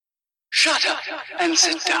Shut up and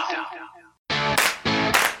sit down.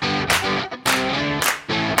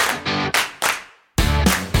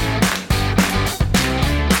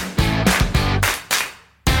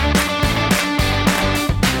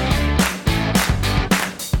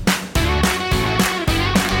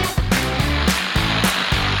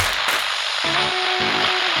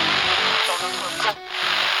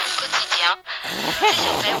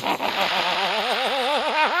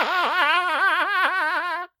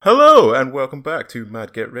 Hello and welcome back to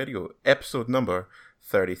Mad Get Radio, episode number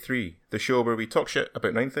 33, the show where we talk shit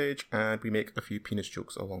about Ninth Age and we make a few penis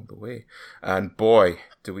jokes along the way. And boy,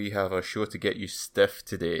 do we have a show to get you stiff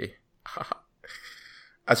today.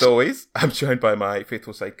 As always, I'm joined by my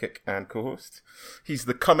faithful sidekick and co-host. He's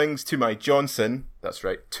the Cummings to my Johnson. That's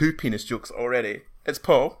right, 2 penis jokes already. It's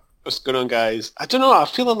Paul. What's going on, guys? I don't know, I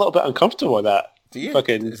feel a little bit uncomfortable with that. Do you?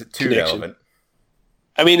 Fucking Is it too connection. relevant?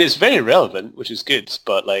 I mean, it's very relevant, which is good,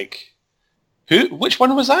 but like, which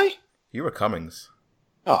one was I? You were Cummings.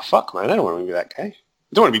 Oh, fuck, man, I don't want to be that guy. I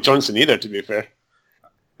don't want to be Johnson either, to be fair.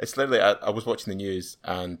 It's literally, I was watching the news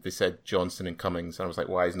and they said Johnson and Cummings and I was like,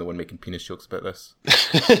 why is no one making penis jokes about this?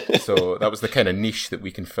 So that was the kind of niche that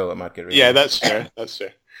we can fill at Mad Get Radio. Yeah, that's fair, that's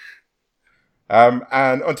fair. And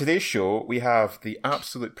on today's show, we have the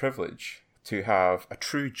absolute privilege to have a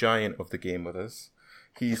true giant of the game with us.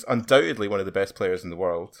 He's undoubtedly one of the best players in the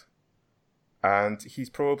world. And he's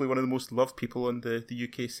probably one of the most loved people on the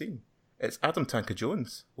UK scene. It's Adam Tanker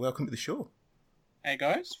Jones. Welcome to the show. Hey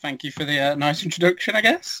guys, thank you for the nice introduction, I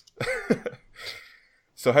guess.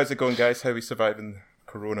 So how's it going, guys? How are we surviving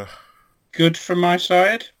Corona? Good from my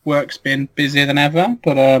side. Work's been busier than ever,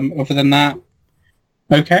 but other than that,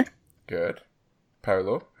 okay. Good.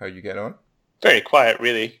 Paolo, how are you getting on? Very quiet,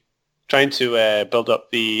 really. Trying to build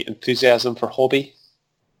up the enthusiasm for hobby.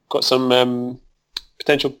 Got some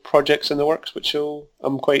potential projects in the works, which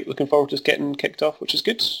I'm quite looking forward to getting kicked off, which is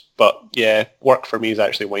good. But yeah, work for me is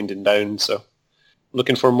actually winding down, so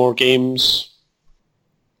looking for more games,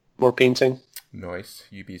 more painting. Nice.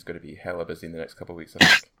 UB's going to be hella busy in the next couple of weeks, I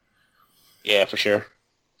think. Yeah, for sure.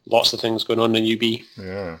 Lots of things going on in UB.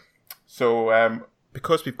 Yeah. So,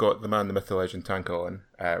 because we've got the man, the myth, the legend Tank on,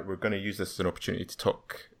 we're going to use this as an opportunity to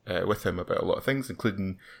talk with him about a lot of things,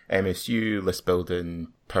 including MSU, list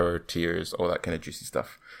building, power tiers, all that kind of juicy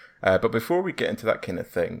stuff. But before we get into that kind of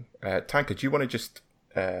thing, Tanka, do you want to just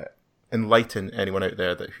enlighten anyone out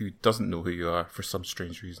there who doesn't know who you are for some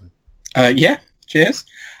strange reason? Yeah, cheers.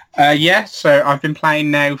 So I've been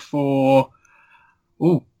playing now for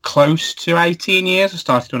close to 18 years. I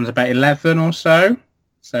started when I was about 11 or so.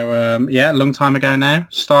 So, a long time ago now.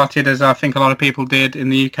 Started, as I think a lot of people did in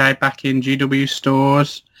the UK, back in GW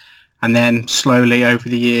stores. And then slowly over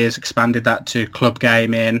the years expanded that to club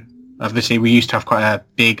gaming. Obviously, we used to have quite a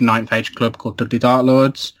big Ninth Age club called Dudley Dark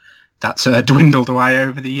Lords. That's dwindled away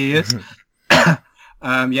over the years.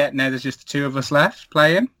 Now there's just the 2 of us left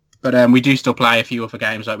playing. But we do still play a few other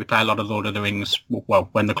games. Like we play a lot of Lord of the Rings, well,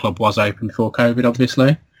 when the club was open before COVID,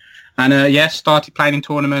 obviously. And started playing in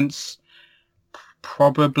tournaments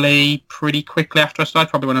probably pretty quickly after I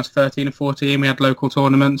started, probably when I was 13 or 14, we had local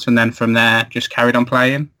tournaments, and then from there, just carried on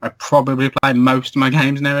playing. I probably play most of my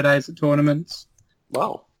games nowadays at tournaments.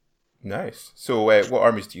 Wow. Nice. So what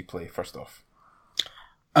armies do you play, first off?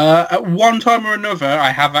 At one time or another,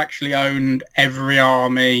 I have actually owned every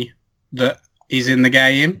army that is in the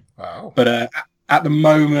game. Wow. But at the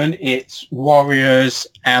moment, it's warriors,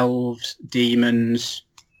 elves, demons,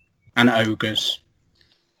 and ogres.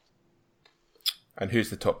 And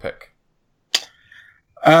who's the top pick?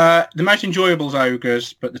 The most enjoyable is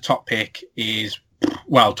ogres, but the top pick is,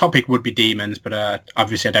 well, top pick would be demons, but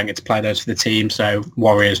obviously I don't get to play those for the team, so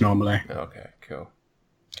warriors normally. Okay, cool.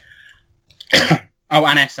 Oh,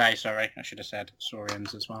 and SA, sorry. I should have said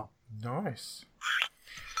Saurians as well. Nice.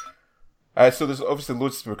 So there's obviously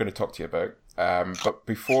loads we're going to talk to you about. But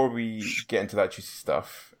before we get into that juicy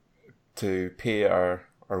stuff, to pay our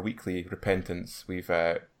weekly repentance, we've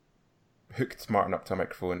hooked Martin up to a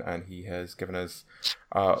microphone and he has given us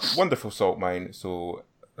a wonderful salt mine. So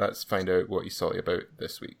let's find out what he's salty about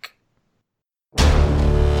this week.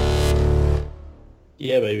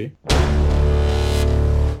 Yeah, baby.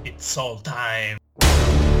 It's salt time.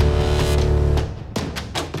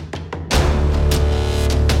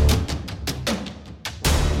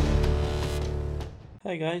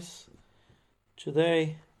 Hi guys.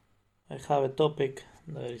 Today I have a topic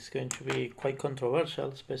that is going to be quite controversial,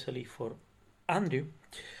 especially for Andrew.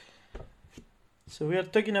 So we are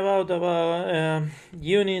talking about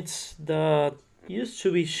units that used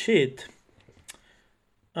to be shit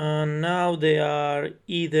and now they are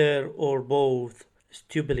either or both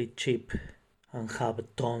stupidly cheap and have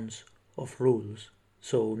tons of rules,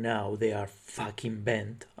 so now they are fucking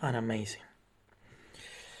bent and amazing.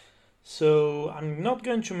 So I'm not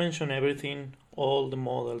going to mention everything, all the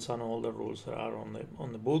models and all the rules that are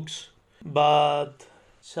on the books, but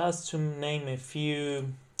just to name a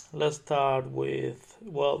few, let's start with,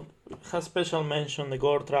 well, it has special mention the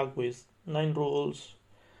Gortrak with 9 rules.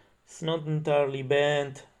 It's not entirely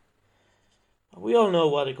bent. We all know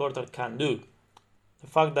what a Gortrak can do. The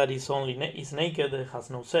fact that it's only is naked, it has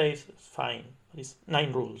no saves, it's fine. But it's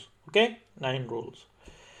 9 rules, okay? 9 rules.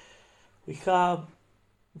 We have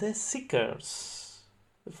the Seekers,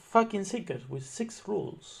 the fucking Seekers with 6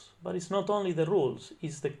 rules. But it's not only the rules,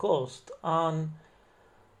 it's the cost and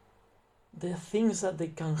the things that they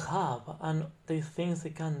can have and the things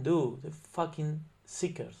they can do. The fucking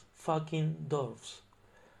Seekers, fucking dwarves.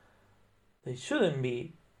 They shouldn't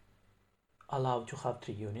be allowed to have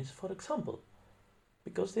 3 units, for example,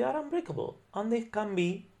 because they are unbreakable and there can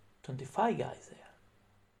be 25 guys there.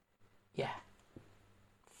 Yeah,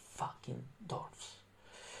 fucking dwarves.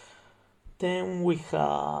 Then we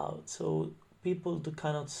have, so people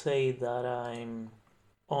cannot say that I'm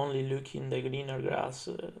only looking the greener grass,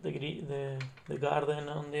 the garden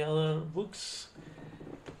on the other books.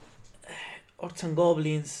 Orcs and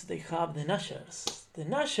Goblins, they have the Nashers. The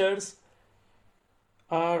Nashers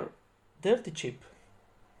are dirty cheap.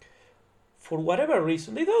 For whatever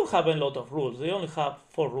reason, they don't have a lot of rules. They only have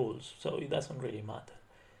 4 rules, so it doesn't really matter.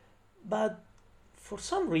 But for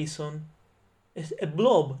some reason, a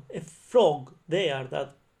blob, a frog there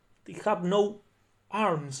that they have no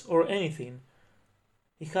arms or anything.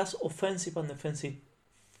 It has offensive and defensive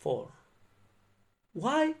 4.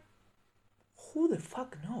 Why? Who the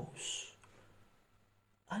fuck knows?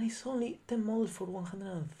 And it's only 10 models for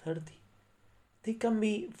 130. They can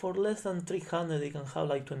be, for less than 300, they can have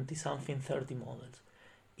like 20 something, 30 models.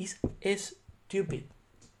 It's stupid.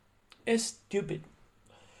 It's stupid.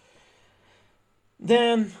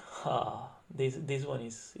 Then, this one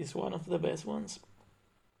is one of the best ones.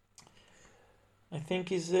 I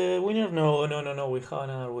think is the winner. No, we have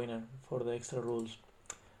another winner for the extra rules.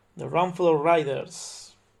 The Ramfloor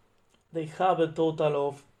Riders. They have a total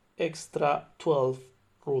of extra 12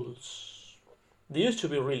 rules. They used to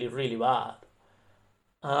be really, really bad.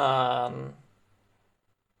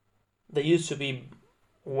 They used to be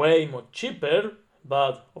way more cheaper,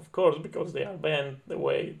 but of course, because they are bent the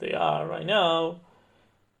way they are right now,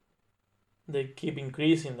 they keep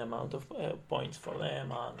increasing the amount of points for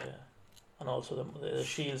them and also the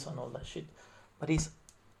shields and all that shit. But it's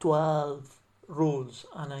 12 rules,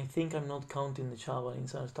 and I think I'm not counting the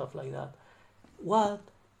javelins and stuff like that. What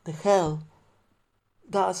the hell?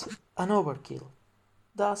 That's an overkill.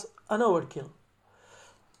 That's an overkill.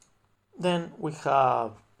 Then we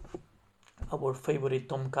have our favorite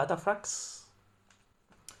Tom Cataphracts.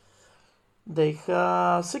 They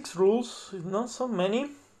have 6 rules, not so many.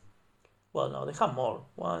 Well, no, they have more.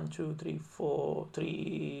 1, 2, 3, 4,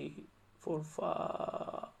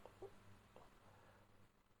 5.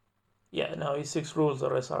 Yeah, no, it's 6 rules. The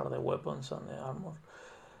rest are the weapons and the armor.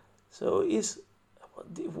 So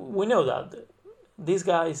we know that these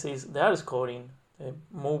guys they are scoring. They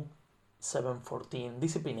move 7-14,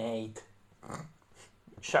 discipline 8,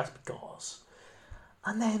 just because.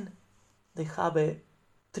 And then they have a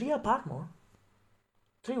 3 up armor,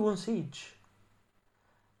 3 wounds each.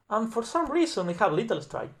 And for some reason they have Little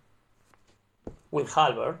Strike with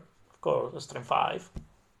Halberd, of course, strength 5,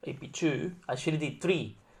 AP 2, agility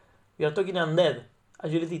 3. We are talking undead,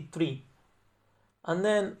 agility 3. And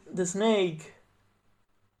then the snake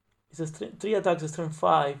is a 3 attacks, strength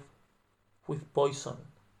 5 with poison.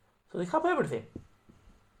 So they have everything.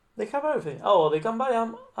 They have everything. Oh, they can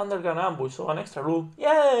buy underground ambush, so an extra rule.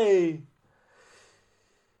 Yay!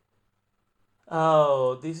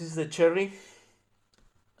 Oh, this is the cherry.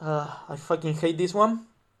 I fucking hate this one.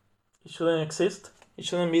 It shouldn't exist. It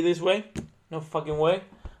shouldn't be this way. No fucking way.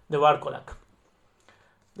 The Barkolak.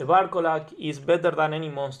 The Barkolak is better than any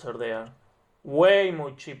monster there. Way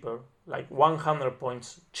more cheaper. Like 100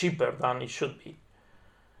 points cheaper than it should be.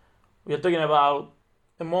 We are talking about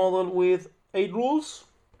a model with 8 rules.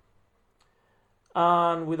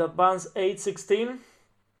 And with advanced 8-16.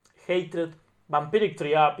 Hatred. Vampiric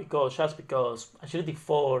 3 up just because. Agility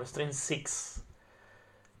 4. Strength 6.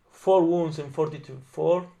 4 wounds and 42.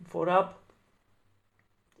 4 up.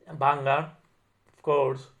 Vanguard, of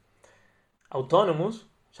course. Autonomous,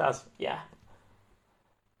 just, yeah.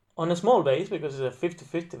 On a small base, because it's a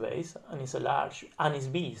 50-50 base, and it's a large, and it's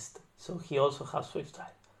beast, so he also has Swift Stride.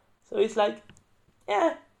 So it's like,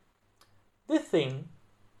 yeah, this thing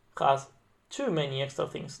has too many extra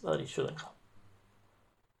things that it shouldn't have.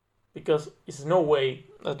 because it's no way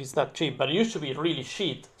that it's that cheap. But it used to be really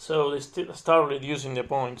shit, so they start reducing the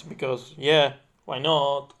points because why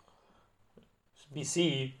not?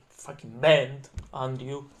 BC fucking banned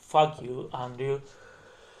Andrew, fuck you Andrew.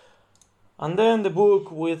 And then the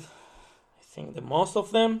book with I think the most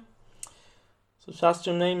of them. So just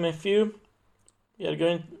to name a few, we are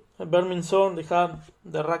going Vermin Sword. They have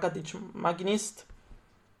the Rakatich Machinist.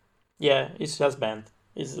 Yeah, it's just banned.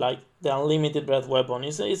 It's like the unlimited breath weapon.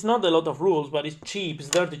 It's not a lot of rules, but it's cheap. It's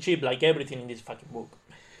dirty cheap, like everything in this fucking book.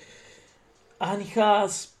 And it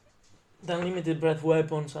has the unlimited breath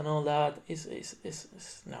weapons and all that.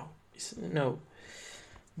 No.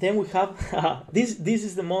 Then we have this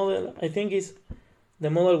is the model. I think is the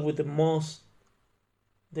model with the most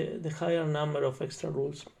the higher number of extra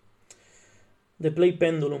rules. The Play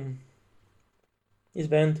Pendulum is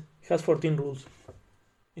banned. It has 14 rules.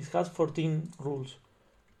 It has 14 rules.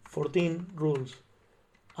 14 rules.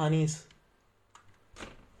 And it's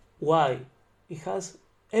why? It has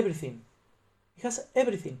everything. It has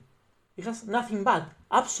everything. It has nothing bad.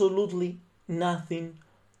 Absolutely nothing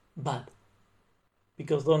bad.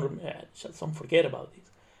 Because don't forget about this.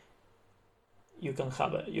 You can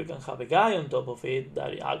have a guy on top of it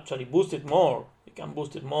that actually boosts it more. You can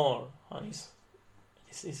boost it more, and it's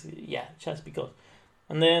just because.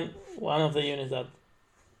 And then one of the units that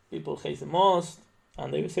people hate the most,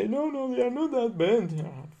 and they will say, no, they are not that banned.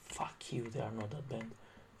 Fuck you, they are not that banned.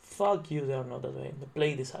 Fuck you, they are not that banned. The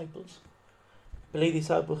Play Disciples. Play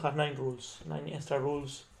Disciples have 9 rules, 9 extra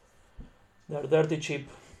rules. They are dirty cheap.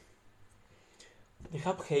 They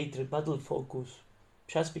have hatred, battle focus,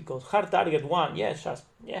 just because. Hard target 1,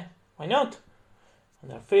 why not?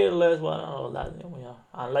 And they're fearless, all that,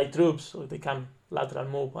 and light troops, so they can lateral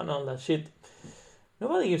move and all that shit.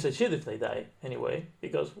 Nobody gives a shit if they die, anyway,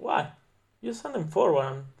 because why? You send them forward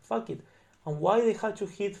and fuck it. And why they have to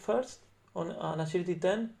hit first on agility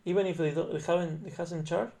 10, even if they hasn't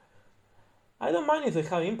charged? I don't mind if they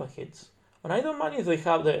have impact hits, and I don't mind if they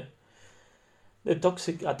have the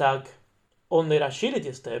toxic attack on their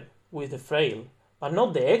agility step with the frail, but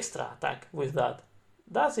not the extra attack with that.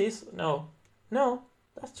 That is, no,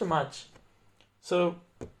 that's too much. So,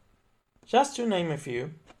 just to name a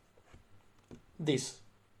few,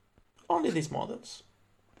 only these models.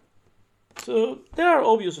 So, there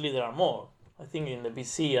are more. I think in the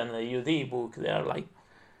BC and the UD book, there are like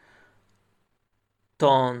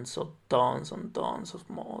tons and tons of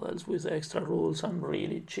models with extra rules and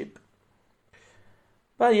really cheap.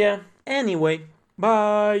 But yeah, anyway,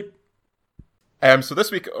 bye. So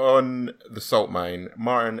this week on The Salt Mine,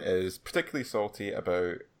 Martin is particularly salty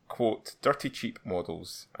about, quote, dirty cheap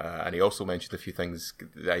models. And he also mentioned a few things,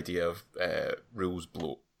 the idea of rules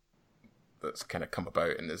bloat that's kind of come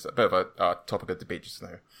about and is a bit of a topic of debate just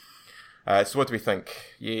now. So what do we think?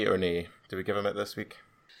 Yay or nay? Do we give him it this week?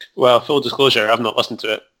 Well, full disclosure, I've not listened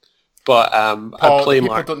to it. But Paul, I play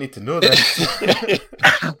people Martin. don't need to know this.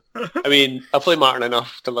 I mean, I play Martin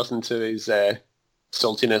enough to listen to his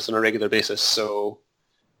saltiness on a regular basis. So,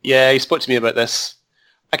 yeah, he spoke to me about this.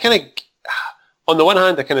 I kind of, on the one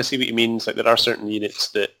hand, I kind of see what he means. Like, there are certain units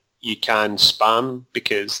that you can spam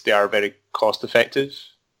because they are very cost effective.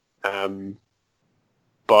 But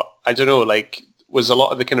I don't know, like, was a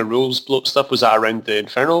lot of the kind of rules bloat stuff, was that around the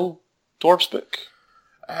Infernal Dwarves book?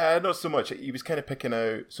 Not so much. He was kind of picking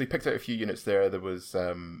out... So he picked out a few units there. There was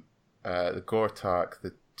the Gortak,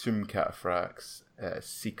 the Tomb Cataphracts,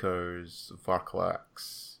 Seekers,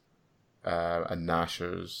 Varkalax, and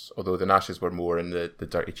Nashers. Although the Nashers were more in the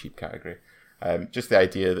dirty cheap category. Just the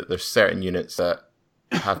idea that there's certain units that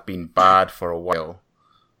have been bad for a while,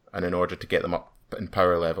 and in order to get them up in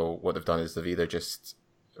power level, what they've done is they've either just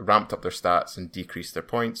ramped up their stats and decreased their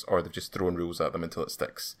points, or they've just thrown rules at them until it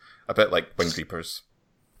sticks. A bit like Winged Reapers.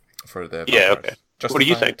 For the okay. What do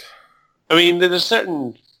you think? I mean, there are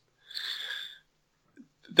certain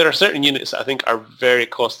units that I think are very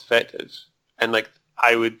cost effective, and like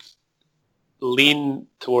I would lean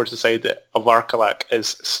towards the side that a Varkalak is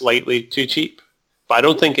slightly too cheap, but I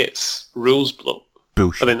don't think it's rules bloat.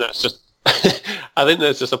 Bullshit. I think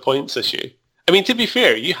that's just a points issue. I mean, to be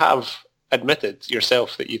fair, you have admitted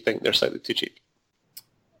yourself that you think they're slightly too cheap.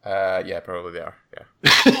 Yeah, probably they are. Yeah.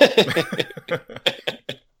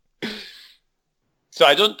 So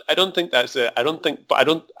I don't think that's it. I don't think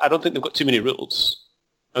they've got too many rules.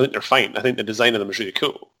 I think they're fine. I think the design of them is really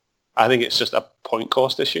cool. I think it's just a point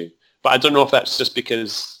cost issue. But I don't know if that's just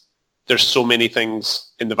because there's so many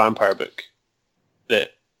things in the Vampire book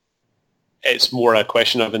that it's more a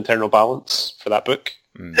question of internal balance for that book.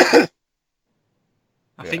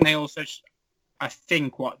 I think they also... I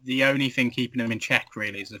think what the only thing keeping them in check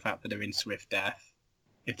really is the fact that they're in Swift Death.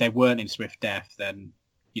 if they weren't in swift death, then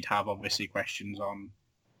you'd have obviously questions on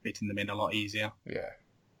fitting them in a lot easier. Yeah.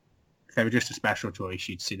 If they were just a special choice,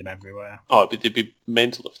 you'd see them everywhere. Oh, but they'd be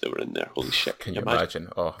mental if they were in there. Holy shit. Can you imagine?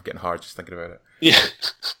 Oh, I'm getting hard just thinking about it. Yeah.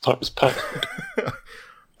 Mark's pants.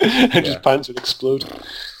 And his pants would explode.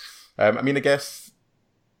 I mean, I guess,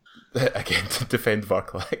 again, to defend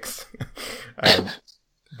Varklex,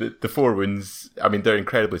 the 4 wounds, I mean, they're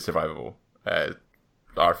incredibly survivable. R5,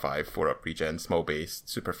 4-up regen, small base,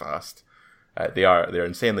 super fast. They're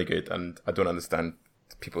insanely good, and I don't understand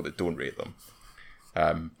people that don't rate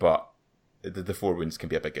them. But the 4 wounds can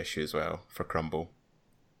be a big issue as well for Crumble.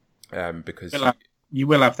 Because you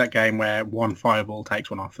will have that game where one fireball takes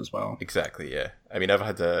one off as well. Exactly, yeah. I mean, I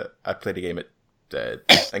played a game at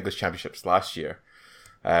English Championships last year,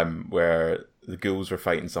 where the ghouls were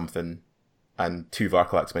fighting something, and 2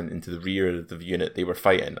 Varkalax went into the rear of the unit they were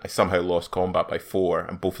fighting. I somehow lost combat by 4,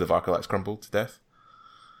 and both of the Varkalax crumbled to death.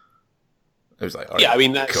 It was like, all right, yeah, I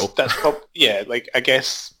mean, that's cool. Yeah, like, I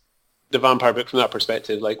guess the Vampire book from that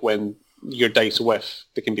perspective, like, when your dice whiff,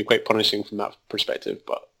 they can be quite punishing from that perspective,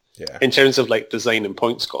 but yeah, in terms of, like, design and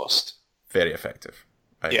points cost, very effective.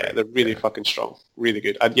 I agree. They're really fucking strong. Really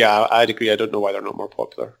good. I'd agree. I don't know why they're not more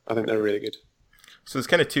popular. I think they're really good. So there's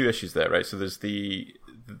kind of 2 issues there, right? So there's the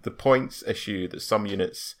points issue that some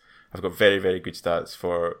units have got very, very good stats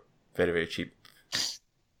for very, very cheap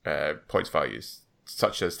points values,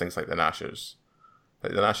 such as things like the Nashers.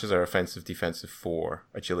 Like the Nashers are offensive, defensive 4,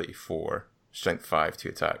 agility 4, strength 5, 2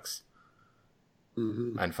 attacks,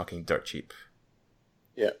 and fucking dirt cheap.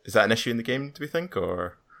 Yeah. Is that an issue in the game, do we think,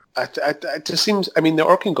 or...? It just seems... I mean, the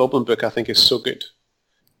Orc and Goblin book, I think, is so good.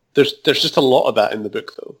 There's just a lot of that in the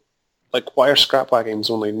book, though. Like, why are scrap wagons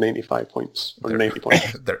only 95 points? Or 90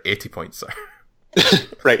 points? They're 80 points, sir.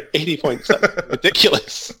 Right, 80 points. That's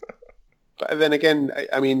ridiculous. But then again,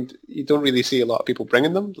 I mean, you don't really see a lot of people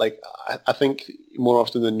bringing them. Like, I think more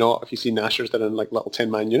often than not, if you see Nashers, they're in, like, little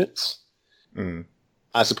 10-man units.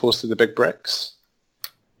 As opposed to the big bricks.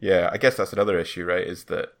 Yeah, I guess that's another issue, right? Is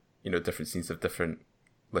that, different scenes have different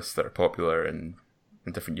lists that are popular and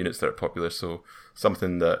different units that are popular. So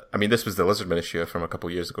something that, I mean, this was the Lizardmen issue from a couple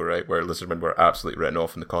of years ago, right? Where Lizardmen were absolutely written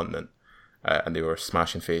off on the continent, and they were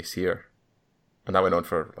smashing face here. And that went on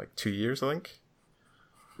for like 2 years, I think.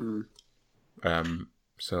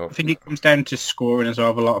 So I think it comes down to scoring as well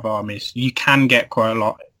of a lot of armies. You can get quite a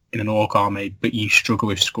lot in an Orc army, but you struggle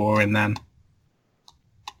with scoring then.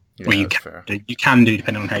 yeah, Well, you that's can fair. do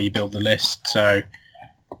depending on how you build the list. So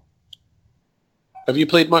Have you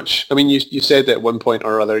played much? I mean, you said that at one point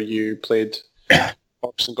or other you played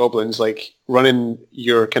Orcs and Goblins, like running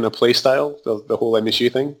your kind of play style, the whole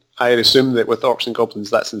MSU thing. I assume that with Orcs and Goblins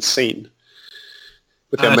that's insane.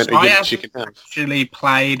 With the amount so of I units you haven't can have. actually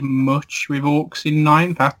played much with Orcs in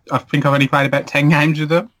 9th. I think I've only played about 10 games with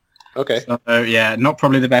them. Okay. So yeah, not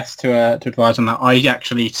probably the best to advise on that. I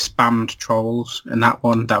actually spammed Trolls in that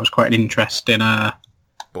one. That was quite an interesting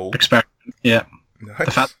Bold. experiment. Yeah. Nice.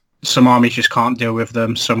 The fact some armies just can't deal with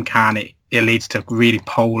them, some can. It leads to really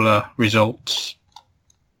polar results.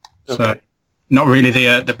 So Okay. not really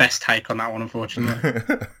the best take on that one, unfortunately.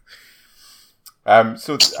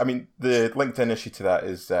 So, I mean, the LinkedIn issue to that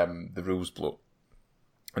is the rules bloat.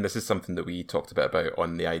 And this is something that we talked about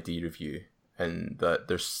on the ID review, and that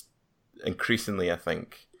there's increasingly, I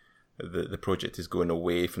think, the project is going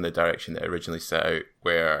away from the direction that it originally set out,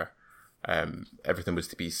 where everything was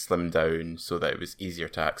to be slimmed down so that it was easier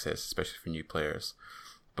to access, especially for new players.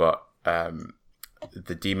 But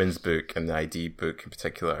the Demons book and the ID book in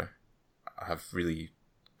particular have really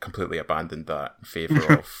completely abandoned that in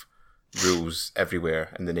favour of rules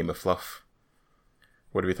everywhere in the name of fluff.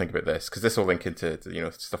 What do we think about this? Because this will link into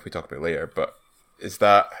stuff we talk about later. But is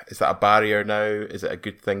that a barrier now? Is it a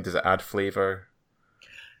good thing? Does it add flavour?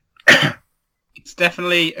 It's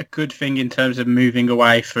definitely a good thing in terms of moving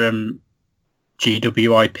away from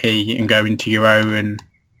GWIP and going to your own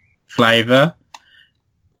flavour.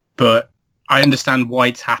 But I understand why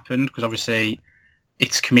it's happened, because obviously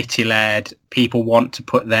it's committee-led. People want to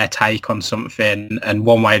put their take on something, and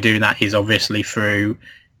one way of doing that is obviously through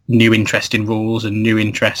new interesting rules and new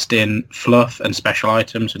interesting fluff and special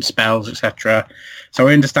items and spells, etc. So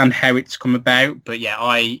I understand how it's come about, but yeah,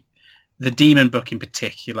 the Demon book in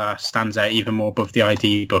particular stands out even more above the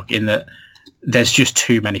ID book in that there's just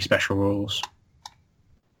too many special rules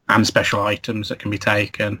and special items that can be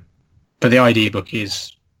taken. But the ID book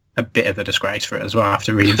is a bit of a disgrace for it as well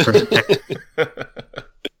after reading through it.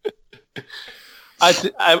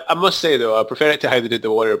 I must say, though, I prefer it to how they did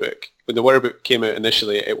the Warrior book. When the Warrior book came out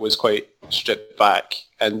initially, it was quite stripped back,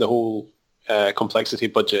 and the whole complexity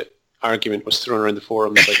budget argument was thrown around the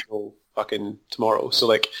forums like, oh, fucking tomorrow. So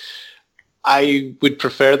like, I would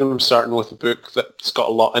prefer them starting with a book that's got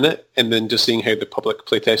a lot in it, and then just seeing how the public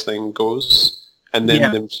playtesting goes, and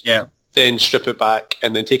then then strip it back,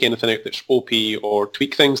 and then take anything out that's OP or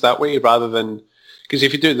tweak things that way, rather than, because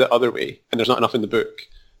if you do it the other way and there's not enough in the book,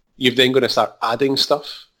 you've then got to start adding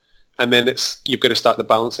stuff, and then you've got to start the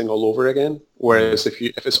balancing all over again. Whereas if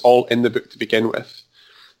it's all in the book to begin with,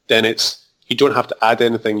 then you don't have to add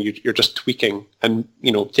anything. You're just tweaking and,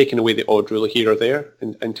 taking away the odd rule here or there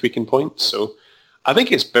and tweaking points. So I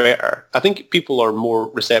think it's better. I think people are more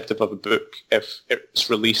receptive of a book if it's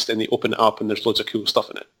released and they open it up and there's loads of cool stuff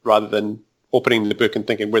in it, rather than opening the book and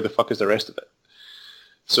thinking, where the fuck is the rest of it?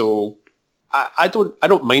 So I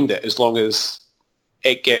don't mind it as long as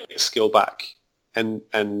it gets scaled back and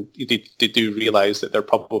they do realise that there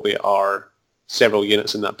probably are several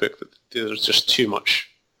units in that book that there's just too much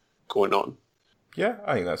going on. Yeah,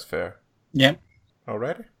 I think that's fair. Yeah.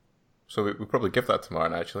 Alrighty. So we probably give that to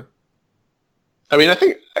Martin, actually.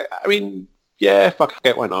 Yeah, fuck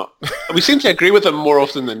it, why not? We seem to agree with him more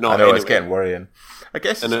often than not. I know, anyway. It's getting worrying. I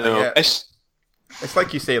guess it's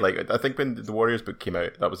like you say, like, I think when the Warriors book came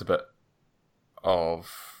out, that was a bit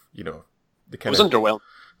of, it was underwhelming.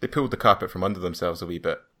 They pulled the carpet from under themselves a wee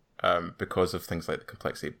bit because of things like the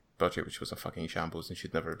complexity budget, which was a fucking shambles and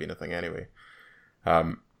should never have been a thing anyway.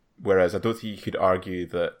 Whereas I don't think you could argue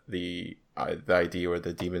that the ID or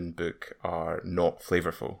the Demon book are not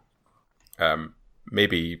flavorful.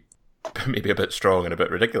 Maybe a bit strong and a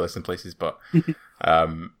bit ridiculous in places, but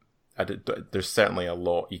there's certainly a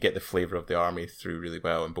lot. You get the flavor of the army through really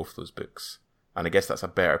well in both those books, and I guess that's a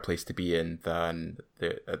better place to be in than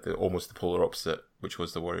the almost the polar opposite, which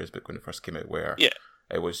was the Warriors book when it first came out, where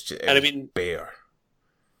it was just bare.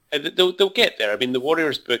 They'll get there. I mean, the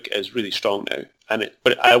Warriors book is really strong now,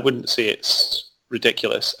 but I wouldn't say it's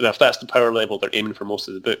ridiculous. And if that's the power level they're aiming for most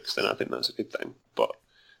of the books, then I think that's a good thing. But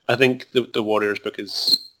I think the Warriors book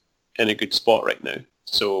is in a good spot right now.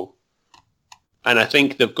 So, and I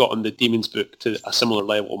think they've gotten the Demons book to a similar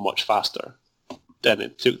level much faster than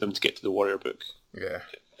it took them to get to the Warrior book. Yeah.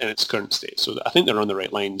 In its current state. So I think they're on the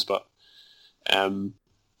right lines, but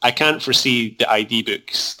I can't foresee the ID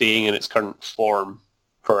book staying in its current form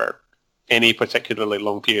for any particularly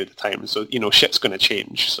long period of time. So, shit's going to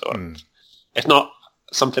change. So it's not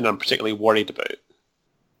something I'm particularly worried about.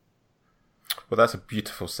 Well, that's a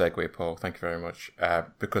beautiful segue, Paul. Thank you very much.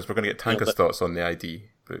 Because we're going to get Tanka's thoughts on the ID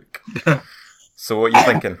book. So what are you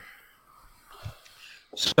thinking?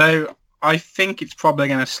 So I think it's probably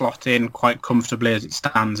going to slot in quite comfortably as it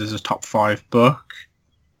stands as a top 5 book.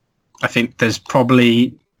 I think there's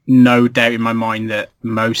probably no doubt in my mind that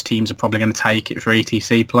most teams are probably going to take it for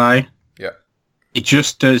ETC play. Yeah. It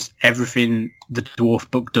just does everything the Dwarf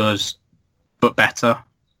book does, but better.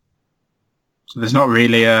 So there's not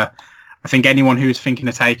really I think anyone who's thinking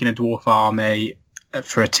of taking a Dwarf army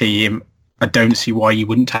for a team, I don't see why you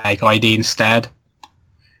wouldn't take ID instead.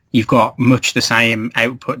 You've got much the same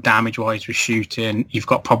output damage-wise with shooting. You've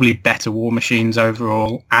got probably better war machines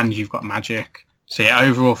overall, and you've got magic. So yeah,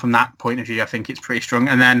 overall from that point of view, I think it's pretty strong.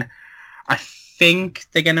 And then I think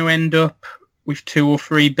they're going to end up with 2 or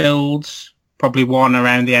 3 builds, probably one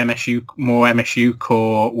around the MSU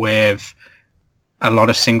core with a lot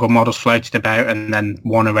of single models floated about, and then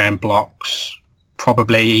one around blocks,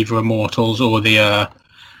 probably either Immortals or the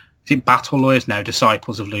is it Battle Lawyers now,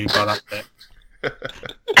 Disciples of Lugar. That's it.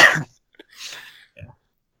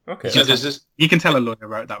 Okay. So you can tell a lawyer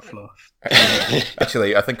wrote that fluff.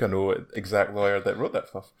 Actually, I think I know the exact lawyer that wrote that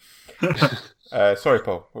fluff. Sorry,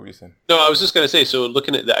 Paul. What were you saying? No, I was just going to say, so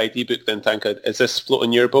looking at the ID book then, Tanka, is this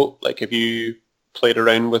floating your boat? Like, have you played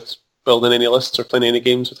around with building any lists or playing any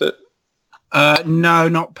games with it? No,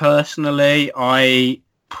 not personally. I'm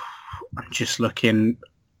just looking...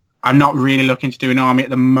 I'm not really looking to do an army at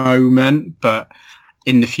the moment, but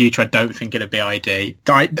in the future, I don't think it'll be ID.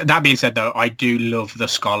 That being said, though, I do love the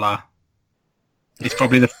Scholar. It's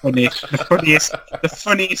probably the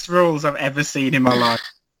funniest rules I've ever seen in my life.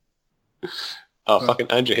 Oh,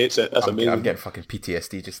 fucking Andrew hates it. That's amazing. I'm getting fucking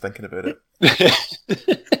PTSD just thinking about it.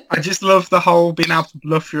 I just love the whole being able to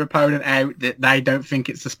bluff your opponent out that they don't think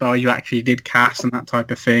it's the spell you actually did cast and that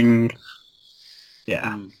type of thing.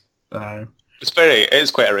 Yeah. So it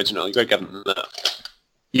is quite original. You got to give them that.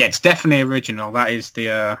 Yeah, it's definitely original. That is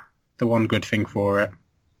the one good thing for it.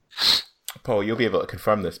 Paul, you'll be able to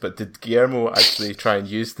confirm this, but did Guillermo actually try and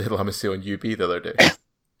use the Lamasil on UB the other day?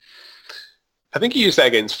 I think he used that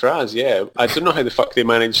against Fraz, yeah. I don't know how the fuck they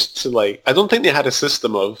managed to, like... I don't think they had a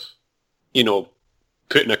system of,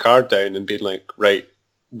 putting a card down and being like, right,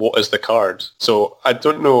 what is the card? So I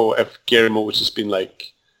don't know if Guillermo was just being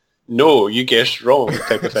like, no, you guessed wrong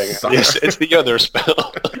type of thing. Yes, it's the other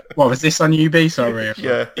spell. What was this on UB? Sorry.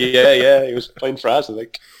 Yeah. yeah, he was playing Fraz, I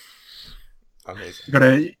think.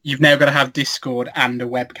 Amazing. You've now got to have Discord and a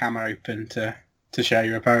webcam open to show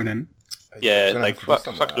your opponent. Yeah, Gonna like have to do fuck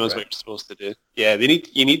something like knows that, what you're supposed to do. Yeah,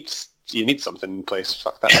 you need something in place.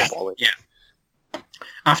 Fuck that bollocks. Yeah.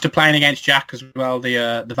 After playing against Jack as well,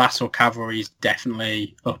 the Vassal Cavalry is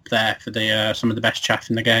definitely up there for the some of the best chaff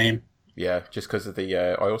in the game. Yeah, just because of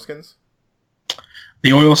the oil skins?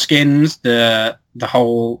 The oil skins, the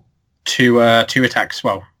whole two attacks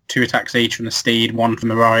each from the steed, one from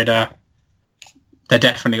the rider. They're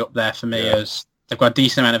definitely up there for me as they've got a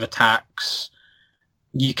decent amount of attacks.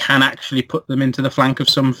 You can actually put them into the flank of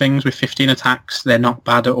some things with 15 attacks. They're not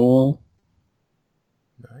bad at all.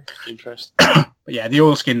 Nice. Interesting. But yeah, the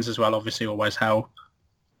oil skins as well obviously always help.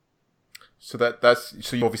 So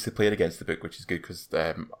so you obviously played against the book, which is good because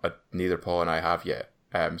neither Paul and I have yet.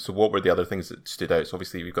 So what were the other things that stood out? So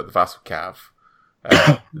obviously we've got the Vassal Cav,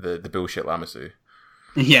 the bullshit Lamassu.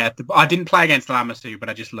 Yeah, I didn't play against Lamassu, but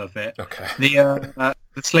I just love it. Okay. The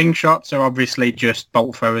slingshots are obviously just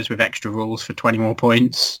bolt throwers with extra rules for 20 more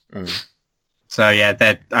points. Mm. So yeah,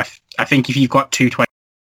 I think if you've got 20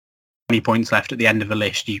 points left at the end of the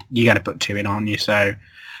list, you're going to put 2 in, aren't you? So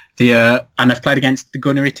and I've played against the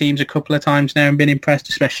gunnery teams a couple of times now and been impressed,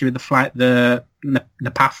 especially with the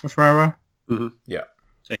Napatha thrower. Mm-hmm. Yeah.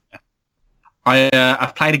 So yeah.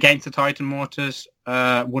 I've played against the Titan mortars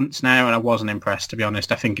once now, and I wasn't impressed, to be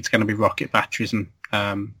honest. I think it's going to be rocket batteries and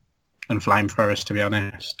flamethrowers, to be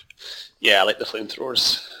honest. Yeah, I like the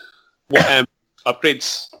flamethrowers. What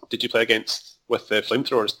upgrades did you play against with the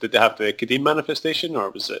flamethrowers? Did they have the Kadim manifestation,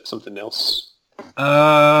 or was it something else?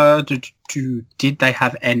 Did they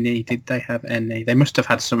have any? They must have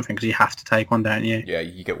had something, because you have to take one, don't you? Yeah,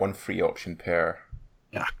 you get one free option per.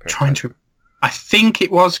 Yeah, I think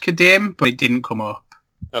it was Kadim, but it didn't come up.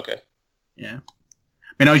 Okay. Yeah.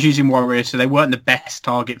 I mean, I was using warriors, so they weren't the best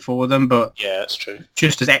target for them, but yeah, that's true.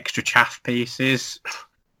 Just as extra chaff pieces,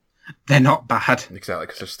 they're not bad. Exactly,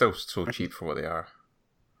 because they're still so cheap for what they are.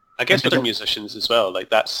 I guess for the musicians as well,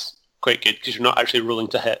 like that's quite good because you're not actually rolling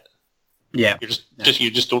to hit. Yeah. You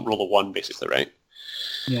just don't roll a 1, basically, right?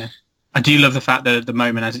 Yeah. I do love the fact that at the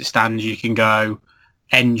moment, as it stands, you can go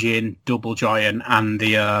engine, double giant, and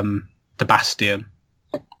the bastion.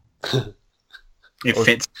 It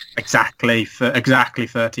fits exactly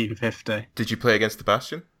 1350. Did you play against the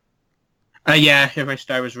Bastion? Yeah,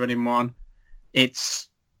 Haristo was running one. It's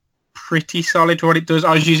pretty solid for what it does.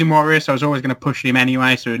 I was using warrior, so I was always going to push him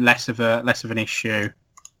anyway, so less of an issue.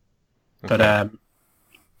 Okay. But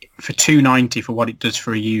for 290 for what it does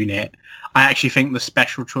for a unit, I actually think the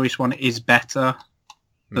special choice one is better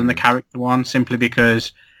than the character one, simply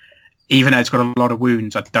because even though it's got a lot of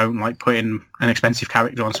wounds, I don't like putting an expensive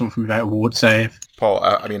character on something without a ward save. Paul,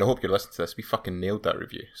 I mean, I hope you're listening to this. We fucking nailed that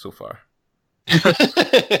review so far.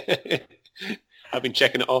 I've been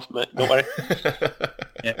checking it off, mate. Don't worry.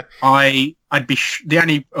 Yeah, I'd be the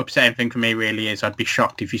only upsetting thing for me really is I'd be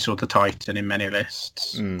shocked if you saw the Titan in many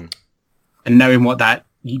lists. And knowing what that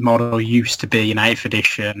model used to be in 8th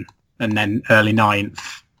edition and then early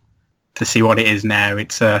 9th, to see what it is now,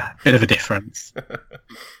 it's a bit of a difference.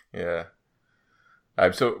 Yeah.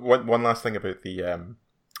 So one last thing about the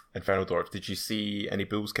Infernal Dwarf. Did you see any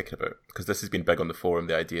bulls kicking about? Because this has been big on the forum,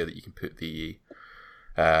 the idea that you can put the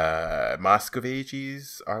Mask of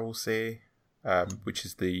Ages, I will say, which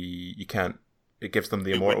is it gives them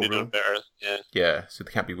the immortal rule. Yeah, so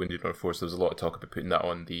they can't be wounded or forced. So there's a lot of talk about putting that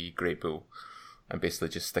on the Great Bull and basically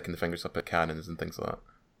just sticking the fingers up at cannons and things like that.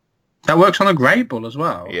 That works on a Grey Bull as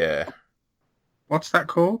well? Yeah. What's that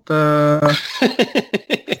called?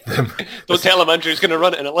 Don't tell him Andrew's going to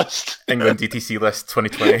run it in a list. England DTC list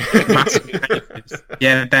 2020.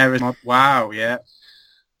 Yeah, there is. Wow, yeah.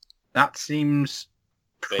 That seems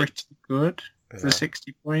pretty good for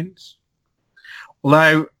 60 points.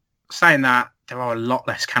 Although, saying that, there are a lot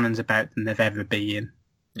less cannons about than there've ever been.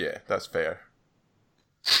 Yeah, that's fair.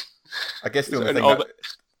 I guess the only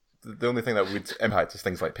thing that would impact is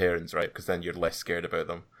things like parents, right? Because then you're less scared about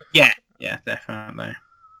them. Yeah, definitely.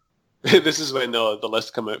 This is when the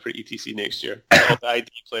list come out for ETC next year. All the ID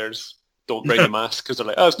players don't bring a mask because they're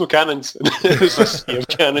like, it's no cannons. There's a sea of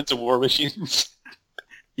cannons and war machines.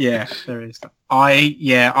 Yeah, there is.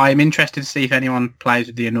 I'm interested to see if anyone plays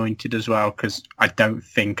with the Anointed as well, because I don't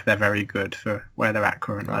think they're very good for where they're at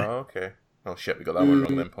currently. Oh, okay. Oh shit, we got that one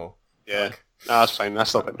wrong then, Paul. Yeah, that's fine.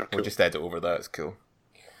 That's not better. We'll just edit over that. It's cool.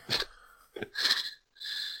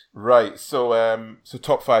 Right. So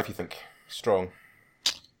top 5, you think strong?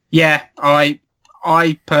 Yeah, I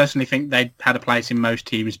I personally think they had a place in most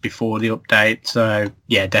teams before the update, so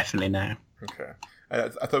yeah, definitely now. Okay. And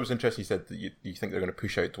I thought it was interesting you said that you think they're going to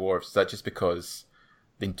push out dwarves. Is that just because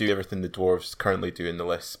they do everything the dwarves currently do in the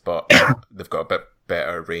list, but they've got a bit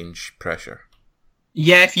better range pressure?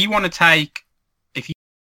 Yeah, if you want to take an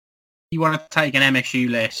MSU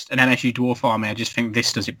list, an MSU dwarf army, I just think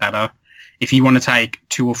this does it better. If you want to take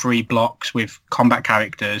 2 or 3 blocks with combat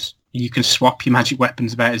characters, you can swap your magic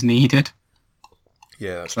weapons about as needed.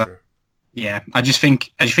 Yeah, that's true. Yeah, I just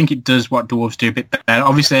think it does what dwarves do a bit better.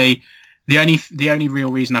 Obviously, the only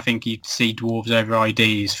real reason I think you'd see dwarves over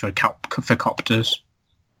IDs for copters.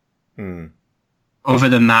 Other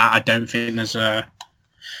than that, I don't think there's a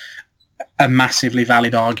massively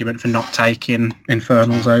valid argument for not taking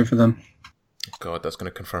Infernals over them. God, that's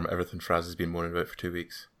going to confirm everything Fraz has been moaning about for 2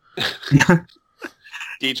 weeks.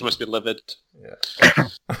 Deej must be livid. Yeah.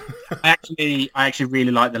 I actually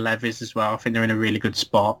really like the levies as well. I think they're in a really good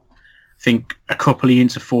spot. I think a couple of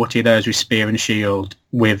units of 40 of those with Spear and Shield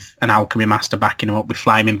with an Alchemy Master backing them up with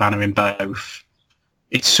Flaming Banner in both.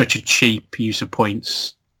 It's such a cheap use of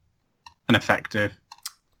points and effective.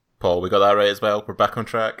 Paul, we got that right as well. We're back on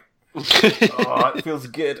track. Oh, it feels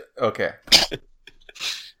good. Okay.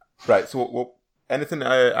 Right, so anything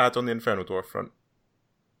to add on the Infernal Dwarf front?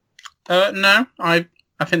 No, I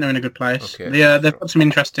think they're in a good place. Okay. They've got some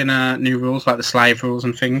interesting new rules, like the slave rules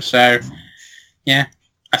and things. So, yeah,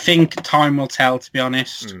 I think time will tell, to be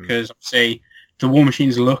honest, because obviously the War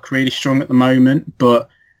Machines look really strong at the moment, but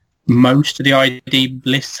most of the ID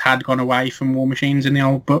lists had gone away from War Machines in the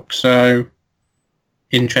old book. So,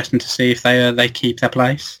 interesting to see if they keep their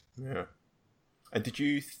place. Yeah. And did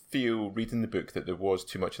you feel, reading the book, that there was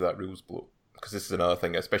too much of that rules bloat? Because this is another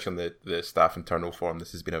thing, especially on the staff internal forum,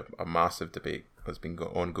 this has been a massive debate that's been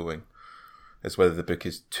ongoing, is whether the book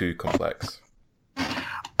is too complex.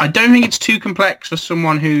 I don't think it's too complex for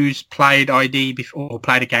someone who's played ID before, or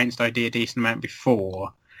played against ID a decent amount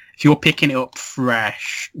before. If you're picking it up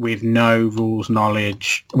fresh with no rules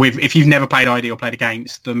knowledge, if you've never played ID or played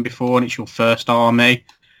against them before and it's your first army,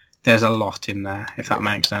 there's a lot in there, if that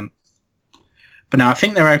makes sense. But no, I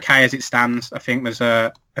think they're okay as it stands. I think there's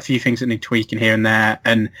a few things that need tweaking here and there,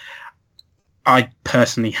 and I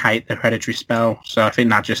personally hate the hereditary spell, so I think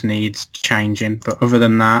that just needs changing. But other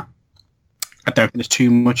than that, I don't think there's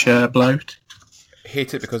too much bloat.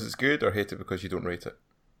 Hate it because it's good, or hate it because you don't rate it?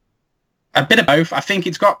 A bit of both. I think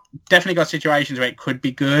it's definitely got situations where it could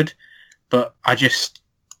be good, but I just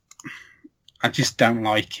don't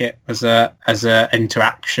like it as a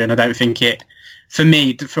interaction. I don't think it. For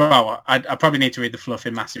me, I probably need to read the fluff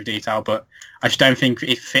in massive detail, but I just don't think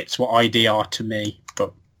it fits what ID are to me.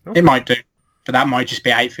 But It might do. But that might just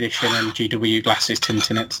be 8th edition and GW glasses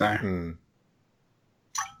tinting it. So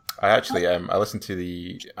I actually I listened to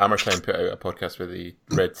the Hammerstein put out a podcast where they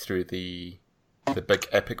read through the big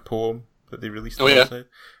epic poem that they released on the website,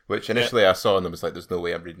 which initially I saw and I was like, "There's no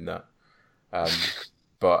way I'm reading that."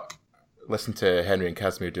 But listen to Henry and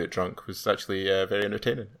Casimir do it drunk was actually very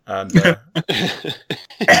entertaining, and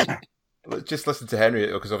just listen to Henry,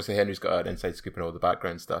 because obviously Henry's got an inside scoop and all the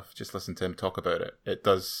background stuff. Just listen to him talk about it. It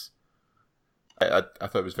does. I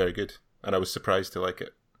thought it was very good, and I was surprised to like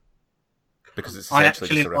it because it's essentially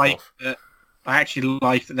just a rip-off. I actually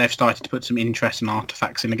like that they've started to put some interesting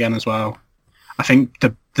artifacts in again as well. I think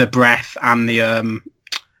the breath and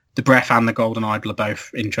the golden idol are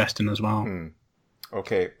both interesting as well.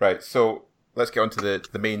 Okay, right. So let's get on to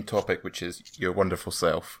the main topic, which is your wonderful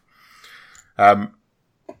self.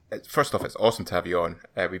 First off, it's awesome to have you on.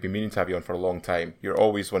 We've been meaning to have you on for a long time. You're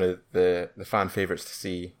always one of the fan favourites to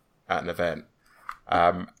see at an event.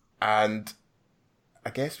 And I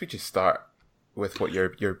guess we just start with what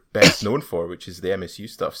you're best known for, which is the MSU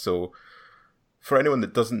stuff. So for anyone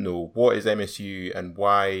that doesn't know, what is MSU and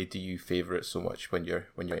why do you favour it so much when you're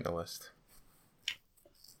writing a list?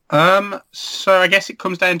 So I guess it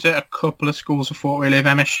comes down to a couple of schools of thought really of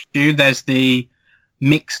MSU. There's the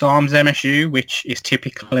mixed arms MSU, which is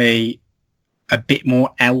typically a bit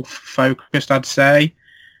more elf focused, I'd say.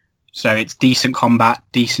 So it's decent combat,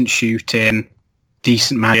 decent shooting,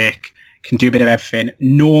 decent magic, can do a bit of everything.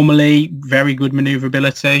 Normally very good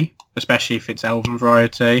maneuverability, especially if it's elven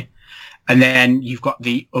variety. And then you've got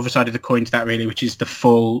the other side of the coin to that really, which is the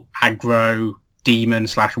full aggro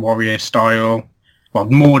demon/warrior style. Well,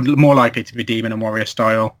 more likely to be demon and warrior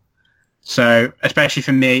style. So, especially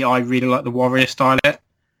for me, I really like the warrior style.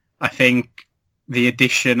 I think the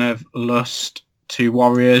addition of Lust to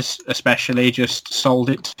warriors, especially, just sold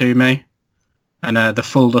it to me. And the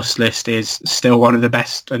full Lust list is still one of the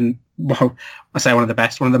best, and well, I say one of the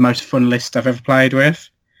best, one of the most fun lists I've ever played with.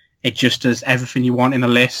 It just does everything you want in a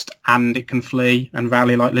list, and it can flee and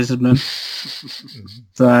rally like Lizardman.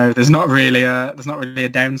 So there's not really a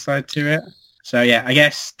downside to it. So yeah, I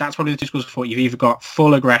guess that's probably the two schools of thought. You've either got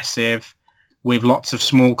full aggressive with lots of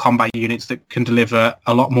small combat units that can deliver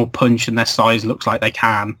a lot more punch than their size looks like they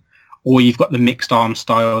can, or you've got the mixed arm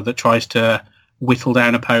style that tries to whittle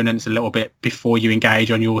down opponents a little bit before you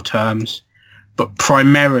engage on your terms. But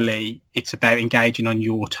primarily, it's about engaging on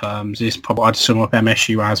your terms. Is probably I'd sum up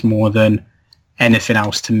MSU as more than anything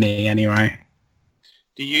else to me, anyway.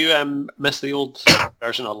 Do you miss the old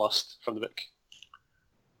version of Lust from the book?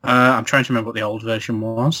 I'm trying to remember what the old version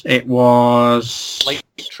was. It was Light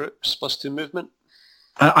troops +2 movement?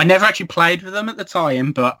 I never actually played with them at the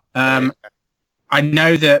time, but I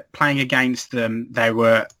know that playing against them, they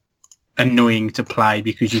were annoying to play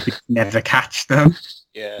because you could never catch them.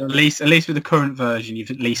 Yeah. At least with the current version,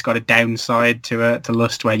 you've at least got a downside to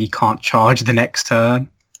Lust where you can't charge the next turn.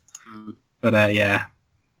 Mm. But yeah.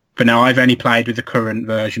 But no, I've only played with the current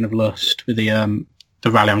version of Lust with the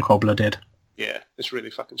Rallion Cobbler did. Yeah, it's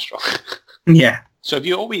really fucking strong. Yeah. So have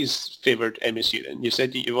you always favoured MSU then? You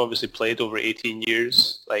said you've obviously played over 18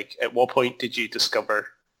 years. Like, at what point did you discover,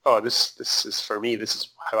 oh, this is for me, this is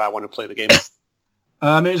how I want to play the game?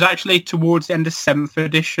 It was actually towards the end of 7th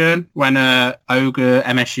edition when Ogre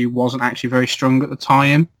MSU wasn't actually very strong at the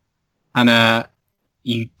time. And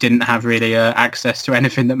you didn't have really access to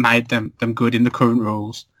anything that made them good in the current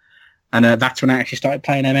rules. And that's when I actually started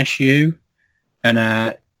playing MSU.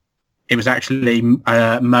 And it was actually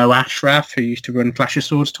Mo Ashraf who used to run Clash of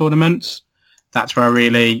Swords tournaments. That's where I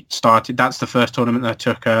really started. That's the first tournament that I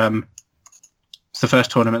took. It's the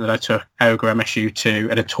first tournament that I took Ogre MSU to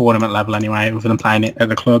at a tournament level anyway, other than playing it at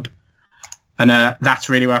the club. And that's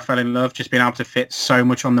really where I fell in love, just being able to fit so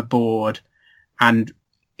much on the board. And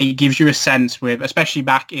it gives you a sense with, especially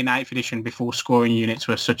back in 8th edition before scoring units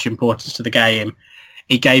were such importance to the game,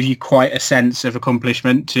 it gave you quite a sense of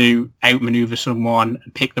accomplishment to outmaneuver someone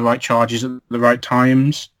and pick the right charges at the right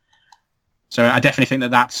times. So I definitely think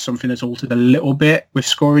that that's something that's altered a little bit with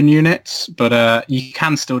scoring units, but you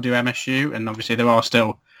can still do MSU, and obviously there are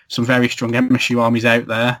still some very strong MSU armies out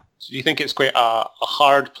there. So do you think it's quite a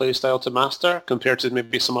hard playstyle to master compared to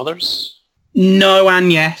maybe some others? No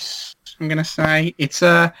and yes, I'm going to say.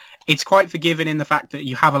 It's quite forgiving in the fact that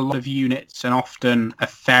you have a lot of units and often a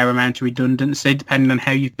fair amount of redundancy depending on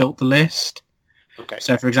how you've built the list. Okay.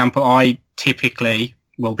 So, for example, I typically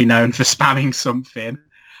will be known for spamming something,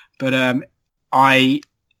 but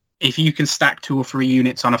if you can stack 2 or 3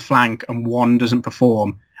 units on a flank and one doesn't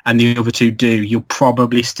perform and the other 2 do, you're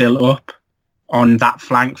probably still up on that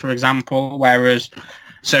flank, for example. Whereas,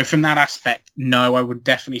 so from that aspect, no, I would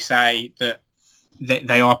definitely say that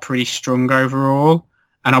they are pretty strong overall.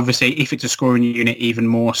 And obviously, if it's a scoring unit, even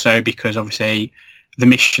more so, because obviously the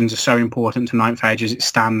missions are so important to 9th Age as it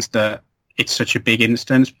stands that it's such a big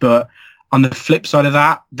instance. But on the flip side of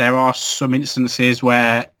that, there are some instances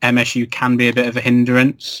where MSU can be a bit of a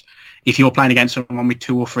hindrance. If you're playing against someone with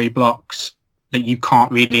 2 or 3 blocks that you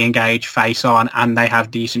can't really engage face on and they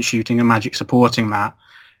have decent shooting and magic supporting that,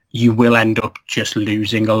 you will end up just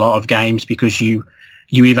losing a lot of games because you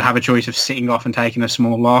either have a choice of sitting off and taking a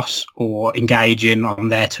small loss or engaging on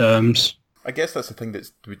their terms. I guess that's the thing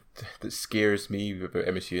that scares me about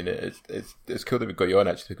MSU, and it's cool that we got you on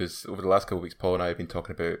actually, because over the last couple of weeks, Paul and I have been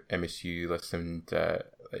talking about MSU lists, and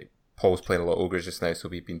like Paul's playing a lot of ogres just now, so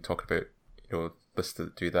we've been talking about lists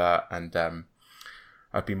that do that, and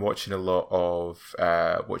I've been watching a lot of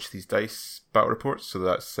Watch These Dice battle reports. So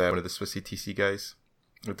that's one of the Swiss ETC guys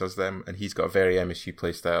who does them, and he's got a very MSU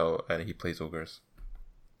playstyle, and he plays ogres.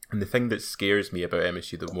 And the thing that scares me about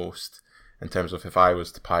MSU the most, in terms of if I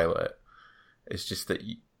was to pilot it, is just that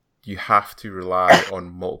you have to rely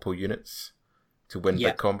on multiple units to win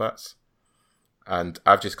big combats. And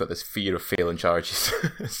I've just got this fear of failing charges.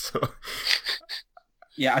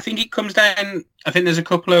 Yeah, I think it comes down, I think there's a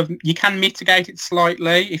couple of, you can mitigate it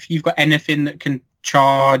slightly if you've got anything that can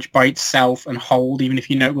charge by itself and hold, even if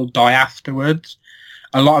you know it will die afterwards.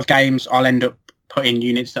 A lot of games I'll end up putting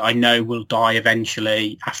units that I know will die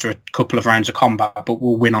eventually after a couple of rounds of combat, but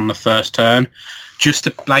will win on the first turn, just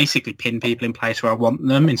to basically pin people in place where I want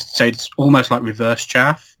them. So it's almost like reverse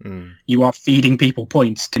chaff. You are feeding people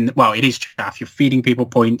points. It is chaff. You're feeding people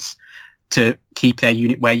points to keep their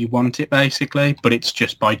unit where you want it, basically, but it's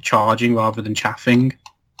just by charging rather than chaffing.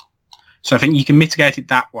 So I think you can mitigate it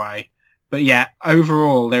that way. But yeah,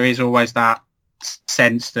 overall, there is always that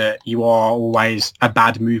sense that you are always a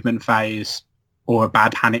bad movement phase or a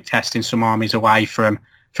bad panic test in some armies away from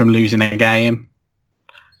losing a game,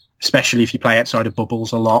 especially if you play outside of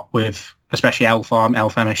bubbles a lot with especially Elf Arm,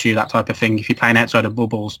 Elf MSU, that type of thing. If you're playing outside of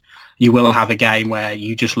bubbles, you will have a game where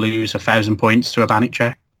you just lose 1,000 points to a panic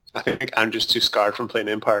check. I think Andrew's too scarred from playing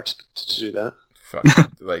Empire to do that. Fuck,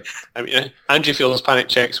 like, I mean, Andrew feels panic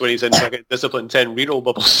checks when he's in fucking Discipline 10 reroll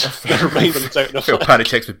bubbles. Never mind when it's out in a I feel flash. panic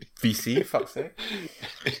checks with VC. Fuck's sake.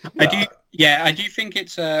 I do think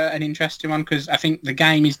it's an interesting one because I think the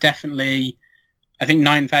game is definitely, I think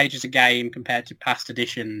Ninth Age as a game compared to past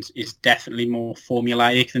editions is definitely more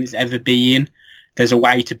formulaic than it's ever been. There's a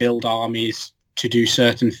way to build armies to do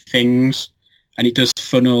certain things, and it does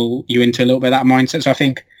funnel you into a little bit of that mindset. So I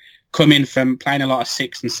think coming from playing a lot of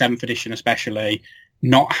 6th and 7th edition especially,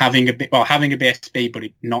 not having having a BSB but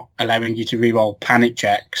it not allowing you to reroll panic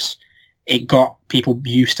checks, it got people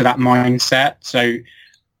used to that mindset. So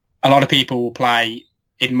a lot of people will play,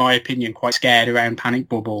 in my opinion, quite scared around panic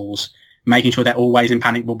bubbles, making sure they're always in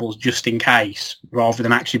panic bubbles just in case, rather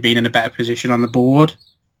than actually being in a better position on the board.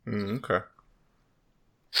 Okay.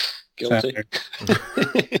 Guilty.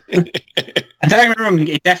 And don't get me wrong,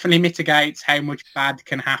 it definitely mitigates how much bad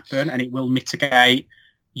can happen, and it will mitigate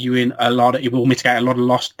a lot of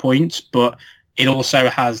lost points, but it also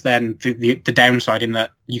has then the downside in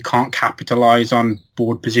that you can't capitalise on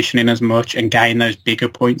board positioning as much and gain those bigger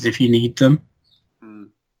points if you need them.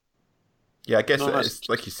 Yeah, I guess it's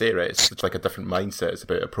like you say, right? It's like a different mindset. It's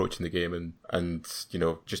about approaching the game and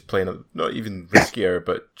just playing it, not even riskier,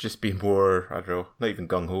 but just being more, I don't know, not even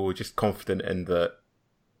gung-ho, just confident in that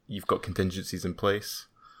you've got contingencies in place.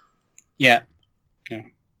 Yeah.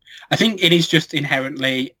 I think it is just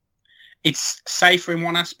inherently, it's safer in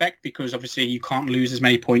one aspect because obviously you can't lose as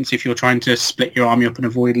many points if you're trying to split your army up and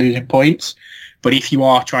avoid losing points. But if you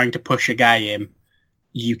are trying to push a game,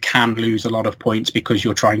 you can lose a lot of points because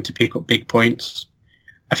you're trying to pick up big points.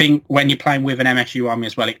 I think when you're playing with an MSU army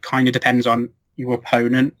as well, it kind of depends on your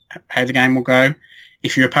opponent, how the game will go.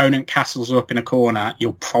 If your opponent castles up in a corner,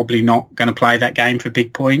 you're probably not going to play that game for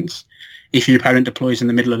big points. If your opponent deploys in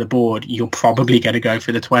the middle of the board, you're probably going to go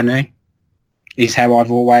for the 20. Is how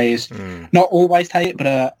I've always, not always take it,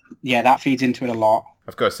 but that feeds into it a lot.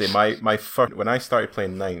 I've got to say, my first, when I started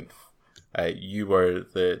playing Ninth, you were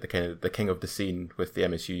the kind of the king of the scene with the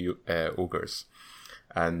MSU ogres,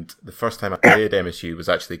 and the first time I played MSU was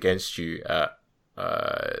actually against you at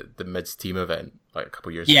the Mids team event like a couple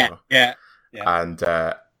of years ago. Yeah. And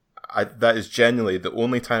that is genuinely the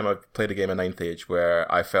only time I've played a game of Ninth Age where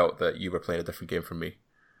I felt that you were playing a different game from me.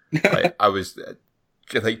 Like, I was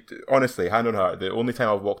like, honestly, hand on heart, the only time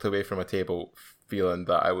I walked away from a table feeling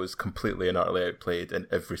that I was completely and utterly outplayed in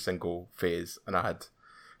every single phase, and I had.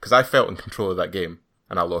 Because I felt in control of that game,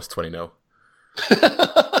 and I lost 20-0.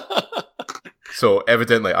 So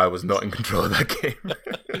evidently, I was not in control of that game.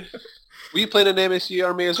 Were you playing an MSU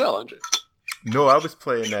army as well, Andrew? No, I was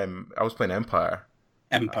playing Empire.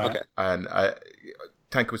 Okay. And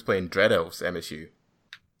Tank was playing Dread Elves MSU,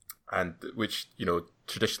 and which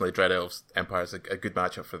traditionally Dread Elves Empire is a good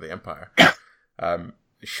matchup for the Empire.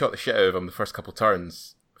 Shot the shit out of him the first couple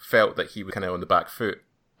turns. Felt that he was kind of on the back foot.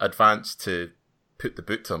 Advanced to put the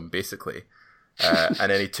boot to him, basically.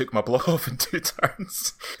 And then he took my block off in 2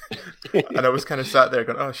 turns. And I was kind of sat there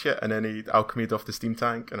going, oh shit. And then he alchemied off the steam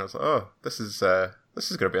tank. And I was like, oh, this is going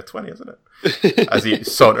to be a 20, isn't it? As he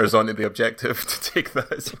saunters onto the objective to take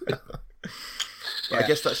that as well. I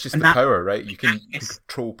guess that's just power, right? You can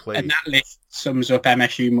control play. And that list sums up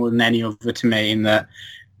MSU more than any other to me in that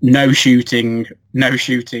no shooting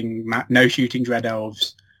Dread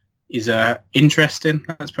Elves is interesting,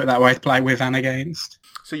 let's put it that way, to play with and against.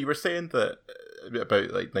 So you were saying that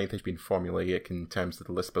about like Ninth Age being formulaic in terms of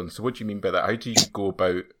the list building. So what do you mean by that? How do you go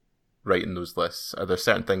about writing those lists? Are there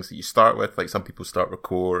certain things that you start with? Like some people start with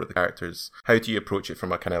core, the characters. How do you approach it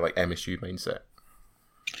from a kind of like MSU mindset?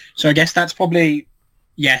 So I guess that's probably,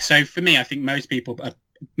 so for me, I think most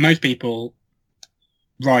people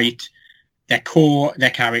write their core, their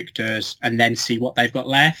characters, and then see what they've got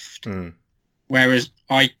left. Whereas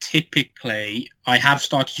I have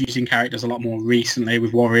started using characters a lot more recently,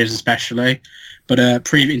 with Warriors especially, but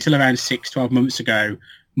until around 6-12 months ago,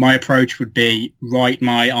 my approach would be write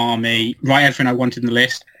my army, write everything I wanted in the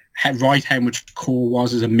list, write how much core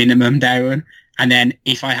was as a minimum down, and then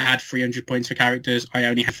if I had 300 points for characters, I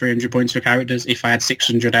only had 300 points for characters. If I had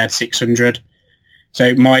 600, I had 600.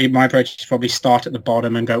 So my approach is probably start at the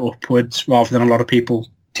bottom and go upwards, rather than a lot of people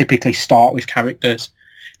typically start with characters.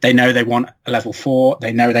 They know they want a level 4.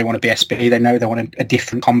 They know they want a BSB. They know they want a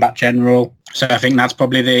different combat general. So I think that's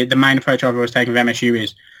probably the main approach I've always taken with MSU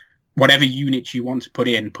is whatever units you want to put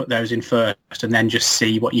those in first, and then just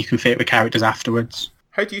see what you can fit with characters afterwards.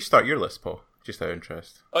 How do you start your list, Paul? Just out of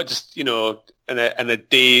interest. Oh, just, in a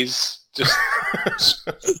daze, just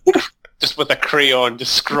just with a crayon,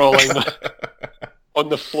 just scrawling on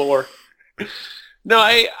the floor. No,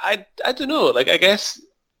 I don't know. Like, I guess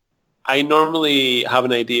I normally have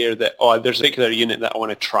an idea that, there's a particular unit that I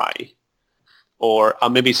want to try. Or I'll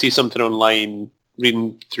maybe see something online,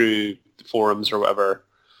 reading through the forums or whatever,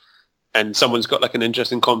 and someone's got like an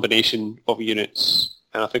interesting combination of units,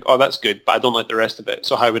 and I think, that's good, but I don't like the rest of it,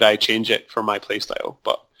 so how would I change it for my playstyle?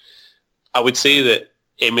 But I would say that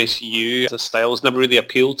MSU as a style has never really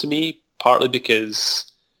appealed to me, partly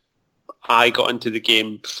because I got into the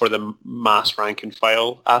game for the mass rank and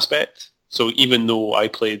file aspect. So even though I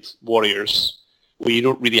played Warriors, where you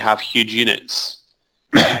don't really have huge units,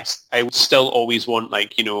 I would still always want,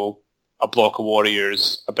 like, a block of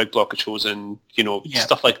Warriors, a big block of Chosen,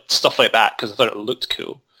 stuff like that, because I thought it looked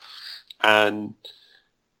cool. And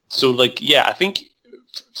so, like, yeah, I think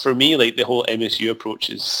for me, like, the whole MSU approach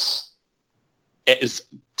is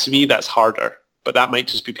to me, that's harder. But that might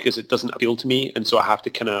just be because it doesn't appeal to me, and so I have to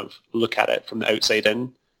kind of look at it from the outside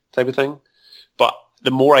in type of thing. But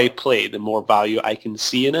the more I play, the more value I can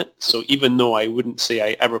see in it. So even though I wouldn't say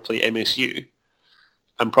I ever play MSU,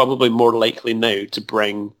 I'm probably more likely now to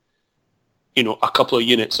bring, a couple of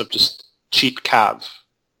units of just cheap cav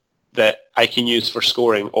that I can use for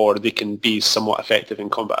scoring, or they can be somewhat effective in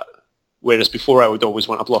combat. Whereas before I would always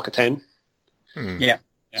want a block of 10. Yeah.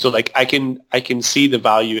 So like I can see the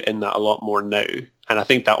value in that a lot more now. And I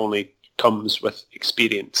think that only comes with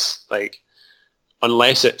experience. Like,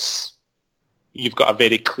 unless you've got a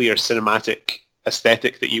very clear cinematic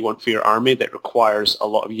aesthetic that you want for your army that requires a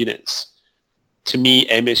lot of units. To me,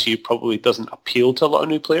 MSU probably doesn't appeal to a lot of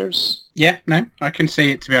new players. Yeah, no, I can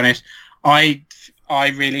see it, to be honest. I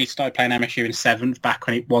really started playing MSU in 7th back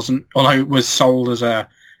when it wasn't, although it was sold as a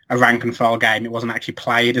rank and file game, it wasn't actually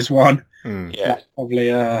played as one. Yeah. That's probably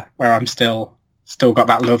where I'm still got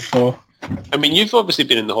that love for. I mean, you've obviously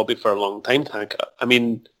been in the hobby for a long time, Tanka. I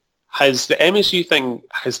mean, has the MSU thing,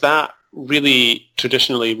 has that really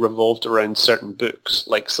traditionally revolved around certain books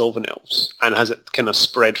like Sylvan Elves, and has it kind of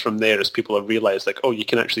spread from there as people have realised, like, you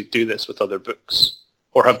can actually do this with other books?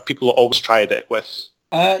 Or have people always tried it with...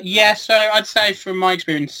 Yeah, so I'd say from my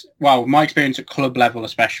experience at club level,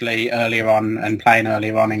 especially earlier on and playing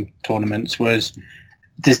earlier on in tournaments, was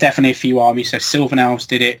there's definitely a few armies. So Sylvan Elves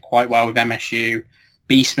did it quite well with MSU.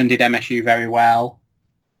 Beastmen did MSU very well.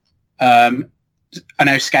 I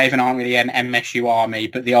know Skaven aren't really an MSU army,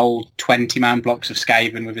 but the old 20-man blocks of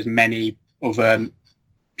Skaven with as many other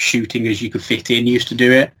shooting as you could fit in used to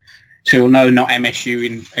do it. So you'll know not MSU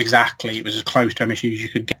in exactly, it was as close to MSU as you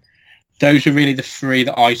could get. Those were really the three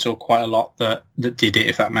that I saw quite a lot that did it,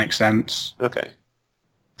 if that makes sense. Okay.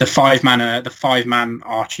 The five man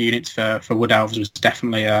arch units for Wood Elves was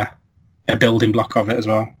definitely a building block of it as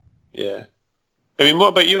well. Yeah. I mean, what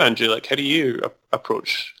about you, Andrew? Like, how do you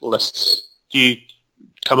approach lists? Do you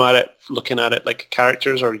come at it looking at it like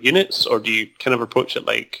characters or units, or do you kind of approach it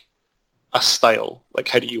like a style? Like,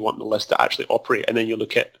 how do you want the list to actually operate? And then you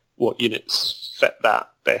look at what units fit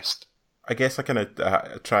that best. I guess I kind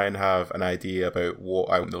of try and have an idea about what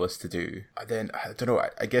I want the list to do. And then, I don't know,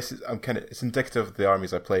 I guess it's indicative of the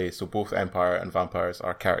armies I play. So both Empire and Vampires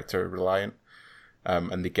are character reliant,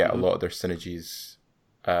 and they get a lot of their synergies.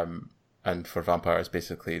 And for Vampires,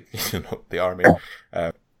 basically, the army,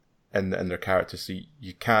 and their characters. So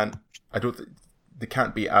you can't, they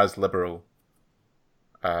can't be as liberal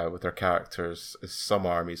with their characters as some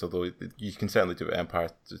armies, although you can certainly do it with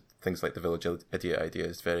Empire. Things like the Village Idiot idea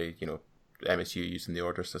is very, MSU using the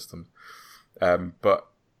order system. But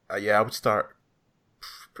yeah, I would start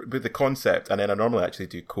with the concept, and then I normally actually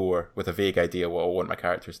do core with a vague idea what I want my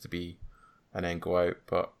characters to be, and then go out.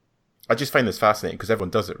 But I just find this fascinating because everyone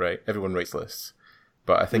does it, right? Everyone writes lists.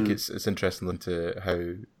 But I think it's interesting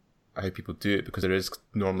to how people do it, because there is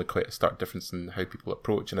normally quite a stark difference in how people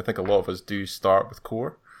approach, and I think a lot of us do start with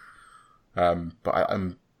core. But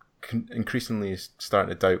I'm increasingly starting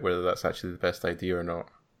to doubt whether that's actually the best idea or not,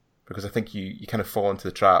 because I think you kind of fall into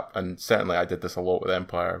the trap, and certainly I did this a lot with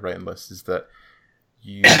Empire writing lists, is that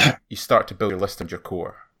you start to build your list around your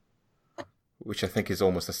core, which I think is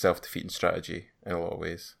almost a self-defeating strategy in a lot of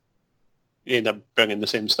ways. You end up bringing the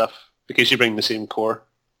same stuff because you bring the same core.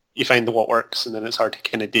 You find what works, and then it's hard to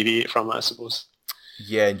kind of deviate from it, I suppose.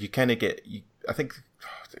 Yeah, and you kind of get... I think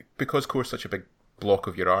because core is such a big block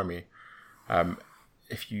of your army,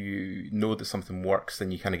 if you know that something works,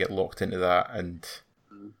 then you kind of get locked into that, and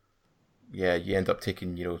yeah, you end up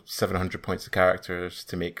taking 700 points of characters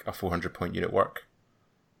to make a 400-point unit work.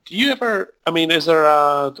 Do you ever... I mean, is there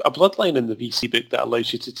a bloodline in the VC book that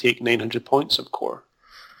allows you to take 900 points of core?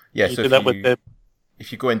 Yeah, so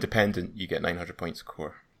if you go independent, you get 900 points of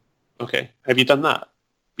core. Okay. Have you done that?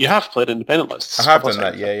 You have played independent lists. I have done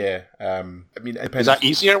that, yeah. I mean, Is that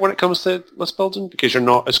easier when it comes to list building because you're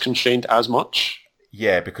not as constrained as much?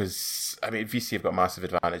 Yeah, because I mean, VC have got a massive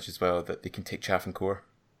advantage as well that they can take chaff and core.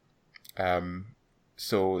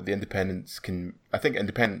 So the independents can. I think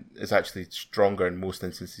independent is actually stronger in most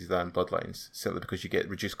instances than bloodlines, simply because you get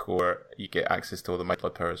reduced core, you get access to all the might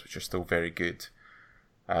blood powers, which are still very good,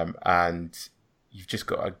 and you've just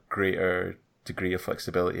got a greater degree of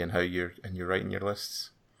flexibility in how you're writing your lists.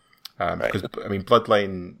 Because I mean,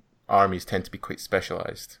 bloodline armies tend to be quite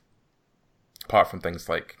specialized, apart from things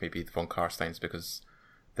like maybe the von Karsteins, because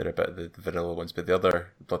they're a bit the vanilla ones. But the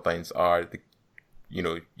other bloodlines are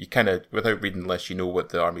you kind of, without reading the list, you know what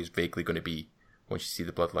the army is vaguely going to be once you see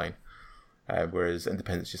the bloodline. Whereas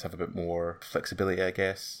independents just have a bit more flexibility, I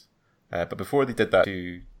guess. But before they did that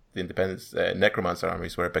to the independents, necromancer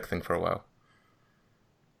armies were a big thing for a while.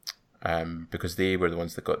 Because they were the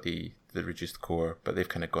ones that got the reduced core, but they've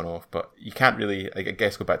kind of gone off. But you can't really, I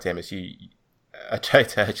guess, go back to MSU. I tried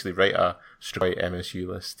to actually write a straight MSU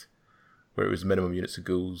list where it was minimum units of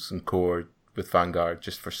ghouls and core with Vanguard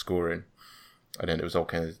just for scoring. And then it was all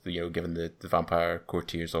kind of, given the vampire core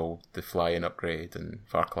tiers, all the fly-in upgrade and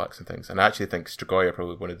Varklax and things. And I actually think Strigoi are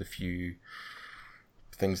probably one of the few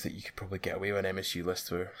things that you could probably get away with an MSU list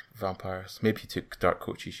were vampires. Maybe you took Dark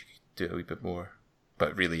Coaches, you could do it a wee bit more.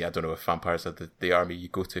 But really, I don't know if vampires are the army you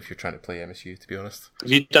go to if you're trying to play MSU, to be honest. Have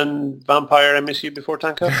you done vampire MSU before,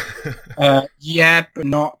 Tanko? Yeah, but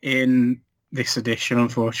not in this edition,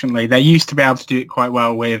 unfortunately. They used to be able to do it quite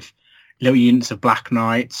well with little units of Black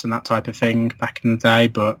Knights and that type of thing back in the day,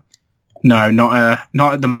 but no, not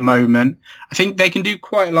at the moment. I think they can do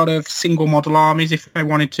quite a lot of single model armies if they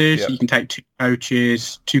wanted to. Yep. So you can take two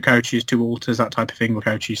coaches, 2 altars, that type of thing, or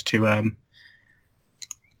coaches to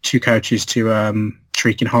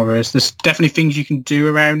Shrieking Horrors. There's definitely things you can do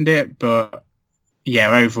around it, but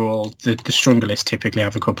yeah, overall, the stronger lists typically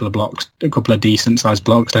have a couple of decent sized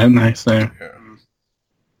blocks, don't they? So. Yeah.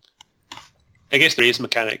 I guess the raise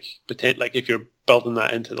mechanic, like if you're building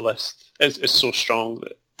that into the list, is so strong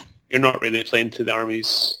that you're not really playing to the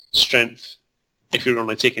army's strength. If you're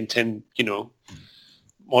only taking 10,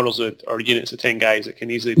 models or units of 10 guys, it can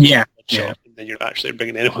easily be and then you're actually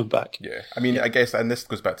bringing anyone back. Yeah, I mean, I guess, and this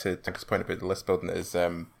goes back to Tanker's point about the list building is,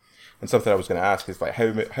 and something I was going to ask is like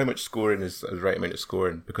how much scoring is the right amount of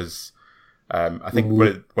scoring? Because I think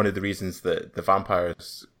one of the reasons that the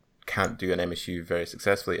vampires can't do an MSU very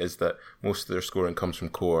successfully is that most of their scoring comes from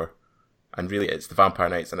core, and really it's the Vampire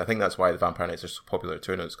Knights, and I think that's why the Vampire Knights are so popular at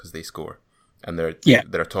tournaments, because they score and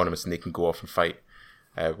they're autonomous and they can go off and fight,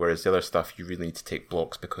 whereas the other stuff you really need to take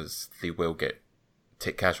blocks because they will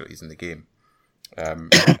take casualties in the game.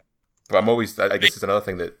 But I'm always, I guess it's another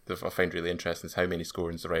thing that I find really interesting is how many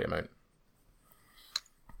scoring is the right amount.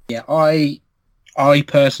 Yeah, I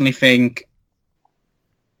personally think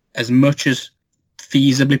as much as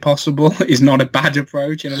feasibly possible is not a bad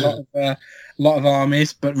approach in a lot of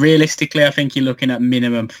armies, but realistically I think you're looking at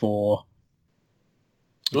minimum 4.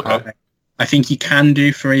 Okay. I think you can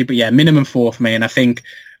do 3, but yeah, minimum 4 for me, and I think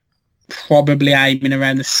probably aiming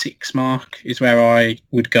around the 6 mark is where I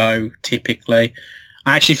would go typically.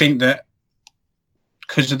 I actually think that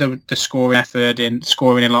because of the scoring effort in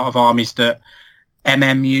scoring in a lot of armies, that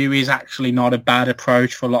MMU is actually not a bad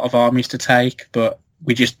approach for a lot of armies to take, but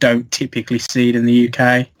we just don't typically see it in the UK.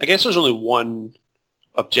 I guess there's only one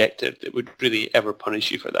objective that would really ever punish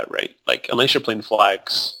you for that, right? Like, unless you're playing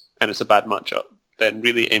flags and it's a bad matchup, then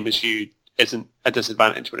really MSU isn't a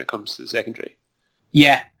disadvantage when it comes to the secondary.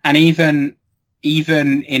 Yeah, and even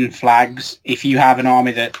in flags, if you have an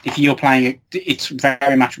army that, if you're playing, it's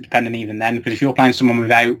very matchup dependent even then, because if you're playing someone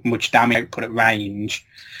without much damage output at range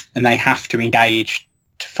and they have to engage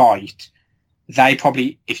to fight, they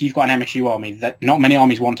probably, if you've got an MSU army, that not many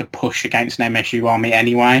armies want to push against an MSU army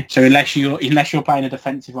anyway. So unless you're playing a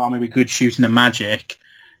defensive army with good shooting and magic,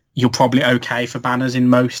 you're probably okay for banners in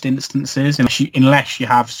most instances, unless you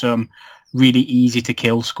have some really easy to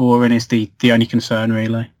kill scoring is the only concern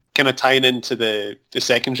really. Kind of tying into the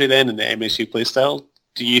secondary then and the MSU playstyle,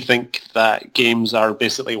 do you think that games are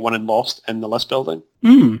basically won and lost in the list building?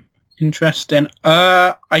 Interesting.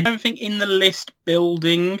 I don't think in the list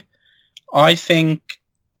building. I think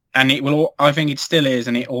it still is,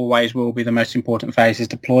 and it always will be, the most important phase is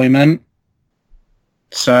deployment.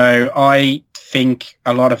 So I think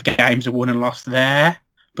a lot of games are won and lost there,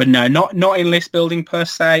 but no, not in list building per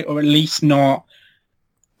se, or at least not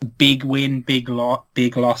big win, big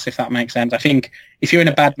loss, if that makes sense. I think if you're in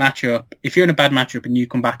a bad matchup and you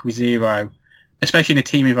come back with 0, especially in a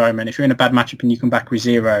team environment, if you're in a bad matchup and you come back with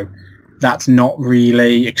 0, that's not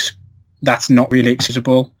really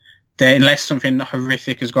accessible. unless something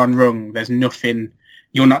horrific has gone wrong, there's nothing.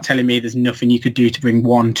 You're not telling me there's nothing you could do to bring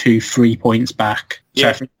 1, 2, 3 points back.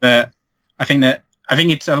 Yeah. So I think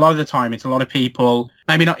it's a lot of the time. It's a lot of people.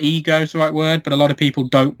 Maybe not ego is the right word, but a lot of people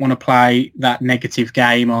don't want to play that negative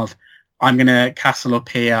game of I'm going to castle up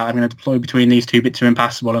here. I'm going to deploy between these 2 bits of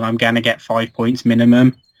impassable, and I'm going to get 5 points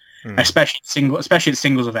minimum. Especially at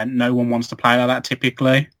singles event, no one wants to play like that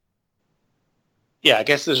typically. Yeah, I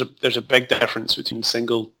guess there's a big difference between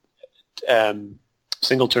single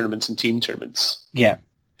tournaments and team tournaments. Yeah,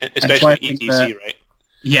 especially ETC, right?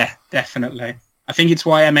 Yeah, definitely. I think it's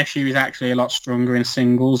why MSU is actually a lot stronger in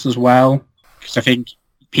singles as well, because I think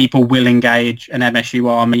people will engage an MSU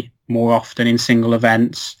army more often in single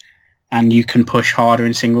events, and you can push harder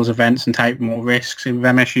in singles events and take more risks with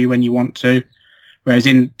MSU when you want to. Whereas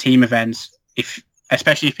in team events,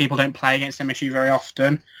 especially if people don't play against MSU very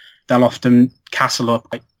often, they'll often castle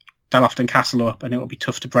up. And it will be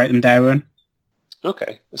tough to break them down.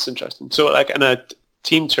 Okay, that's interesting. So, like in a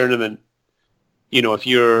team tournament, if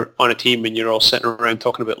you're on a team and you're all sitting around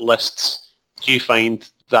talking about lists, do you find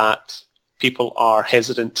that people are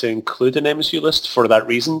hesitant to include an MSU list for that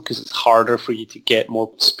reason? Because it's harder for you to get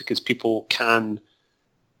more, because people can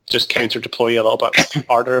just counter deploy you a little bit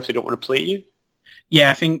harder if they don't want to play you? Yeah,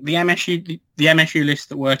 I think the MSU lists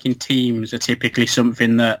that work in teams are typically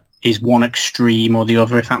something that is one extreme or the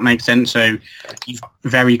other, if that makes sense. So you've got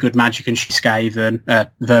very good magic and Skaven,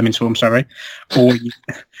 Vermin Swarm, sorry, or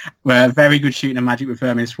very good shooting and magic with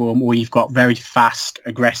Vermin Swarm, or you've got very fast,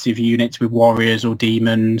 aggressive units with warriors or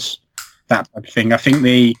demons, that type of thing. I think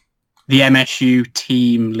the MSU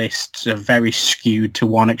team lists are very skewed to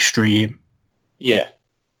one extreme. Yeah,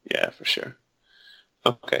 for sure.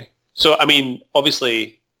 Okay. So, I mean,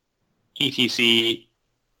 obviously, ETC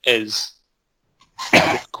is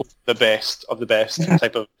the best of the best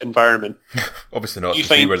type of environment. Obviously not, if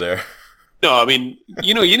we were there. No, I mean,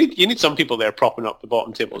 you need some people there propping up the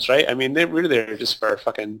bottom tables, right? I mean, they're really there just for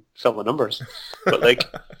fucking fill the numbers. But, like,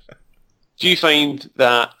 do you find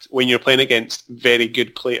that when you're playing against very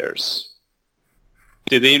good players,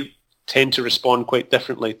 do they tend to respond quite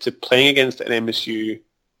differently to playing against an MSU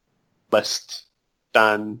list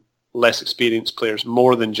than less experienced players,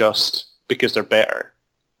 more than just because they're better?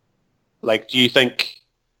 Like, do you think,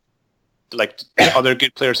 like, other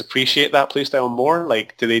good players appreciate that playstyle more?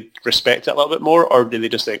 Like, do they respect it a little bit more, or do they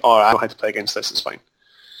just think, oh, I know how to play against this, it's fine?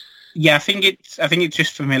 Yeah, I think it's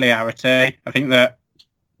just familiarity. I think that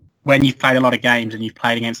when you've played a lot of games and you've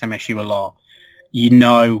played against MSU a lot, you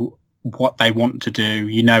know what they want to do.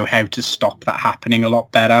 You know how to stop that happening a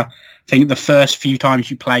lot better. I think the first few times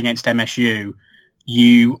you play against MSU,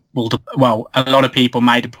 you will, a lot of people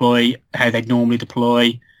may deploy how they'd normally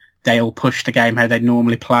deploy. They'll push the game how they'd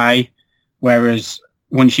normally play. Whereas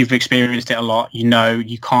once you've experienced it a lot, you know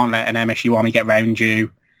you can't let an MSU army get around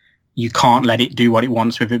you. You can't let it do what it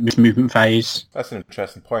wants with its movement phase. That's an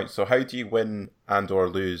interesting point. So how do you win and or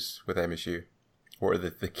lose with MSU? What are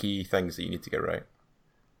the key things that you need to get right?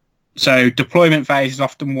 So deployment phase is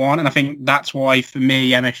often one, and I think that's why, for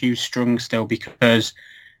me, MSU is strong still, because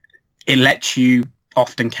it lets you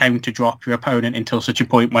often counter drop your opponent until such a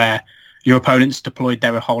point where your opponent's deployed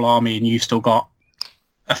their whole army and you've still got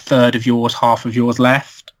a third of yours, half of yours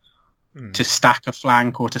left to stack a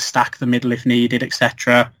flank or to stack the middle if needed,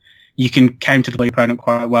 etc. You can counter the opponent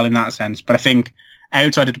quite well in that sense. But I think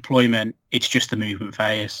outside of deployment, it's just the movement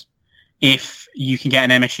phase. If you can get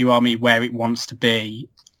an MSU army where it wants to be,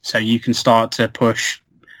 so you can start to push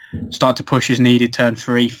as needed turn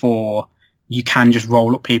 3, 4, you can just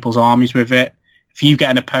roll up people's armies with it. If you've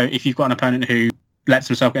got an opponent who lets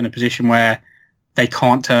themselves get in a position where they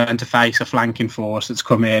can't turn to face a flanking force that's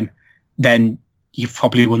come in, then you've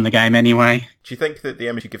probably won the game anyway. Do you think that the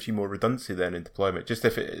MSU gives you more redundancy then in deployment? Just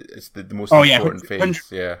if it's the most important phase?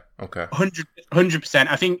 Yeah, okay. 100%.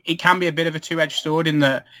 I think it can be a bit of a two-edged sword in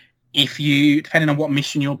that if you, depending on what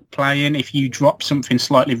mission you're playing, if you drop something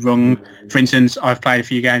slightly wrong, for instance, I've played a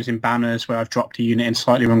few games in banners where I've dropped a unit in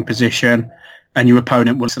slightly wrong position and your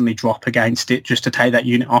opponent will suddenly drop against it just to take that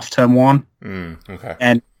unit off turn 1. Okay.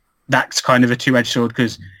 And that's kind of a two-edged sword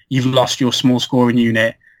because you've lost your small scoring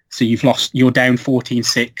unit, so you're down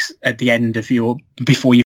 14-6 at the end of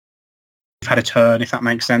before you've had a turn, if that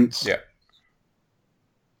makes sense. Yeah.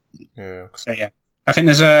 Yeah. So yeah, I think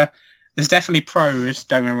there's definitely pros,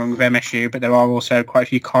 don't get me wrong, with MSU, but there are also quite a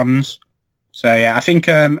few cons. So yeah, I think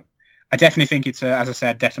I definitely think it's as I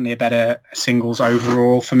said, definitely a better singles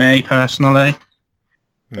overall for me personally.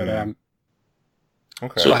 But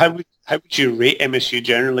okay. So how would you rate MSU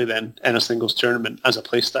generally then in a singles tournament as a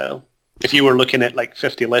playstyle? If you were looking at like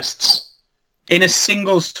 50 lists. In a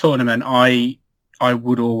singles tournament, I I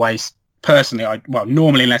would always, personally,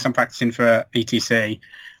 normally unless I'm practicing for ETC,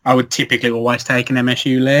 I would typically always take an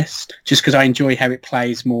MSU list just because I enjoy how it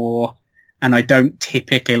plays more, and I don't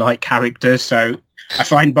typically like characters. So I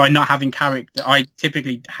find by not having character, I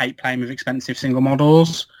typically hate playing with expensive single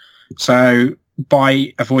models. So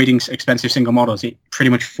by avoiding expensive single models, it pretty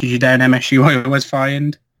much forces you down MSU, I always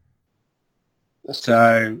find.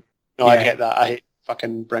 So no, yeah. I get that. I hate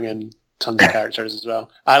fucking bringing tons of characters as well.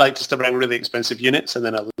 I like just to bring really expensive units and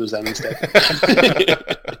then I lose them instead.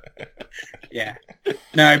 Yeah.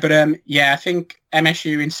 No, but I think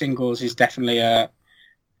MSU in singles is definitely a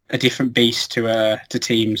different beast to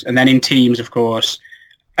teams. And then in teams, of course,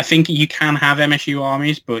 I think you can have MSU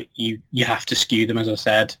armies, but you have to skew them, as I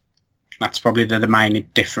said. That's probably the main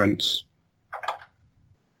difference.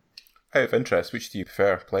 Out of interest, which do you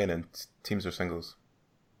prefer playing in, teams or singles?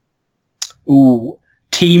 Ooh,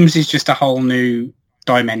 teams is just a whole new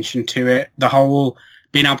dimension to it. The whole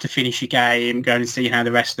being able to finish your game, going and seeing how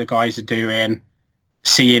the rest of the guys are doing,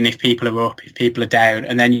 seeing if people are up, if people are down,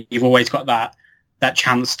 and then you've always got that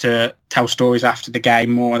chance to tell stories after the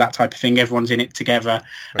game, more that type of thing. Everyone's in it together,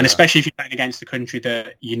 and especially if you're playing against the country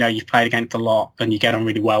that you've played against a lot and you get on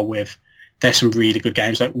really well with. There's some really good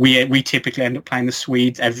games. Like we typically end up playing the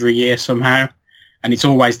Swedes every year somehow, and it's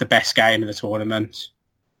always the best game of the tournament.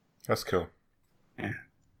 That's cool. Yeah,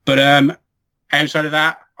 but outside of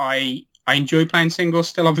that, I enjoy playing singles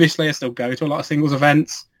still. Obviously, I still go to a lot of singles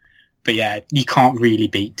events, but yeah, you can't really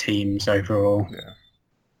beat teams overall. Yeah.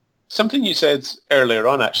 Something you said earlier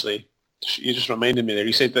on, actually, you just reminded me there.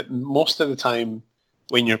 You said that most of the time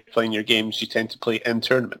when you're playing your games, you tend to play in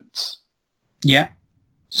tournaments. Yeah.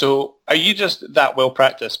 So are you just that well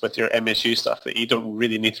practiced with your MSU stuff that you don't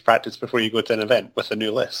really need to practice before you go to an event with a new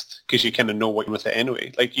list because you kind of know what you're with it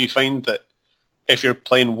anyway? Like, do you find that if you're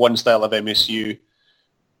playing one style of MSU,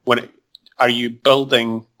 are you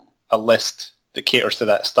building a list that caters to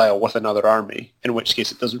that style with another army, in which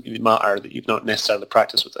case it doesn't really matter that you've not necessarily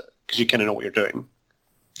practiced with it because you kind of know what you're doing?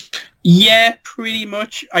 Yeah, pretty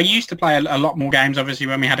much. I used to play a lot more games, obviously,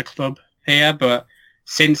 when we had a club here, but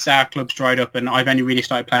since our club's dried up and I've only really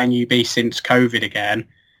started playing UB since COVID again,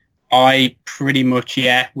 I pretty much,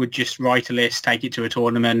 would just write a list, take it to a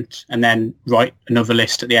tournament, and then write another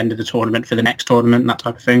list at the end of the tournament for the next tournament, that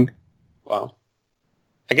type of thing. Wow.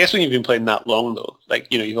 I guess when you've been playing that long, though,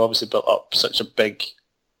 you've obviously built up such a big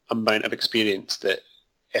amount of experience that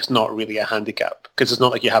it's not really a handicap because it's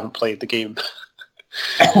not like you haven't played the game.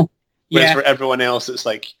 Whereas for everyone else, it's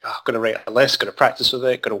like, got to write a list, got to practice with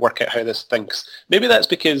it, got to work out how this thinks. Maybe that's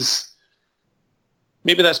because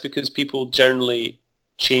people generally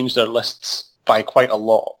change their lists by quite a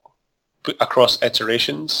lot across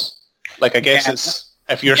iterations. Like, I guess it's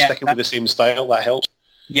if you're sticking with the same style, that helps.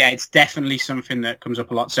 Yeah, it's definitely something that comes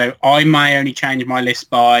up a lot. So I may only change my list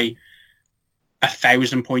by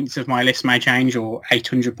 1,000 points of my list may change, or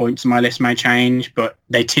 800 points of my list may change, but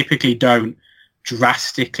they typically don't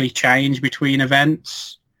drastically change between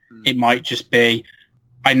events. It might just be,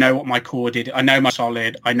 I know what my core did, I know my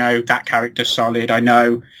solid, I know that character's solid, I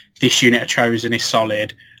know this unit I've chosen is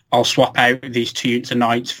solid. I'll swap out these 2 units of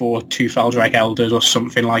knights for 2 Feldrake Elders or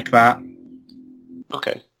something like that.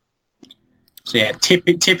 Okay. So yeah,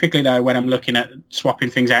 typically though, when I'm looking at swapping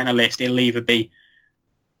things out in a list,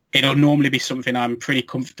 it'll normally be something I'm pretty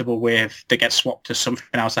comfortable with that gets swapped to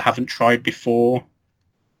something else I haven't tried before.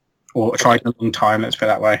 Or tried in a long time, let's put it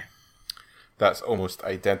that way. That's almost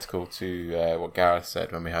identical to what Gareth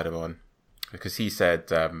said when we had him on. Because he said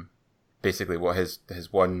basically what his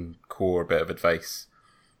one core bit of advice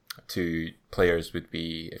to players would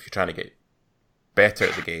be, if you're trying to get better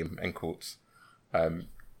at the game, in quotes,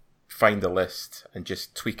 find a list and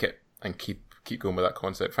just tweak it and keep going with that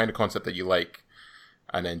concept. Find a concept that you like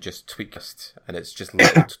and then just tweak it. And it's just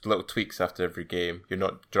little tweaks after every game. You're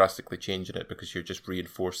not drastically changing it because you're just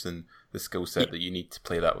reinforcing the skill set that you need to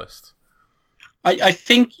play that list. I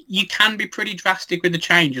think you can be pretty drastic with the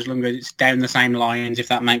change as long as it's down the same lines, if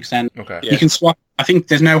that makes sense. Okay. You can swap. I think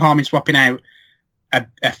there's no harm in swapping out a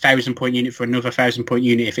 1,000-point unit for another 1,000-point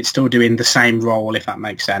unit if it's still doing the same role, if that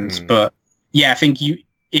makes sense. But yeah, I think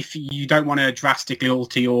if you don't want to drastically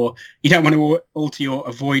alter your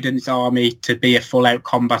avoidance army to be a full-out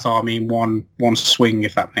combat army in one swing,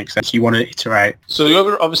 if that makes sense. You want to iterate. So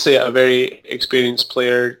you're obviously a very experienced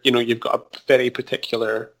player. You've got a very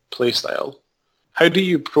particular play style. How do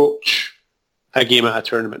you approach a game at a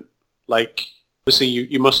tournament? Like, obviously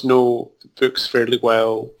you must know the books fairly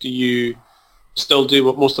well. Do you still do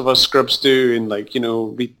what most of us scrubs do and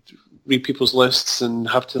read people's lists and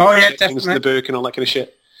have to check things in the book and all that kind of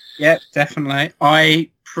shit? Yeah, definitely. I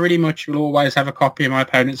pretty much will always have a copy of my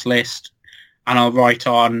opponent's list and I'll write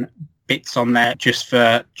on bits on there just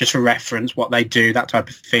for reference, what they do, that type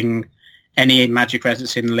of thing. Any magic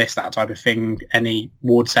presence in the list, that type of thing. Any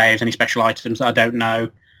ward saves, any special items that I don't know,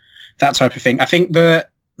 that type of thing. I think the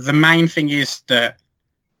main thing is that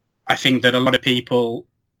I think that a lot of people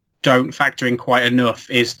don't factor in quite enough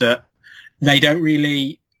is that they don't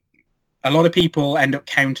really... A lot of people end up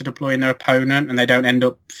counter-deploying their opponent, and they don't end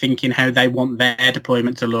up thinking how they want their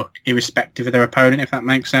deployment to look, irrespective of their opponent, if that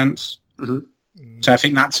makes sense. Mm-hmm. So I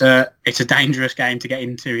think it's a dangerous game to get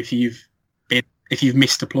into if you've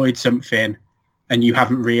misdeployed something and you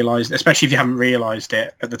haven't realised, especially if you haven't realised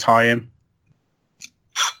it at the time.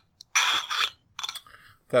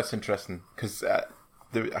 That's interesting, because I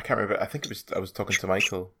can't remember. I think I was talking to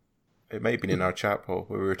Michael. It might have been in our chat, Paul,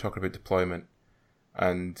 where we were talking about deployment,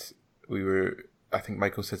 and I think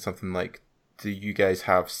Michael said something like, do you guys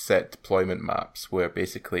have set deployment maps where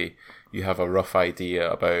basically you have a rough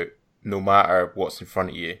idea about no matter what's in front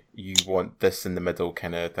of you, you want this in the middle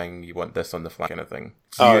kind of thing, you want this on the flank kind of thing.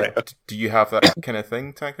 Do you have that kind of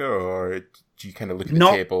thing, Tanker, or do you kind of look at the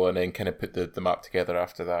table and then kind of put the map together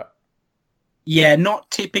after that? Yeah,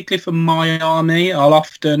 not typically for my army. I'll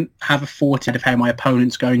often have a foresight of how my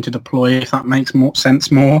opponent's going to deploy, if that makes more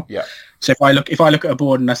sense. Yeah. So if I look at a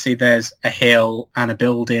board and I see there's a hill and a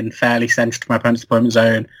building fairly central to my opponent's deployment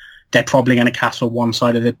zone, they're probably going to castle one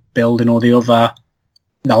side of the building or the other.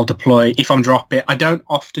 They'll deploy. If I'm dropping, I don't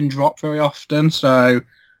often drop very often, so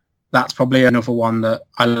that's probably another one that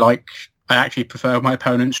I like. I actually prefer my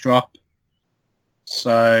opponent's drop.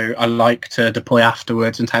 So I like to deploy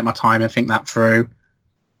afterwards and take my time and think that through.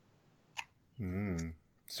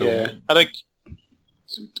 So yeah, I think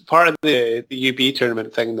part of the UB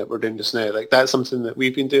tournament thing that we're doing just now, like that's something that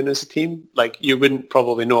we've been doing as a team. Like you wouldn't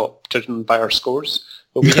probably know, judging by our scores,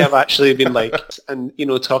 but we have actually been like, and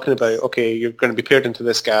talking about, okay, you're going to be paired into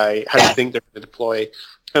this guy. How do you think they're going to deploy?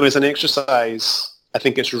 And as an exercise, I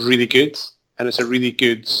think it's really good, and it's a really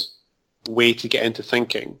good way to get into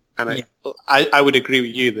thinking. And I would agree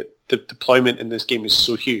with you that the deployment in this game is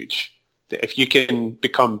so huge that if you can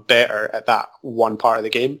become better at that one part of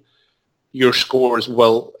the game, your scores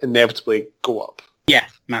will inevitably go up. Yeah,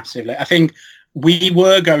 massively. I think we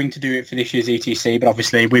were going to do it for this year's ETC, but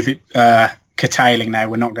obviously with it curtailing now,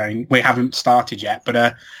 we haven't started yet.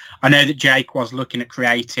 But I know that Jake was looking at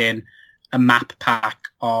creating a map pack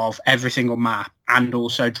of every single map and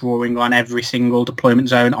also drawing on every single deployment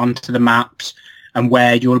zone onto the maps and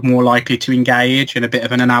where you're more likely to engage, and a bit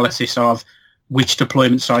of an analysis of which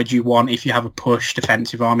deployment side you want if you have a push,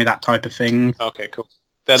 defensive army, that type of thing. Okay, cool.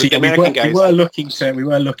 We were looking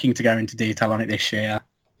to go into detail on it this year.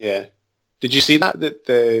 Yeah. Did you see that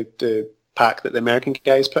the pack that the American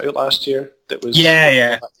guys put out last year? That was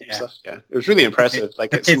stuff? Yeah. It was really impressive.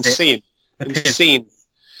 It's insane. Insane.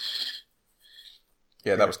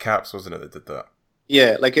 Yeah, that was Caps, wasn't it, that did that?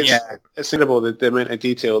 Yeah, it's incredible the amount of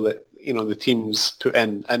detail that the teams put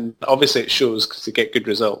in, and obviously it shows because they get good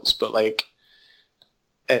results. But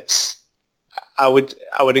I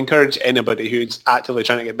would encourage anybody who's actively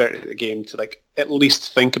trying to get better at the game to at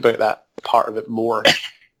least think about that part of it more.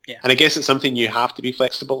 Yeah. And I guess it's something you have to be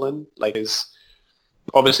flexible in. Is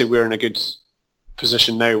obviously we're in a good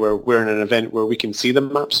position now where we're in an event where we can see the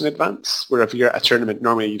maps in advance. Where if you're at a tournament,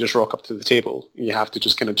 normally you just rock up to the table and you have to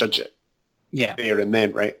just kind of judge it. Yeah. There and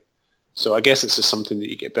then, right? So I guess it's just something that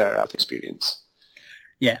you get better at experience.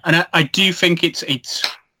 Yeah, and I do think it's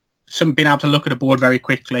some being able to look at a board very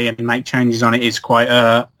quickly and make changes on it is quite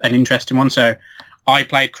an interesting one. So I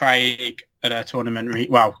played Craig at a tournament,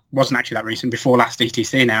 wasn't actually that recent, before last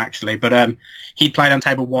ETC now actually, but he played on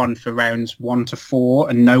table 1 for rounds 1 to 4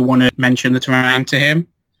 and no one had mentioned the terrain to him.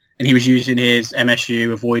 And he was using his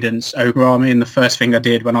MSU avoidance ogre army, and the first thing I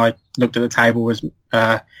did when I looked at the table was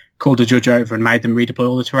called the judge over and made them redeploy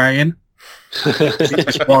all the terrain.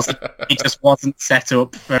 It just wasn't set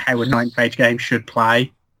up for how a 9-page game should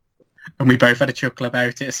play. And we both had a chuckle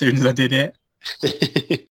about it as soon as I did it.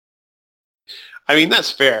 I mean,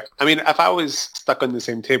 that's fair. I mean, if I was stuck on the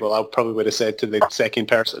same table, I probably would have said to the second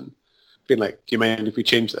person, being like, do you mind if we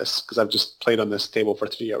change this? Because I've just played on this table for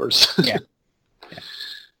 3 hours. Yeah.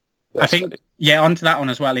 I think, onto that one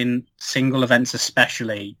as well, in single events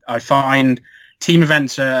especially, I find team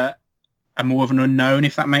events are more of an unknown,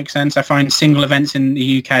 if that makes sense. I find single events in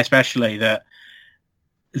the UK especially that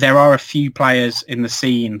there are a few players in the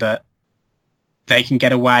scene that they can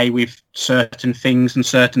get away with certain things and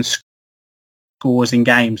certain scores in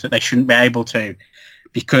games that they shouldn't be able to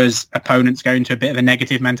because opponents go into a bit of a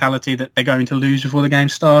negative mentality that they're going to lose before the game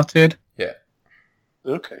started. Yeah.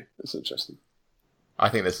 Okay, that's interesting. I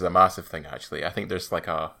think this is a massive thing, actually. I think there's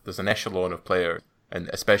an echelon of players and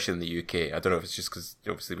especially in the UK. I don't know if it's just because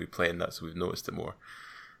obviously we play in that, so we've noticed it more.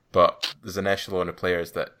 But there's an echelon of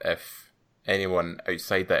players that if anyone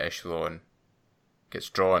outside that echelon gets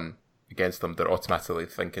drawn against them, they're automatically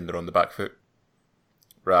thinking they're on the back foot,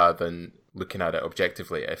 rather than looking at it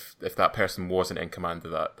objectively. If that person wasn't in command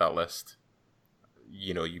of that list,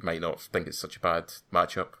 you know, you might not think it's such a bad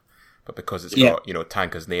matchup. But because it's got, you know,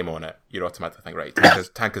 Tanka's name on it, you're automatically think, right,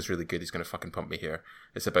 Tanka's really good, he's going to fucking pump me here.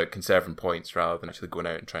 It's about conserving points rather than actually going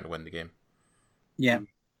out and trying to win the game. Yeah.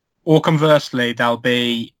 Or conversely, there'll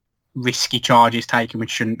be risky charges taken which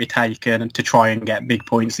shouldn't be taken to try and get big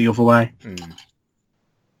points the other way.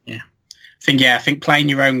 Yeah. I think playing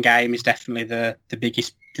your own game is definitely the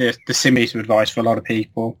biggest, the simplest of advice for a lot of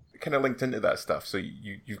people. Kind of linked into that stuff. So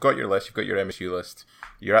you've got your list, you've got your MSU list,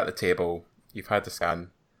 you're at the table, you've had the scan.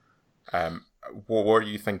 What are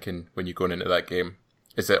you thinking when you're going into that game?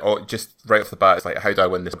 Is it all, just right off the bat, it's like, how do I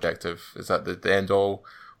win this objective? Is that the end all?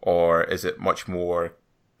 Or is it much more,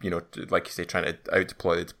 you know, like you say, trying to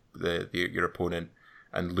out-deploy your opponent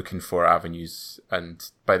and looking for avenues? And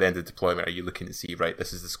by the end of deployment, are you looking to see, right,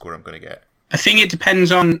 this is the score I'm going to get? I think it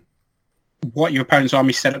depends on what your opponent's army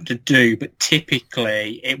is set up to do, but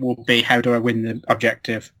typically it will be, how do I win the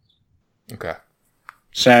objective? Okay.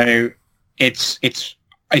 So it's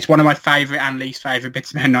one of my favourite and least favourite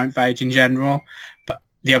bits about Ninth Age in general, but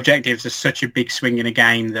the objectives are such a big swing in a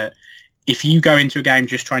game that if you go into a game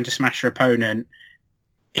just trying to smash your opponent,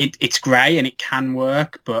 it's great and it can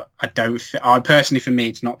work, but I personally, for me,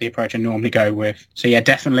 it's not the approach I normally go with. So yeah,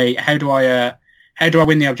 definitely, how do I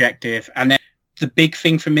win the objective? And then the big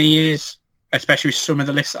thing for me is, especially with some of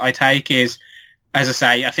the lists that I take, is, as I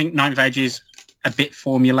say, I think Ninth Age is a bit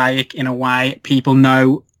formulaic in a way. People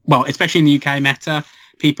know, well, especially in the UK meta,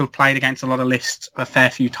 people have played against a lot of lists a fair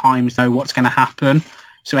few times, know what's going to happen.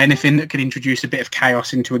 So anything that could introduce a bit of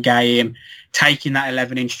chaos into a game, taking that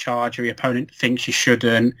 11-inch charge where your opponent thinks you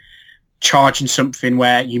shouldn't, charging something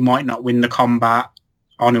where you might not win the combat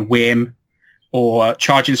on a whim, or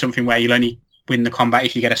charging something where you'll only win the combat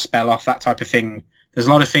if you get a spell off, that type of thing. There's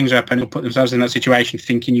a lot of things where opponents will put themselves in that situation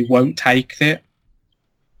thinking you won't take it.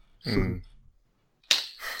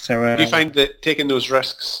 So do you find that taking those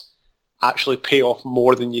risks actually pay off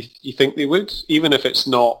more than you think they would, even if it's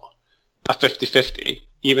not a 50-50,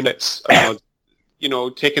 even if it's, you know,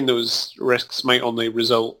 taking those risks might only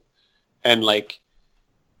result in like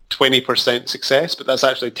 20% success, but that's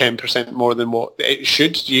actually 10% more than what it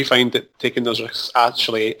should. Do you find that taking those risks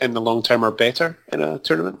actually in the long term are better in a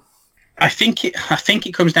tournament? I think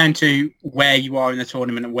it comes down to where you are in the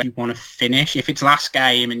tournament and where you want to finish. If it's last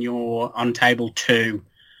game and you're on table 2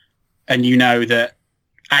 and you know that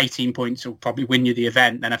 18 points will probably win you the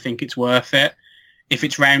event, then I think it's worth it. If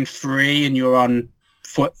it's round 3 and you're on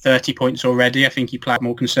 30 points already, I think you play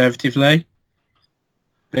more conservatively.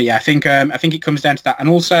 But yeah, I think it comes down to that. And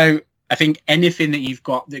also, I think anything that you've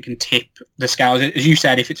got that can tip the scales, as you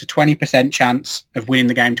said, if it's a 20% chance of winning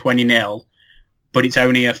the game 20-0, but it's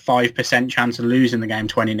only a 5% chance of losing the game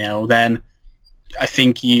 20-0, then I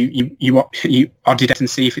think you odd it and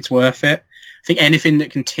see if it's worth it. I think anything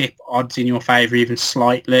that can tip odds in your favour even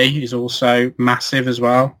slightly is also massive as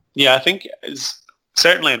well. Yeah, I think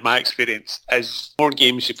certainly in my experience, as more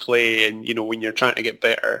games you play and, you know, when you're trying to get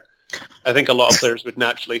better, I think a lot of players would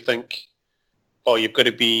naturally think, oh, you've got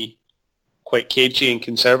to be quite cagey and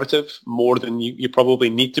conservative more than you probably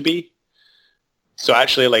need to be. So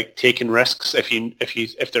actually, like, taking risks,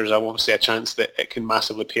 if there's obviously a chance that it can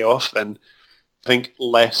massively pay off, then I think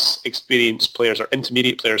less experienced players or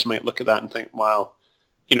intermediate players might look at that and think, wow,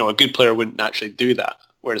 you know, a good player wouldn't actually do that.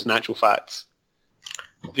 Whereas in actual fact,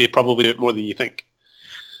 they probably do it more than you think.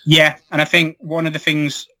 Yeah, and I think one of the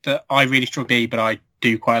things that I really struggle with, but I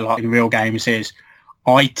do quite a lot in real games, is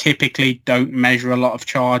I typically don't measure a lot of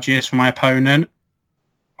charges for my opponent.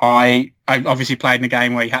 I obviously played in a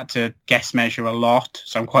game where you had to guess measure a lot,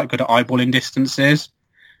 so I'm quite good at eyeballing distances.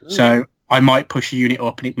 So I might push a unit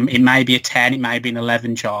up, and it may be a 10, it may be an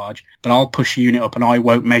 11 charge, but I'll push a unit up and I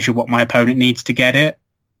won't measure what my opponent needs to get it.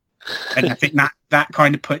 And I think that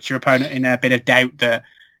kind of puts your opponent in a bit of doubt that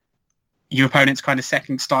your opponent's kind of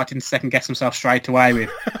starting to second guess himself straight away with,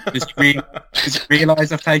 does he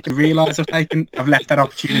realise I've left that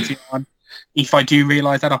opportunity on? If I do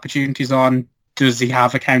realise that opportunity's on, does he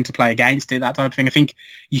have a counterplay against it? That type of thing. I think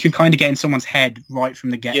you can kind of get in someone's head right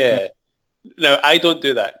from the get-go. Yeah. No, I don't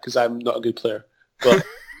do that because I'm not a good player. But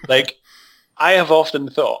like, I have often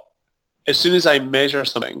thought, as soon as I measure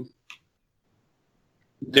something,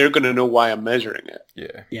 they're going to know why I'm measuring it.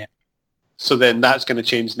 Yeah. Yeah. So then that's going to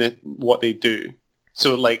change what they do.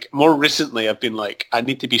 So like more recently, I've been like, I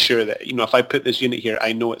need to be sure that, you know, if I put this unit here,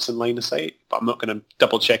 I know it's in line of sight, but I'm not going to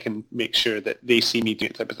double check and make sure that they see me doing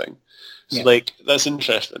it type of thing. So like, that's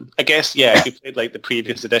interesting. I guess, yeah, if you played like the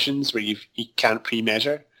previous editions where you can't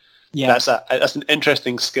pre-measure, that's an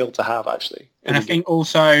interesting skill to have, actually. And I think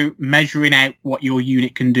also measuring out what your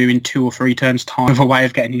unit can do in 2 or 3 turns time is a way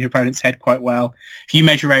of getting in your opponent's head quite well. If you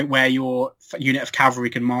measure out where your unit of cavalry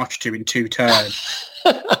can march to in 2 turns,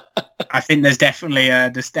 I think there's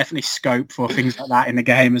definitely scope for things like that in the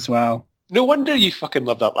game as well. No wonder you fucking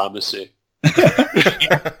love that Lamassu.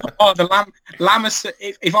 Oh, the Lamassu!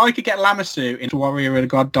 If I could get Lamassu into Warrior of the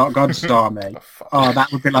God's Army, that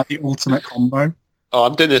would be like the ultimate combo. Oh,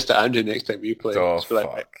 I'm doing this to Andrew next time we play.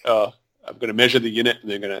 Oh, I'm going to measure the unit,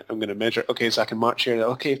 and I'm going to measure. Okay, so I can march here.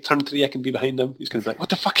 Okay, turn 3, I can be behind them. He's going to be like, "What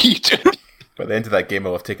the fuck are you doing?" By the end of that game,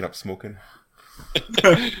 I'll have taken up smoking.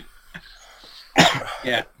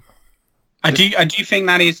 Yeah. I do think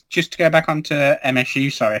that is, just to go back onto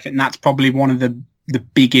MSU, sorry, I think that's probably one of the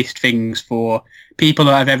biggest things for people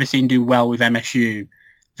that I've ever seen do well with MSU,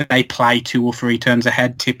 that they play 2 or 3 turns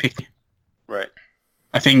ahead typically. Right.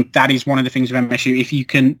 I think that is one of the things with MSU. If you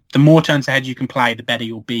can, the more turns ahead you can play, the better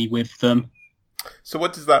you'll be with them. So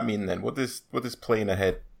what does that mean then? What does playing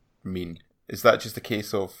ahead mean? Is that just a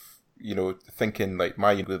case of, you know, thinking like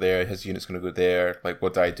my unit go there, his unit's going to go there, like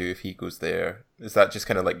what do I do if he goes there? Is that just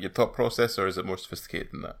kind of like your thought process, or is it more sophisticated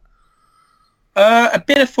than that? A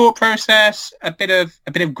bit of thought process, a bit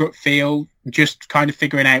of gut feel, just kind of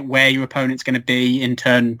figuring out where your opponent's going to be in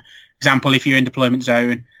turn. Example, if you're in deployment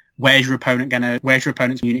zone, where's your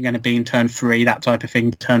opponent's unit going to be in turn 3, that type of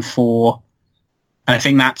thing, turn 4. And I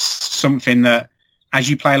think that's something that, as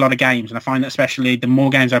you play a lot of games, and I find that especially the more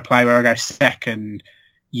games I play where I go second,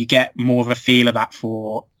 you get more of a feel of that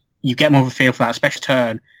for that special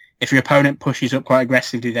turn. If your opponent pushes up quite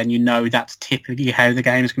aggressively, then you know that's typically how the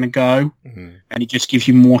game is going to go. Mm-hmm. And it just gives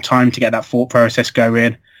you more time to get that thought process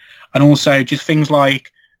going. And also just things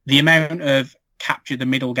like the amount of capture the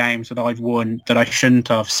middle games that I've won that I shouldn't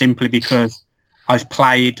have, simply because I've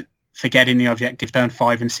played forgetting the objective turn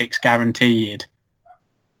 5 and 6 guaranteed.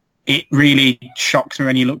 It really shocks me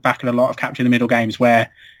when you look back at a lot of capture the middle games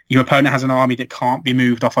where your opponent has an army that can't be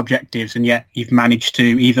moved off objectives, and yet you've managed to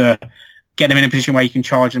either get them in a position where you can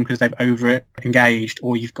charge them because they've over-engaged,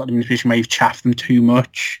 or you've got them in a position where you've chaffed them too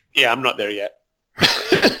much. Yeah, I'm not there yet.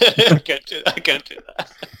 I can't do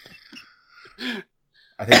that.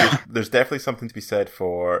 I think there's definitely something to be said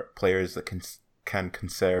for players that can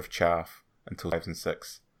conserve chaff until 5 and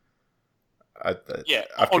 6. On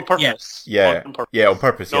purpose. Yeah, on purpose. On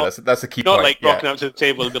purpose. Not, that's a key point. Not like walking up to the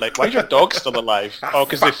table and be like, "Why is your dog still alive?" Oh,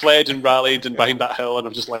 because they fled and rallied and behind that hill, and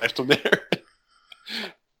I've just left them there.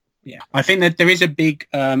 Yeah, I think that there is a big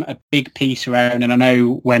piece around, and I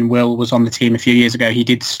know when Will was on the team a few years ago, he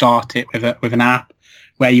did start it with an app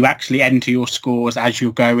where you actually enter your scores as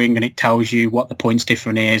you're going, and it tells you what the points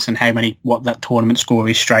difference is and what that tournament score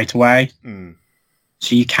is straight away. Mm.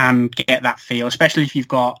 So you can get that feel, especially if you've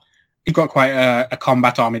got quite a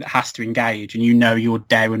combat army that has to engage, and you know you're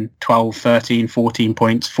down 12, 13, 14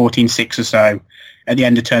 points, 14-6 or so at the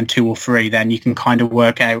end of turn 2 or 3, then you can kind of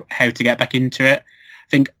work out how to get back into it. I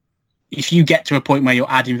think if you get to a point where you're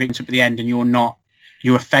adding things up at the end and you're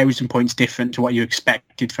 1,000 points different to what you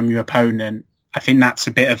expected from your opponent, I think that's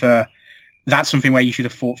that's something where you should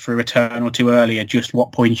have thought through a turn or 2 earlier, just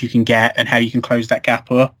what points you can get and how you can close that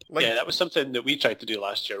gap up. Yeah, that was something that we tried to do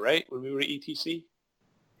last year, right? When we were at ETC?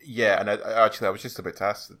 Yeah, and I was just about to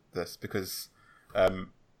ask this because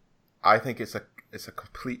I think it's a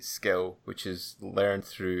complete skill which is learned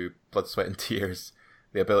through blood, sweat and tears,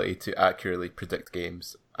 the ability to accurately predict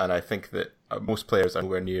games. And I think that most players are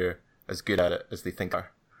nowhere near as good at it as they think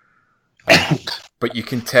are. But you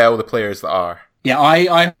can tell the players that are. Yeah,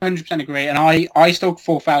 I 100% agree. And I still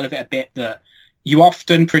fall foul of it a bit that you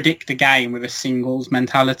often predict the game with a singles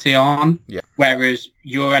mentality on, whereas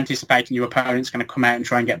you're anticipating your opponent's going to come out and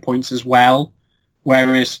try and get points as well.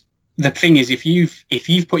 Whereas the thing is, if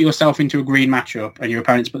you've put yourself into a green matchup and your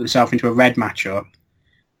opponent's put themselves into a red matchup,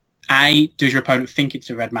 A, does your opponent think it's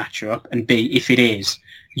a red matchup? And B, if it is,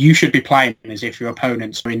 you should be playing as if your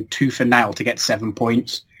opponent's in tooth and nail to get 7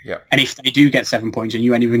 points. Yeah. And if they do get 7 points and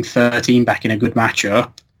you only bring 13 back in a good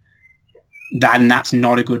matchup, then that's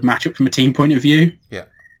not a good matchup from a team point of view. Yeah.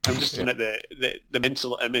 I'm just looking at the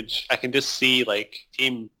mental image. I can just see like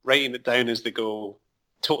team writing it down as they go,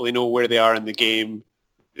 totally know where they are in the game.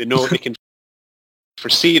 They know they can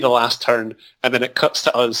foresee the last turn, and then it cuts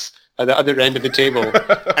to us at the other end of the table.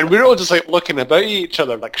 And we're all just like looking about each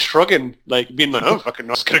other, like shrugging, like being like, "Oh, fucking,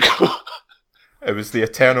 what's going to go?" It was the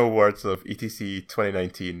eternal words of ETC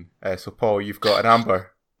 2019. So, Paul, you've got an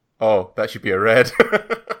amber. Oh, that should be a red.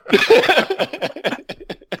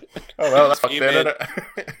 Oh, well, that's fucked then, isn't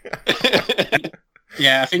it?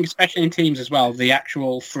 Yeah, I think especially in teams as well, the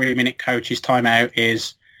actual 3-minute coach's timeout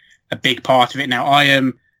is a big part of it. Now, I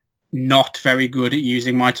am not very good at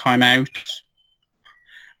using my timeout,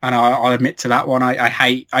 and I'll admit to that one.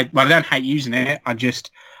 I don't hate using it. I just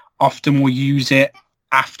often will use it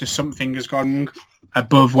after something has gone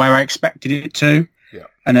above where I expected it to,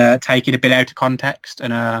 and take it a bit out of context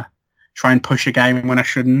and try and push a game when I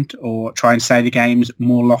shouldn't, or try and say the game's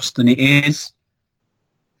more lost than it is.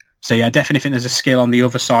 So yeah, I definitely think there's a skill on the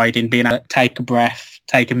other side in being able to take a breath,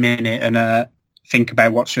 take a minute, and think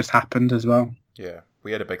about what's just happened as well. Yeah,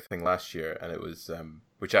 we had a big thing last year, and it was,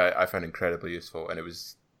 which I found incredibly useful, and it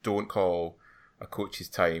was don't call a coach's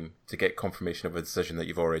time to get confirmation of a decision that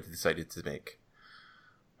you've already decided to make.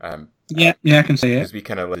 Yeah, I can see it. Because we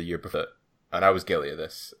kind of led the year before, and I was guilty of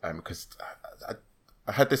this, because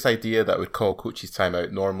I had this idea that I would call coach's time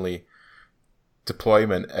out normally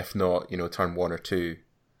deployment, if not, turn 1 or 2.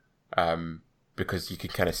 Because you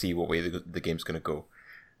could kind of see what way the game's going to go.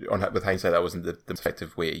 With hindsight, that wasn't the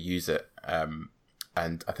effective way to use it.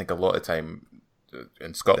 And I think a lot of time,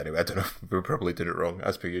 in Scotland anyway, I don't know, we probably did it wrong,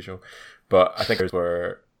 as per usual. But I think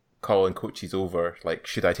we're calling coaches over, like,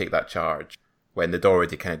 should I take that charge? When they'd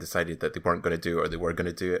already kind of decided that they weren't going to do it or they were going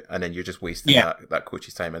to do it. And then you're just wasting that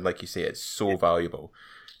coach's time. And like you say, it's so valuable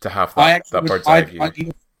to have that bird's eye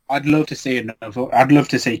view. I'd love to see I'd love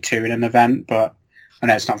to see 2 in an event, but I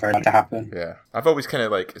know it's not very likely to happen. Yeah. I've always kind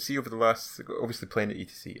of over the last, obviously playing at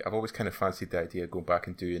ETC, I've always kind of fancied the idea of going back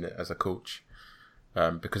and doing it as a coach.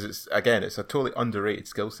 Because it's a totally underrated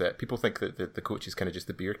skill set. People think that the coach is kind of just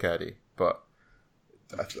the beer caddy, but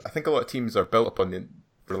I think a lot of teams are built upon the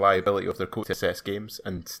reliability of their coach to assess games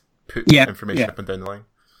and put information up and down the line.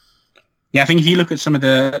 Yeah, I think if you look at some of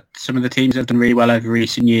the teams that have done really well over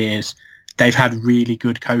recent years, they've had really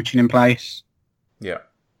good coaching in place. Yeah.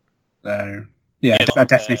 So yeah, I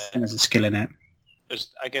definitely think there's a skill in it.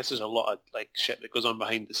 I guess there's a lot of shit that goes on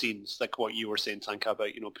behind the scenes, like what you were saying, Tanka, about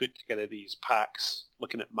putting together these packs,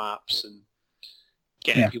 looking at maps, and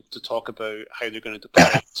getting people to talk about how they're going to deploy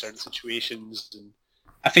in certain situations. And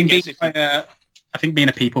I think being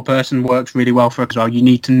a people person works really well for it as well. You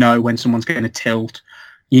need to know when someone's going to tilt.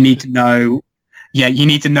 You need to know, you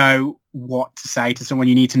need to know what to say to someone.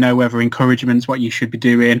 You need to know whether encouragement's what you should be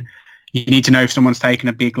doing. You need to know if someone's taken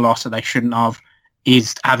a big loss that they shouldn't have.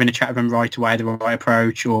 Is having a chat with them right away the right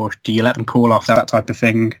approach, or do you let them call off, that type of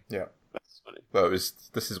thing? Yeah. That's funny. Well,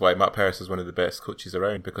 this is why Matt Pearce is one of the best coaches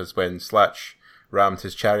around, because when Slatch rammed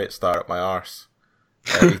his chariot star up my arse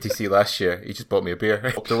at ETC last year, he just bought me a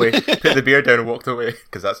beer, walked away, put the beer down and walked away,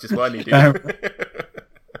 because that's just what I needed.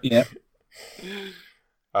 Yeah.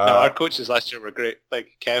 Our coaches last year were great. Like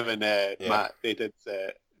Kevin, Matt, they did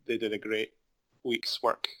a great week's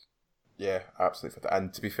work. Yeah, absolutely.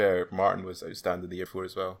 And to be fair, Martin was outstanding the year before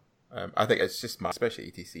as well. I think it's just,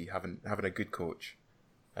 especially ETC, having a good coach.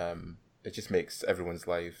 It just makes everyone's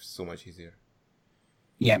life so much easier.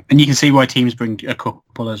 Yeah, and you can see why teams bring a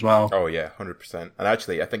couple as well. Oh yeah, 100%. And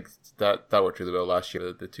actually, I think that worked really well last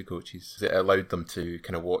year, the 2 coaches. It allowed them to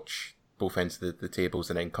kind of watch both ends of the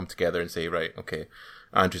tables and then come together and say, right, okay,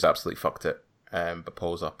 Andrew's absolutely fucked it, but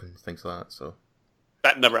Paul's up and things like that, so...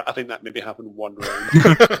 I think that maybe happened one round.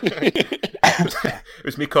 It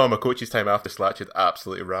was me calling my coach's time after Slatch had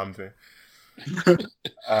absolutely rammed me.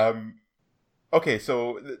 Okay,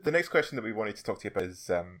 so the next question that we wanted to talk to you about is,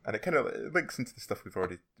 and it kind of links into the stuff we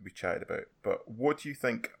chatted about, but what do you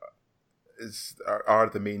think are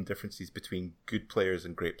the main differences between good players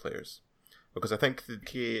and great players? Because I think the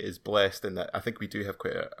UK is blessed in that I think we do have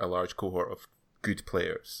quite a large cohort of good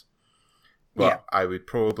players. But I would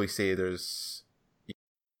probably say there's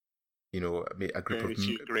a group very of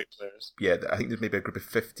few great players. Yeah, I think there's maybe a group of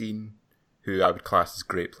 15 who I would class as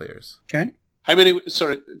great players. Okay. How many?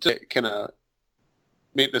 Sorry, to kind of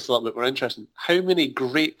make this a little bit more interesting. How many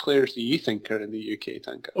great players do you think are in the UK,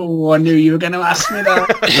 Tanka? Oh, I knew you were going to ask me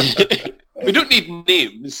that. We don't need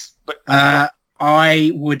names, but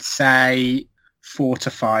I would say 4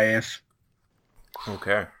 to 5.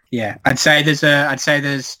 Okay. Yeah, I'd say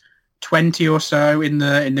there's 20 or so in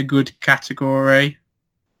the good category.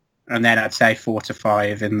 And then I'd say 4 to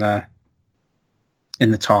 5 in the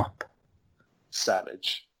top.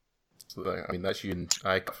 Savage. So, I mean, that's you and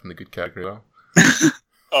I from the good category. Well.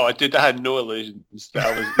 Oh, I had no illusions that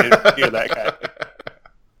I was going to hear that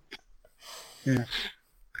guy.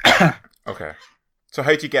 Yeah. Okay. So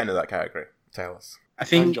how did you get into that category? Tell us. I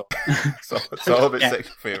think it's all about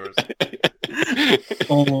sexual favours.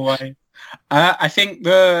 Oh, I think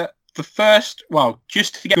the first,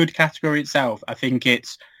 just to get a good category itself, I think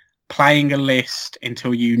it's playing a list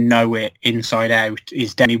until you know it inside out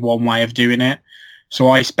is definitely one way of doing it. So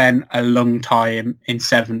I spent a long time in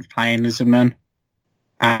 7th playing Lizardman,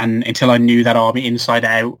 and until I knew that army inside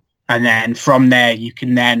out, and then from there you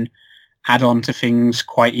can then add on to things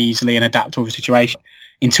quite easily and adapt to a situation.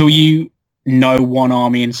 Until you know one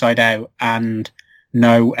army inside out and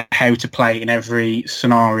know how to play in every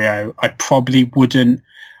scenario, I probably wouldn't.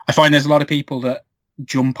 I find there's a lot of people that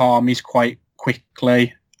jump armies quite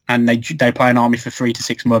quickly, and they play an army for 3 to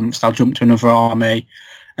 6 months. They'll jump to another army,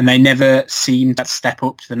 and they never seem to step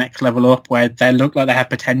up to the next level up where they look like they have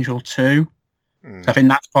potential to. So I think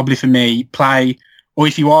that's probably for me. Play, or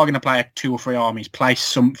if you are going to play 2 or 3 armies, play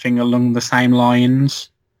something along the same lines.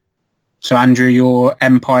 So Andrew, your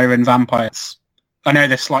Empire and Vampires, I know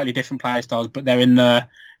they're slightly different play styles, but they're in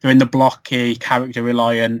the blocky, character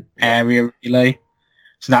reliant area really.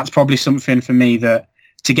 So that's probably something for me that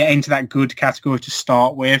to get into that good category to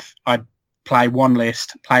start with, I'd play one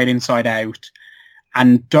list, play it inside out,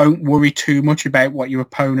 and don't worry too much about what your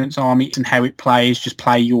opponent's army is and how it plays. Just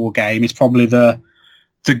play your game. It's probably the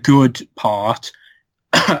good part.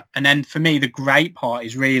 And then for me, the great part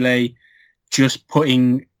is really just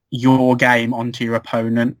putting your game onto your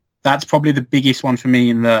opponent. That's probably the biggest one for me,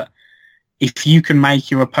 in that if you can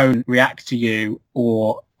make your opponent react to you,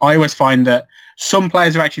 or I always find that some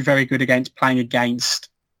players are actually very good against playing against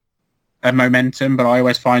a momentum, but I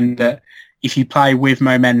always find that if you play with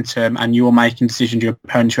momentum and you're making decisions, your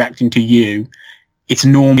opponent's reacting to you, it's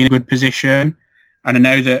normally in a good position. And I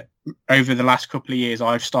know that over the last couple of years,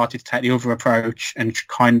 I've started to take the other approach and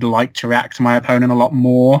kind of like to react to my opponent a lot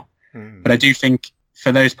more. But I do think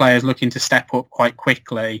for those players looking to step up quite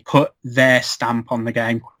quickly, put their stamp on the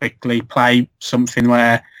game quickly, play something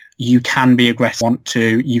where you can be aggressive,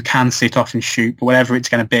 you can sit off and shoot, but whatever it's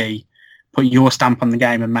going to be, put your stamp on the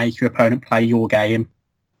game and make your opponent play your game.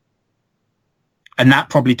 And that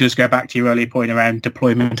probably does go back to your earlier point around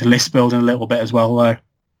deployment and list building a little bit as well, though.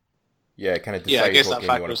 Yeah, kind of I decide guess what that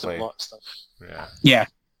game you want factors to in play. a lot of stuff. Yeah.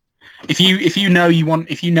 If you know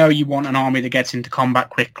you want an army that gets into combat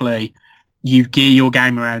quickly, you gear your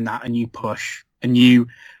game around that and you push. And you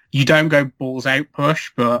don't go balls out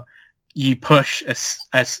push, but you push as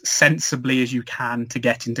sensibly as you can to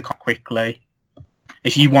get into combat quickly.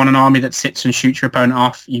 If you want an army that sits and shoots your opponent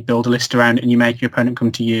off, you build a list around it and you make your opponent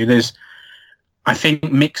come to you. I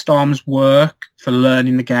think mixed arms work for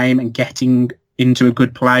learning the game and getting into a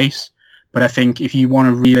good place. But I think if you want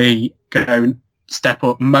to really go and step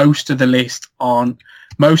up, most of the lists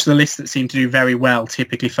that seem to do very well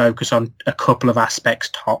typically focus on a couple of aspects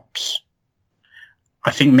tops.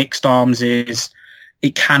 I think mixed arms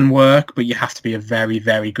it can work, but you have to be a very,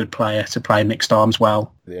 very good player to play mixed arms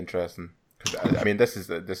well. Really interesting. I mean, this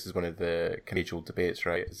is one of the age-old debates,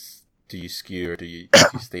 right? Do you skew or do you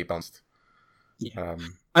stay balanced? Yeah.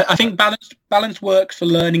 I think balance works for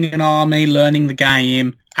learning an army, learning the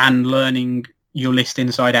game, and learning your list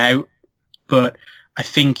inside out. But I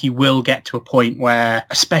think you will get to a point where,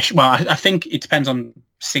 I think it depends on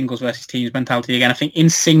singles versus teams mentality again. I think in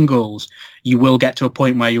singles, you will get to a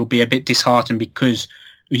point where you'll be a bit disheartened because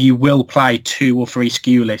you will play 2 or 3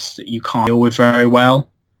 skew lists that you can't deal with very well.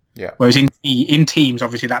 Yeah. Whereas in teams,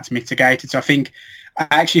 obviously that's mitigated. So I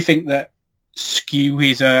actually think that skew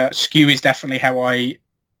is definitely how I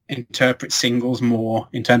interpret singles more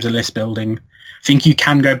in terms of list building. I think you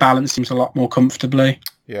can go balance teams a lot more comfortably.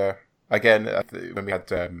 Yeah. Again, when we had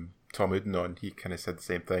Tom Uden on, he kind of said the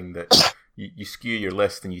same thing, that you skew your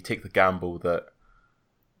list and you take the gamble that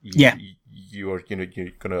you're going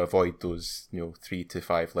to avoid those 3 to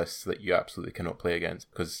 5 lists that you absolutely cannot play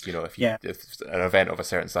against, because if it's an event of a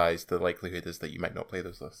certain size, the likelihood is that you might not play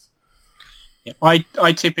those lists. Yeah.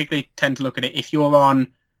 I typically tend to look at it, if you're on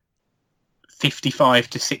 55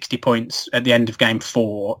 to 60 points at the end of game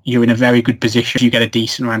 4, you're in a very good position. If you get a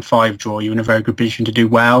decent round 5 draw, you're in a very good position to do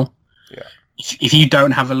well. Yeah. If you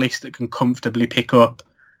don't have a list that can comfortably pick up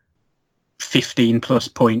 15 plus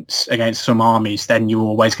points against some armies, then you're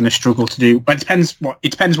always going to struggle to do. But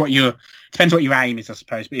it depends what your aim is, I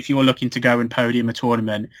suppose. But if you're looking to go and podium a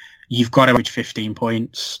tournament, you've got to average 15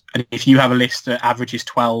 points. And if you have a list that averages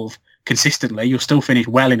 12 consistently, you'll still finish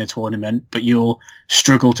well in a tournament, but you'll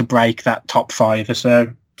struggle to break that top 5 or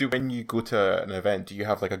so. When you go to an event, do you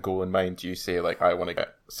have like a goal in mind? Do you say like, I want to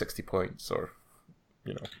get 60 points or,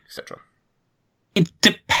 etc.? It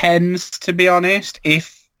depends, to be honest. It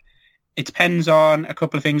depends on a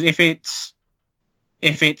couple of things. If it's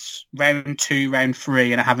round 2, round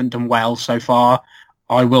 3, and I haven't done well so far,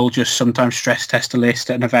 I will just sometimes stress test a list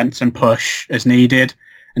at an event and push as needed.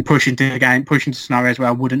 and push into the game, push into scenarios where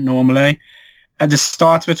I wouldn't normally. At the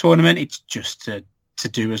start of a tournament, it's just to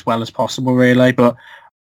do as well as possible, really. But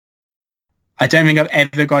I don't think I've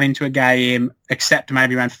ever gone into a game, except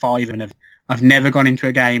maybe around 5, and I've never gone into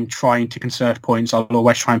a game trying to conserve points. I'll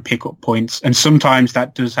always try and pick up points. And sometimes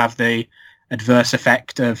that does have the adverse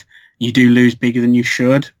effect of you do lose bigger than you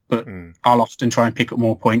should, but I'll often try and pick up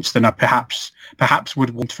more points than I perhaps would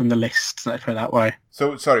want from the list, let's put it that way.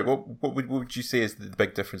 So, sorry, what would you say is the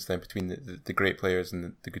big difference then between the great players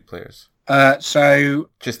and the good players? So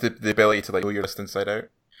just the ability to like know your list inside out?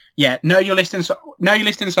 Yeah, know your list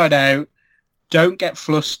inside out. Don't get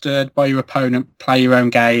flustered by your opponent. Play your own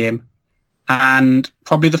game. And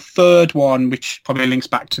probably the third one, which probably links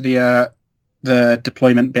back to the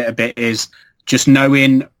deployment bit a bit, is just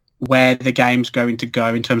knowing where the game's going to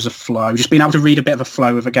go in terms of flow. Just being able to read a bit of a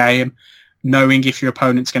flow of a game, knowing if your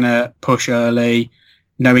opponent's going to push early,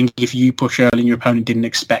 knowing if you push early and your opponent didn't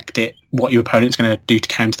expect it, what your opponent's going to do to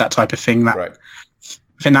counter that type of thing. Right.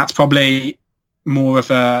 I think that's probably more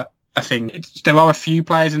of a thing. There are a few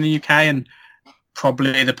players in the UK, and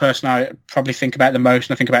probably the person I probably think about the most,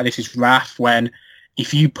 and I think about this, is Raf. When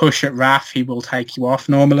if you push at Raf, he will take you off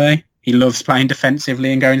normally. He loves playing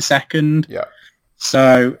defensively and going second. Yeah.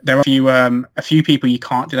 So there are a few people you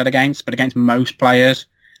can't do that against, but against most players,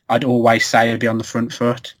 I'd always say be on the front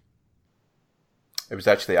foot. It was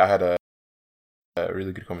actually, I had a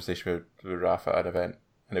really good conversation with Rafa at an event,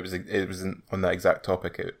 and it was on that exact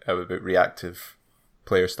topic about reactive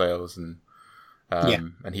player styles, and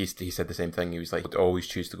and he said the same thing. He was like, would always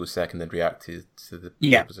choose to go second and react to the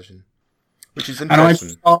position, which is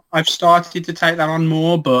interesting. And I've started to take that on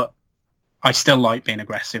more, but I still like being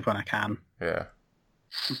aggressive when I can. Yeah.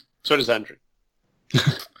 So does Andrew.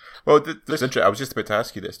 Well, this interesting. I was just about to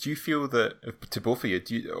ask you this. Do you feel that, to both of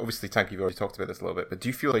you, obviously, Tank, you've already talked about this a little bit, but do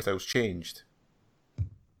you feel like styles changed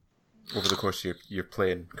over the course of your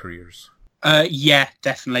playing careers? Yeah,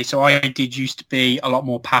 definitely. So I did used to be a lot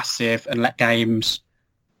more passive and let games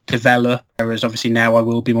develop, whereas obviously now I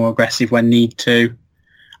will be more aggressive when need to.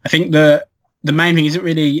 I think the main thing isn't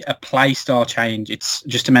really a play style change. It's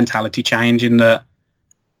just a mentality change in that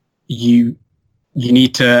you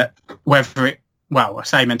need to, I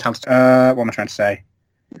say mentality. What am I trying to say?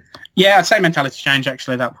 Yeah, I'd say mentality change,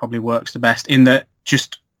 actually. That probably works the best, in that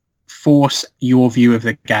just force your view of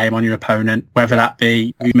the game on your opponent, whether that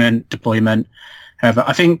be movement, deployment, however.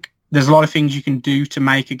 I think there's a lot of things you can do to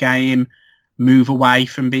make a game move away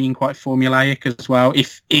from being quite formulaic as well.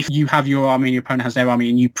 If you have your army and your opponent has their army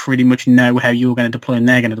and you pretty much know how you're going to deploy and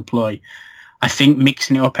they're going to deploy, I think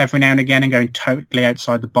mixing it up every now and again and going totally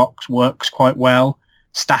outside the box works quite well.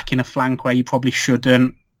 Stacking a flank where you probably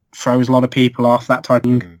shouldn't throws a lot of people off, that type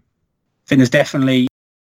of thing. I think there's definitely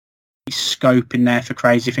scope in there for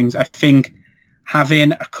crazy things. I think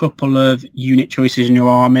having a couple of unit choices in your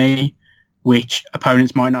army, which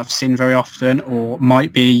opponents might not have seen very often or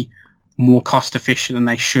might be more cost efficient than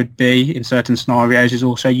they should be in certain scenarios, is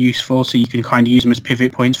also useful, so you can kind of use them as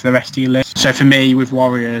pivot points for the rest of your list. So for me, with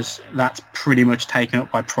Warriors, that's pretty much taken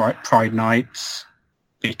up by Pride Knights,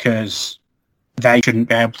 because they shouldn't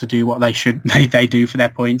be able to do what they do for their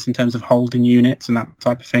points in terms of holding units and that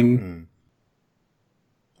type of thing.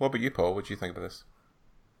 What about you, Paul? What do you think about this?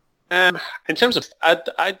 In terms of,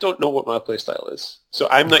 I don't know what my play style is, so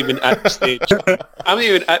I'm not even at the stage. I'm not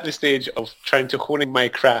even at the stage of trying to hone in my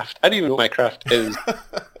craft. I don't even know what my craft is.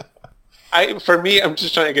 For me, I'm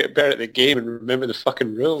just trying to get better at the game and remember the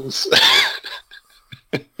fucking rules.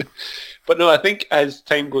 But no, I think as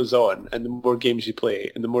time goes on and the more games you play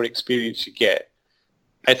and the more experience you get,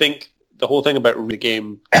 I think the whole thing about the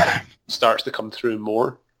game starts to come through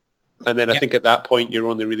more. And then I think at that point, you're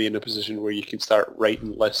only really in a position where you can start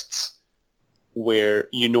writing lists where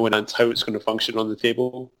you know in advance how it's going to function on the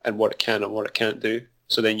table and what it can and what it can't do.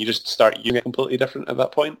 So then you just start using it completely different at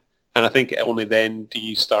that point. And I think only then do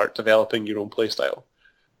you start developing your own play style.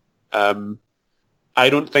 I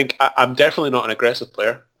don't think... I'm definitely not an aggressive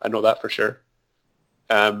player. I know that for sure.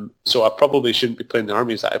 So I probably shouldn't be playing the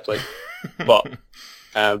armies that I play. But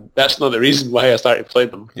that's not the reason why I started playing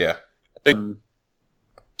them. Yeah. I think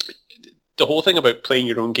the whole thing about playing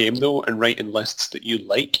your own game, though, and writing lists that you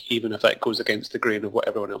like, even if that goes against the grain of what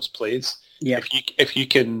everyone else plays, if you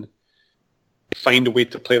can find a way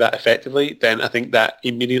to play that effectively, then I think that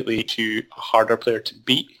immediately makes you a harder player to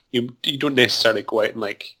beat. You don't necessarily go out and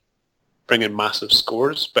like bring in massive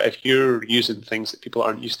scores, but if you're using things that people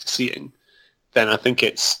aren't used to seeing, then I think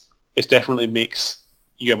it's definitely makes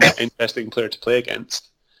you a more interesting player to play against.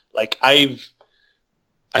 Like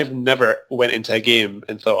I've never went into a game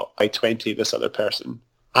and thought, I 20 this other person.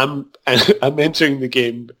 I'm entering the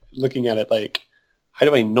game looking at it like, how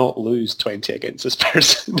do I not lose 20 against this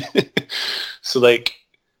person? So like,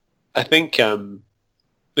 I think the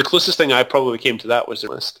closest thing I probably came to that was the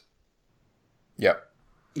list. Yep.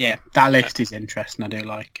 Yeah, that list is interesting. I do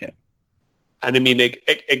like it. And I mean,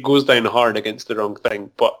 it goes down hard against the wrong thing,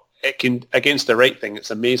 but it can against the right thing.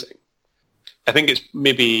 It's amazing. I think it's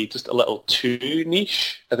maybe just a little too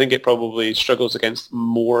niche. I think it probably struggles against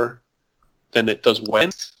more than it does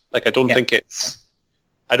wins. Like, I don't think it's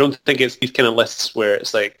these kind of lists where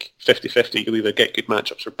it's like 50-50. You'll either get good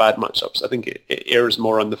matchups or bad matchups. I think it errs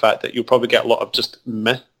more on the fact that you'll probably get a lot of just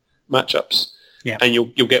meh matchups, and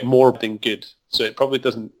you'll get more than good. So it probably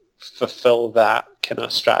doesn't fulfill that kind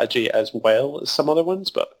of strategy as well as some other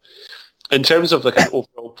ones. But in terms of like an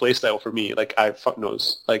overall playstyle for me, like I fuck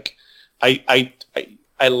knows. Like I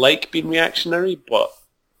like being reactionary, but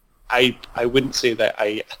I wouldn't say that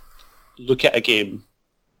I look at a game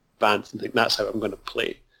advance and think that's how I'm going to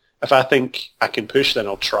play. If I think I can push, then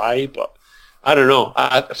I'll try. But I don't know.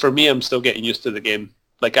 For me, I'm still getting used to the game.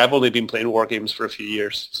 Like, I've only been playing war games for a few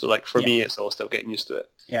years, so like for me, it's all still getting used to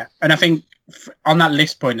it. Yeah, and I think on that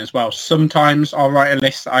list point as well, sometimes I'll write a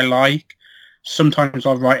list that I like. Sometimes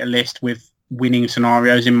I'll write a list with winning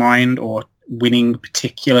scenarios in mind or winning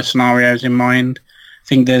particular scenarios in mind. I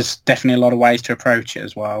think there's definitely a lot of ways to approach it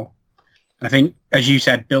as well. And I think, as you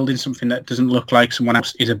said, building something that doesn't look like someone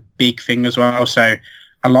else is a big thing as well. So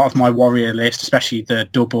a lot of my warrior list, especially the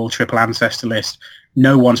double, triple ancestor list,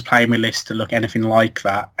 no one's playing my list to look anything like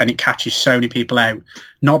that. And it catches so many people out,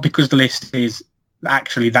 not because the list is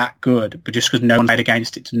actually that good, but just because no one played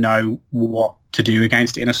against it to know what to do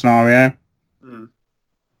against it in a scenario. Mm.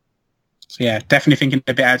 So yeah, definitely thinking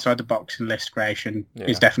a bit outside the box in list creation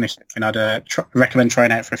is definitely something I'd recommend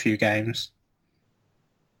trying out for a few games.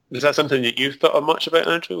 Is that something that you've thought much about,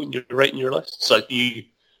 Andrew, when you're writing your lists? Like, do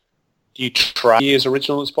you try to be as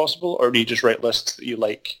original as possible, or do you just write lists that you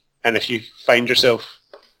like? And if you find yourself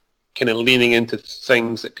kind of leaning into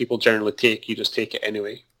things that people generally take, you just take it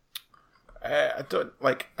anyway? I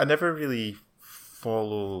never really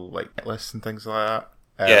follow like lists and things like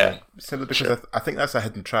that. Simply because I think that's a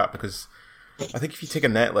hidden trap, because I think if you take a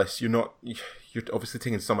net list, you're obviously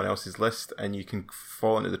taking someone else's list, and you can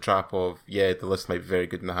fall into the trap of, the list might be very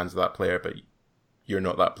good in the hands of that player, but you're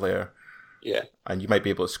not that player. Yeah. And you might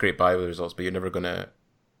be able to scrape by with results, but you're never going to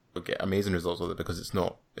get amazing results with it because it's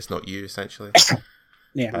not you, essentially.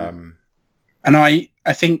 Yeah. And I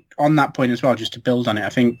think on that point as well, just to build on it, I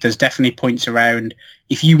think there's definitely points around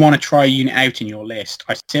if you want to try a unit out in your list.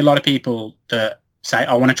 I see a lot of people that say,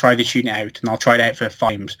 I want to try this unit out, and I'll try it out for 5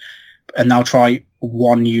 games, and they'll try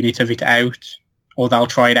one unit of it out, or they'll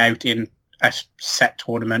try it out in a set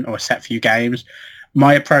tournament or a set few games.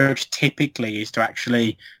 My approach typically is to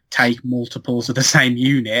actually take multiples of the same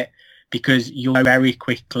unit, because you'll know very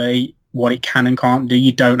quickly what it can and can't do.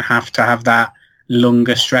 You don't have to have that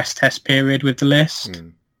longer stress test period with the list.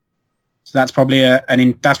 So that's probably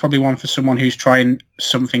that's probably one for someone who's trying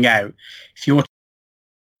something out. If you're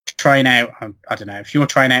trying out, I don't know, if you're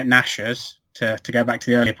trying out Nashers, to go back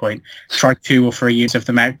to the earlier point, try 2 or 3 units of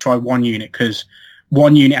them out. Try one unit, because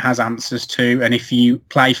one unit has answers too, and if you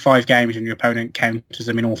play 5 games and your opponent counters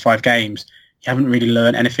them in all 5 games, you haven't really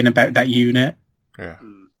learned anything about that unit. Yeah.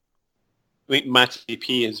 I think Matt EP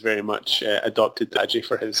has very much adopted Daji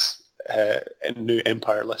for his new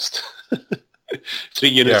Empire list. 3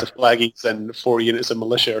 units of flaggies and 4 units of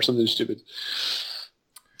militia or something stupid.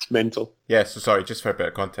 It's mental. Yeah, so sorry, just for a bit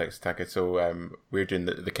of context, Taka. So we're doing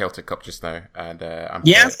the Celtic Cup just now, and I'm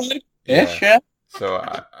sure. So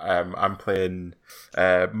I'm playing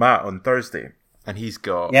Matt on Thursday, and he's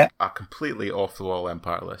got a completely off-the-wall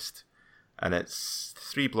Empire list, and it's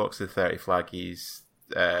 3 blocks of 30 flaggies,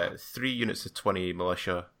 3 units of 20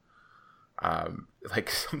 militia, like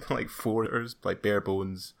something like 4 like bare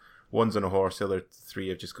bones. 1's on a horse, the other 3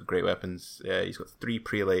 have just got great weapons. He's got 3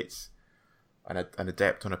 prelates and an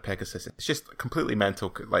adept on a Pegasus. It's just completely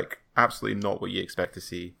mental, like absolutely not what you expect to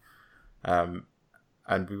see. And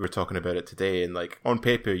we were talking about it today, and like on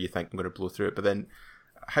paper you think I'm going to blow through it, but then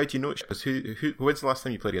how do you know? Because when's the last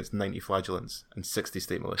time you played against 90 flagellants and 60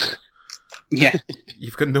 state militia? Yeah.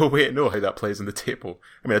 You've got no way to know how that plays on the table.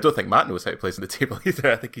 I mean, I don't think Matt knows how it plays on the table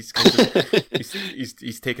either. I think he's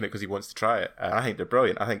taking it because he wants to try it. I think they're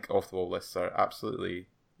brilliant. I think off-the-wall lists are absolutely,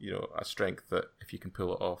 a strength that if you can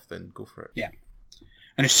pull it off, then go for it. Yeah.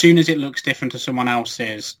 And as soon as it looks different to someone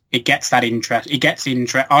else's, it gets that interest. It gets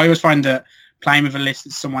interest. I always find that playing with a list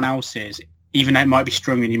that someone else's, even though it might be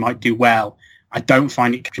strung and you might do well, I don't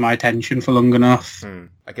find it captures my attention for long enough.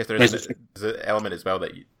 I guess there's an element as well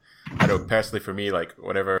that I know personally for me, like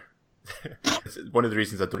whenever one of the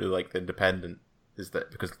reasons I don't really like the Independent is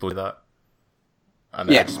that because of that. and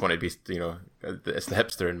Yeah. I just want to be, it's the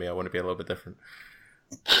hipster in me. I want to be a little bit different.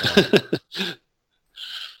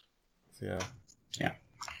 Yeah.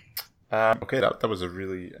 Okay, that was a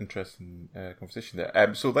really interesting conversation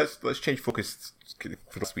there. So let's change focus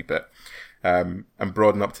for this wee bit, and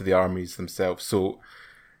broaden up to the armies themselves. So,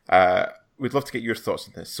 we'd love to get your thoughts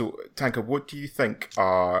on this. So, Tanka, what do you think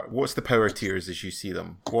what's the power tiers as you see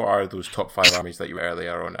them? What are those top 5 armies that you were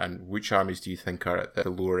earlier on, and which armies do you think are at the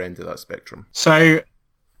lower end of that spectrum? So,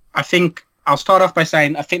 I think I'll start off by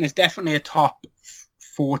saying I think there's definitely a top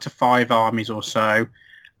 4 to 5 armies or so.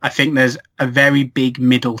 I think there's a very big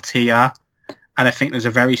middle tier, and I think there's a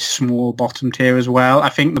very small bottom tier as well. I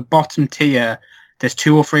think the bottom tier, there's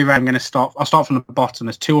 2 or 3 races. I'll start from the bottom.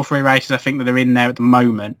 There's 2 or 3 races I think that are in there at the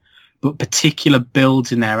moment, but particular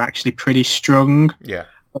builds in there are actually pretty strong. Yeah.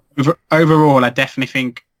 Overall, I definitely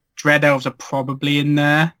think Dread Elves are probably in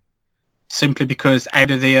there, simply because out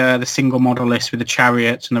of the single model list with the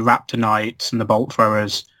Chariots and the Raptor Knights and the Bolt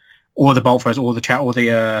Throwers, or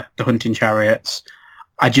the Hunting Chariots,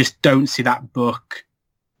 I just don't see that book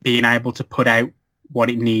being able to put out what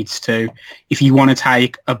it needs to. If you want to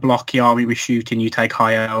take a blocky army with shooting, you take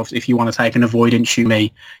High Elves. If you want to take an avoidance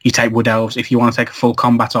shooting, you take Wood Elves. If you want to take a full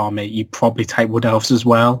combat army, you probably take Wood Elves as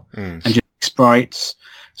well, and just sprites.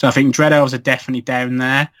 So I think Dread Elves are definitely down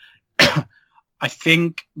there. I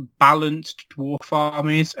think balanced dwarf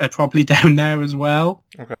armies are probably down there as well.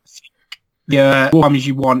 Okay. The dwarf armies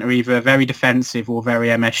you want are either very defensive or very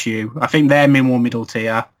MSU. I think they're more middle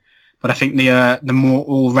tier, but I think the more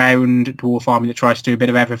all-round dwarf army that tries to do a bit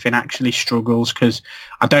of everything actually struggles, because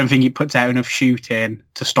I don't think it puts out enough shooting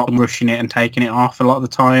to stop them rushing it and taking it off a lot of the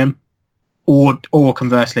time, or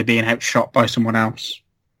conversely being outshot by someone else.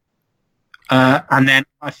 And then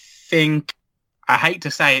I think, I hate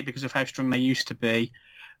to say it because of how strong they used to be,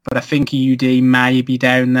 but I think EUD may be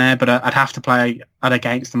down there, but I'd have to play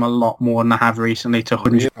against them a lot more than I have recently to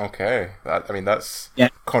 100. Okay, that's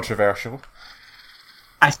controversial.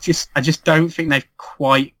 I just don't think they've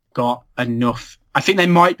quite got enough. I think they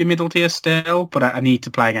might be middle tier still, but I need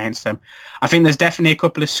to play against them. I think there's definitely a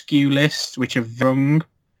couple of skew lists which are wrong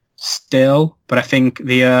still, but I think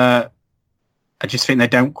I just think they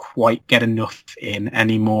don't quite get enough in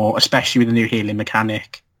anymore, especially with the new healing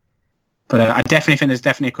mechanic. But I definitely think there's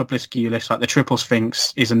definitely a couple of skew lists, like the Triple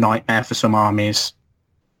Sphinx is a nightmare for some armies.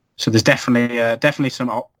 So there's definitely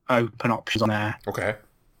some open options on there. Okay.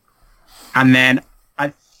 And then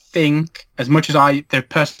I think, as much as they're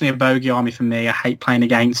personally a bogey army for me, I hate playing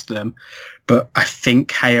against them, but I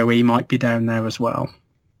think KOE might be down there as well.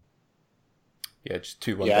 Yeah, just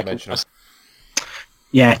 2 one-dimensional.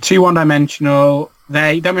 Yeah, 2 one-dimensional.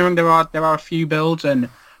 Don't get me wrong, there are a few builds, and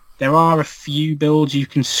there are a few builds you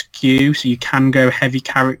can skew, so you can go heavy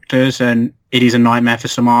characters, and it is a nightmare for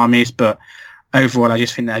some armies, but overall I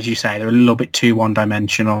just think that, as you say, they're a little bit too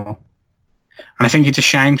one-dimensional. And I think it's a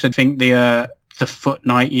shame, because I think the Foot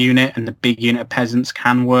Knight unit and the big unit of Peasants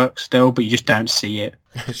can work still, but you just don't see it.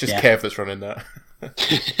 It's just Kev that's running that.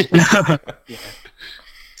 Yeah.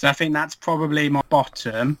 So I think that's probably my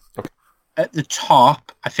bottom. Okay. At the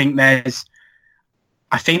top, I think there's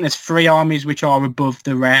 3 armies which are above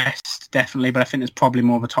the rest, definitely, but I think there's probably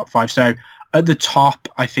more of a top 5. So at the top,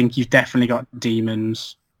 I think you've definitely got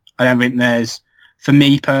demons. I don't think for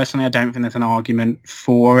me personally, I don't think there's an argument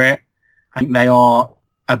for it. I think they are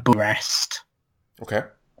above the rest. Okay.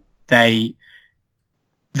 They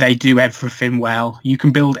do everything well. You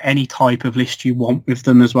can build any type of list you want with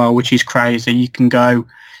them as well, which is crazy. You can go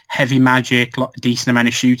heavy magic, like a decent amount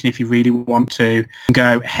of shooting if you really want to. You can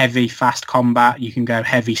go heavy fast combat. You can go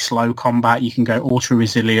heavy slow combat. You can go ultra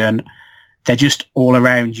resilient. They're just all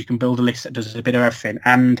around. You can build a list that does a bit of everything.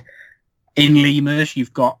 And in Lemurs,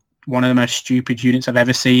 you've got one of the most stupid units I've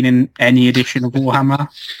ever seen in any edition of Warhammer.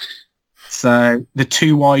 So the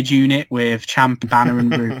 2 wide unit with Champ, Banner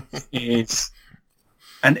and Roof it's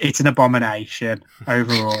an abomination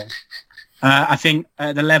overall. I think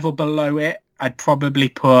at the level below it, I'd probably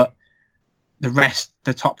put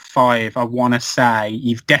the top 5. I want to say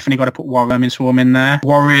you've definitely got to put Warrior Swarm in there.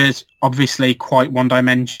 Warriors, obviously quite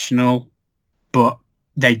one-dimensional, but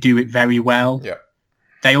they do it very well. Yeah.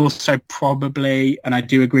 They also probably, and I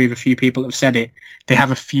do agree with a few people that have said it, they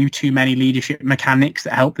have a few too many leadership mechanics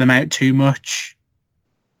that help them out too much.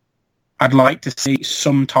 I'd like to see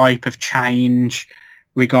some type of change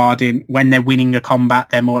regarding when they're winning a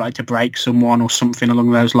combat, they're more like to break someone or something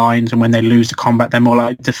along those lines, and when they lose the combat, they're more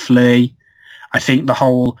like to flee. I think the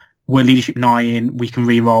whole, we're leadership 9, we can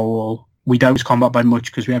re-roll, we don't lose combat by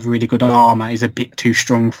much because we have really good armor, is a bit too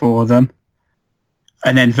strong for them.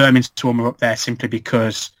 And then Vermin Swarm are up there simply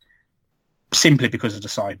because of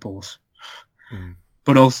Disciples.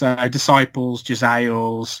 but also Disciples,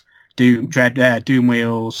 Jezzails, Doom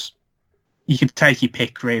Wheels. You can take your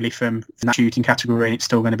pick really from that shooting category, and it's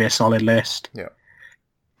still going to be a solid list. Yeah.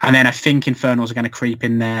 And then I think Infernals are going to creep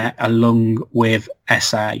in there along with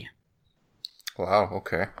SA. Wow,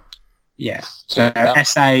 okay. Yeah. So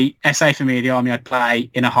SA for me, the army I'd play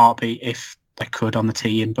in a heartbeat if I could on the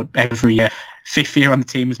team, but every year, fifth year on the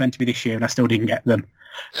team was meant to be this year, and I still didn't get them.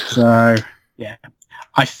 So, yeah.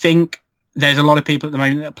 I think there's a lot of people at the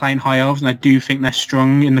moment that are playing High Elves, and I do think they're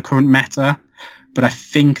strong in the current meta, but I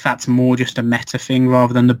think that's more just a meta thing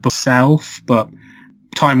rather than the book itself. But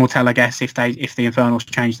time will tell, I guess, if the Infernals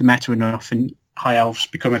change the meta enough and High Elves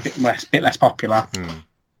become a bit less popular.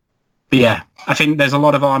 But yeah, I think there's a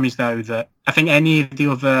lot of armies though that I think any of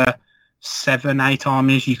the other 7-8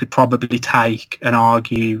 armies you could probably take and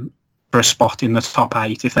argue for a spot in the top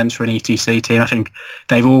 8 if then for an ETC team. I think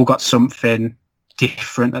they've all got something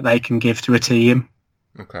different that they can give to a team.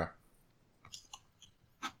 Okay.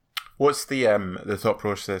 What's the thought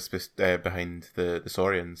process behind the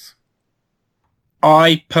Saurians?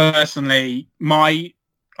 I personally, my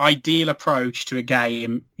ideal approach to a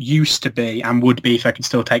game used to be, and would be if I could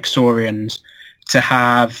still take Saurians, to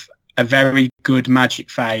have a very good magic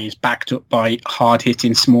phase backed up by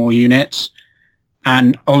hard-hitting small units.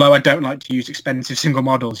 And although I don't like to use expensive single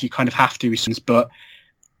models, you kind of have to. But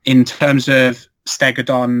in terms of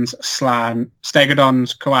Stegodons,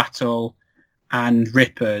 Coatl, and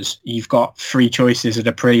Rippers, you've got 3 choices that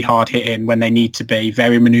are pretty hard-hitting when they need to be,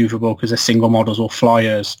 very manoeuvrable because they're single models or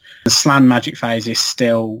flyers. The Slan magic phase is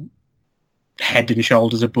still head and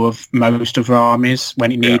shoulders above most other armies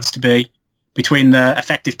when it needs to be. Between the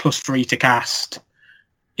effective +3 to cast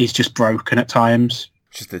is just broken at times.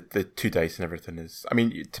 Just the 2 dice and everything is... I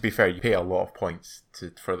mean, to be fair, you pay a lot of points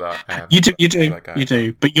for that. You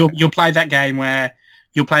do. But you'll play that game where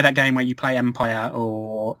you play Empire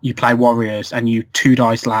or you play Warriors and you 2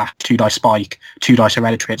 dice lash, 2 dice spike, 2 dice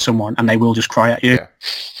hereditary at someone, and they will just cry at you. Yeah.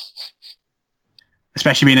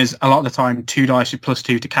 Especially being as a lot of the time 2 dice with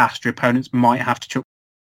 +2 to cast, your opponents might have to chuck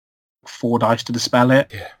 4 dice to dispel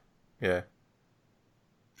it. Yeah.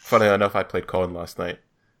 Funny enough, I played Colin last night,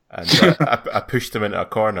 and I pushed him into a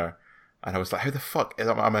corner, and I was like, how the fuck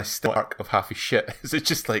am I still arc of half his shit? Is it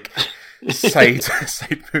just like side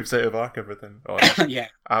moves out of arc everything? Oh, yeah.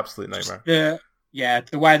 Absolute nightmare.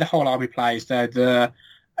 The way the whole army plays, the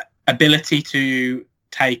ability to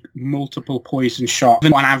take multiple poison shots,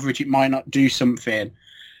 on average it might not do something.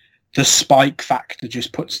 The spike factor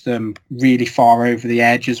just puts them really far over the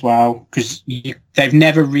edge as well, because they've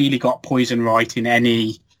never really got poison right in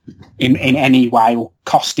any way, or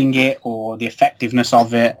costing it, or the effectiveness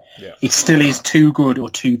of it. Yeah. It still is too good or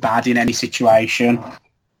too bad in any situation.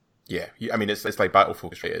 Yeah, I mean, it's like battle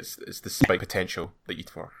focus, right? It's the spike potential that you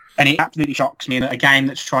for. And it absolutely shocks me that a game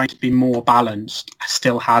that's trying to be more balanced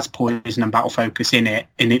still has poison and battle focus in it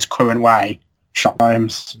in its current way. Shock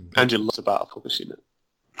times. Andrew loves a battle focus unit.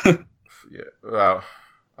 Yeah, well,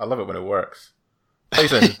 I love it when it works.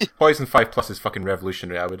 Poison 5+ is fucking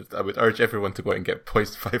revolutionary. I would urge everyone to go out and get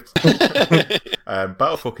Poison 5+.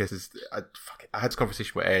 Battle focus is... I had this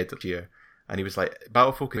conversation with Ed last year, and he was like,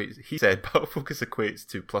 he said battle focus equates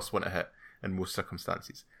to +1 to hit in most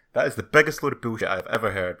circumstances. That is the biggest load of bullshit I've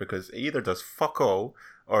ever heard, because it either does fuck all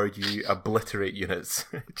or you obliterate units.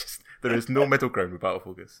 There is no middle ground with battle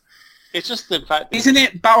focus. It's just the fact... Isn't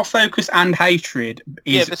it battle focus and hatred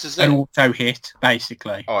this is an it. auto hit,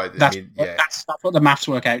 basically? Oh, That's what the maths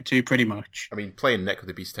work out to, pretty much. I mean, playing Nick with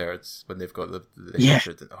the Beast Herds when they've got the Yeah.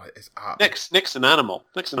 hatred, it's Nick's an animal.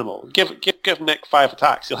 Give Nick 5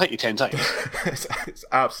 attacks. He'll hit you 10 times. it's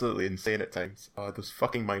absolutely insane at times. Oh, those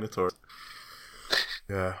fucking Minotaurs.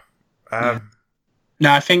 Yeah.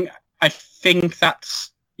 No, I think that's...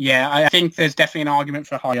 Yeah, I think there's definitely an argument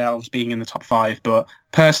for High Elves being in the top 5, but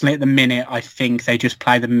personally at the minute, I think they just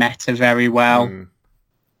play the meta very well.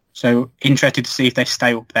 So interested to see if they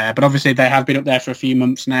stay up there. But obviously they have been up there for a few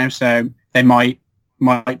months now, so they might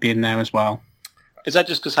be in there as well. Is that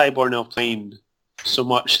just because Highborn are playing so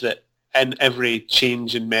much that in every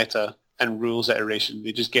change in meta and rules iteration,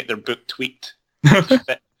 they just get their book tweaked to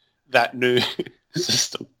fit that new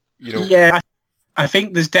system? Yeah, I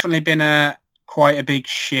think there's definitely been quite a big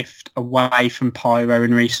shift away from Pyro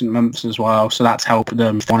in recent months as well, so that's helped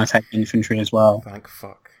them if they want to take infantry as well. Thank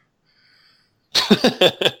fuck.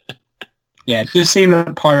 Yeah, it does seem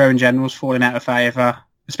that Pyro in general is falling out of favour,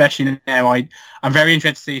 especially now. I'm very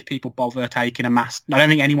interested to see if people bother taking a master. I don't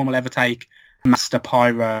think anyone will ever take Master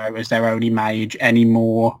Pyro as their only mage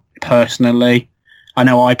anymore, personally. I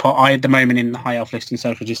know I at the moment in the High Elf list in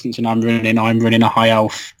Social Distance, and I'm running a High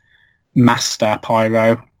Elf Master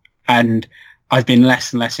Pyro, and I've been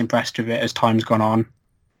less and less impressed with it as time's gone on.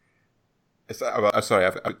 I'm sorry,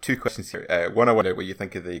 I've got two questions here. One, I wonder what you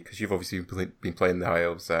think of because you've obviously been playing the High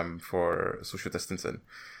Elves for social distancing.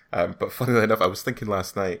 But funnily enough, I was thinking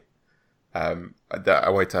last night that I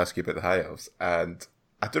wanted to ask you about the High Elves, and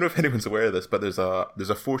I don't know if anyone's aware of this, but there's a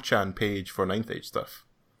 4chan page for 9th Age stuff,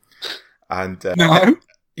 and No.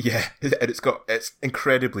 yeah, and it's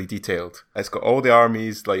incredibly detailed. It's got all the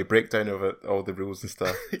armies, like a breakdown of it, all the rules and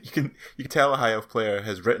stuff. You can tell a High Elf player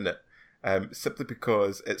has written it. Simply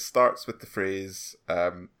because it starts with the phrase,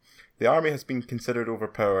 the army has been considered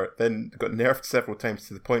overpowered, then got nerfed several times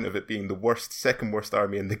to the point of it being the second worst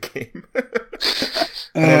army in the game.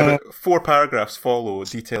 And then about 4 paragraphs follow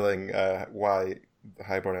detailing why the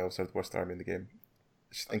Highborn Elves are the worst army in the game.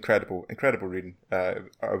 It's just incredible reading. I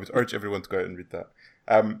would urge everyone to go out and read that.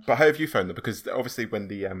 But how have you found them? Because obviously when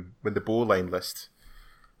the bowline list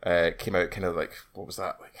came out, kind of like, what was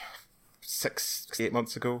that, like 6-8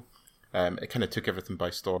 months ago? It kind of took everything by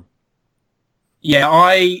storm. Yeah,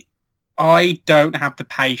 I don't have the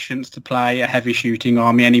patience to play a heavy shooting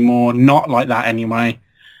army anymore. Not like that anyway.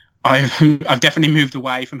 I've definitely moved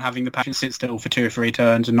away from having the patience to sit still for 2 or 3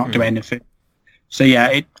 turns and not do anything. So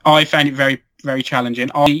yeah, I found it very, very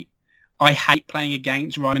challenging. I hate playing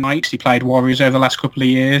against Ryan Knights. He played Warriors over the last couple of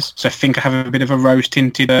years, so I think I have a bit of a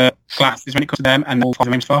rose-tinted glasses when it comes to them, and all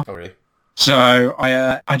 5 games far. Oh really? So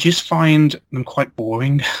I just find them quite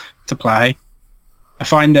boring to play. I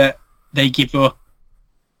find that they give up,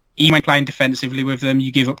 even when playing defensively with them,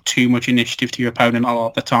 you give up too much initiative to your opponent a lot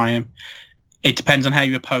of the time. It depends on how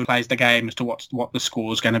your opponent plays the game as to what the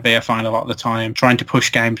score is going to be. I find a lot of the time trying to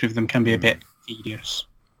push games with them can be a bit tedious.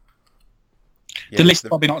 Yeah, the list is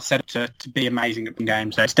probably not set up to be amazing at the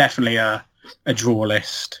game, so it's definitely a draw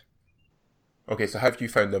list. Okay, so how have you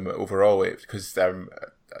found them overall? Because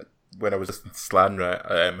when I was listening to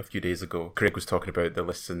Slanra a few days ago, Craig was talking about the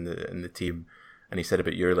lists in the team, and he said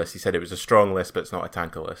about your list. He said it was a strong list, but it's not a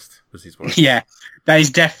tanker list. Was his words? Yeah, that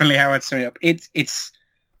is definitely how I'd sum it up. It's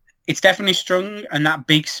definitely strong, and that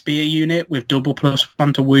big spear unit with double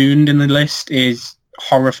 +1 to wound in the list is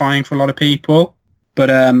horrifying for a lot of people. But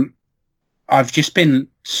I've just been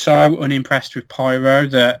so unimpressed with Pyro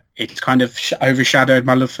that it's kind of overshadowed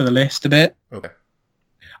my love for the list a bit. Okay.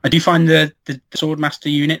 I do find the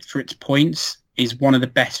Swordmaster unit for its points is one of the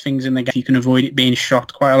best things in the game. You can avoid it being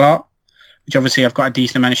shot quite a lot, which obviously I've got a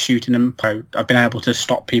decent amount of shooting and I've been able to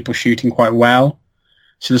stop people shooting quite well.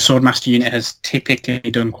 So the Swordmaster unit has typically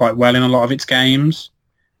done quite well in a lot of its games.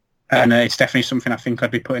 And it's definitely something I think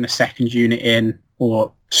I'd be putting a second unit in,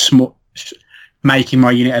 or making my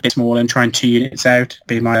unit a bit smaller and trying 2 units out.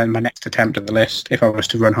 Be my next attempt at the list if I was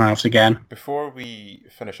to run High Elves again. Before we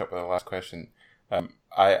finish up with the last question,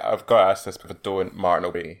 I've got to ask this, but if I don't, Martin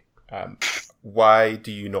O'Brady, why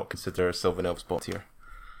do you not consider Sylvan Elves bottom tier?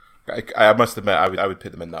 I must admit, I would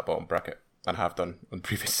put them in that bottom bracket, and have done on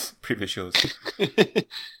previous shows.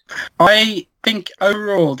 I think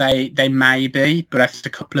overall they may be, but that's a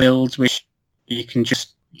couple of builds which you can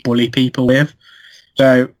just bully people with.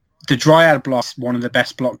 So the Dryad block is one of the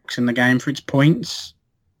best blocks in the game for its points.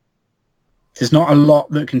 There's not a lot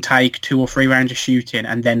that can take 2 or 3 rounds of shooting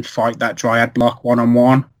and then fight that Dryad block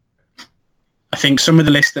one-on-one. I think some of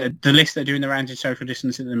the lists that are doing the rounds in social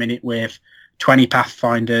distance at the minute with 20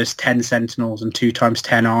 Pathfinders, 10 Sentinels, and 2 times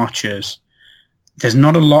 10 Archers, there's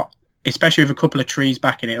not a lot, especially with a couple of trees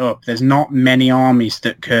backing it up, there's not many armies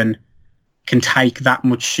that can take that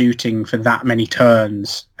much shooting for that many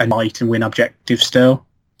turns and fight and win objectives still.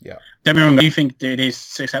 Yeah. Don't get me wrong, I do think that it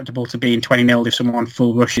is acceptable to be in 20-0 if someone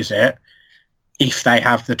full rushes it, if they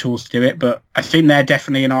have the tools to do it, but I think they're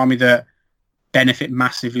definitely an army that benefit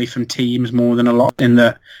massively from teams more than a lot, in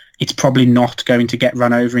that it's probably not going to get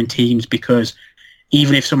run over in teams, because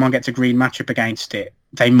even if someone gets a green matchup against it,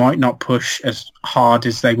 they might not push as hard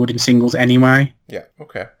as they would in singles anyway. Yeah,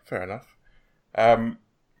 okay, fair enough. And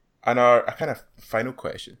our kind of final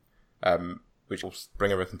question, which will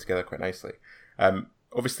bring everything together quite nicely.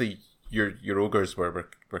 Obviously, your ogres were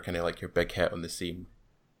kind of like your big hit on the scene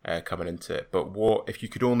coming into it. But what if you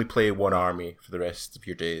could only play one army for the rest of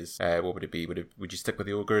your days? What would it be? Would you stick with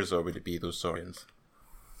the ogres, or would it be those Saurians?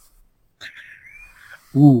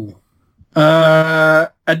 Ooh.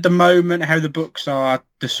 At the moment, how the books are,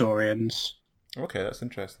 the Saurians. Okay, that's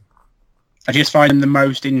interesting. I just find them the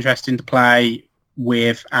most interesting to play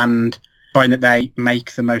with, and find that they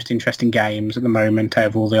make the most interesting games at the moment out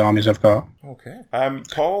of all the armies I've got. Okay.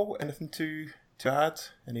 Paul, anything to add?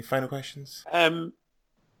 Any final questions?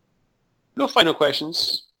 No final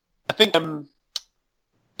questions. I think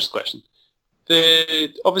first question.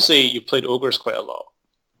 Obviously you've played ogres quite a lot.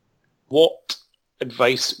 What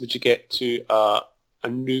advice would you get to a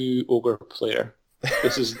new ogre player?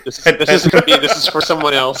 This is for me. This is for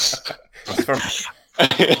someone else. It's for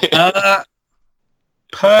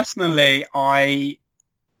Personally, I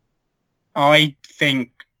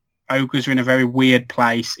think ogres are in a very weird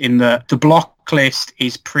place in that the block list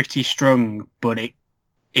is pretty strong, but it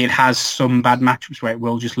has some bad matchups where it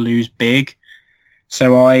will just lose big.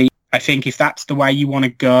 So I think if that's the way you want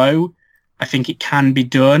to go, I think it can be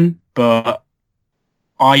done. But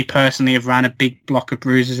I personally have ran a big block of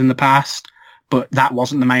bruisers in the past, but that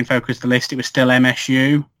wasn't the main focus of the list. It was still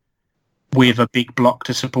MSU with a big block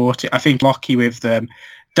to support it. I think Lockie with them,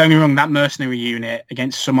 don't get me wrong, that mercenary unit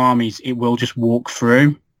against some armies, it will just walk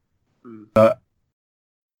through. But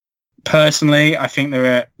personally, I think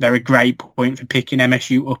they're a great point for picking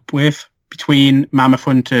MSU up with. Between Mammoth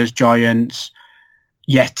Hunters, Giants,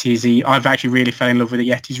 Yetis, I've actually really fell in love with the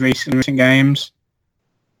Yetis in recent games.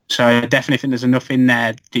 So I definitely think there's enough in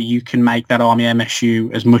there that you can make that army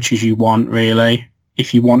MSU as much as you want, really,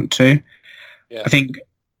 if you want to. Yeah. I think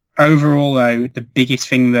overall, though, the biggest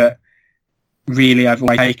thing that really I've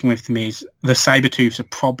always taken with me is the Sabertooths are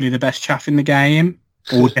probably the best chaff in the game,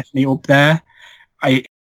 or definitely up there. I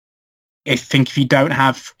think if you don't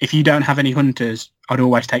have any hunters, I'd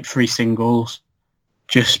always take 3 singles,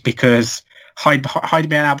 just because being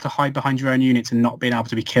able to hide behind your own units and not being able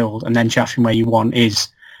to be killed and then chaffing where you want is.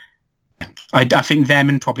 I think them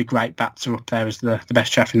and probably Great Bats are up there as the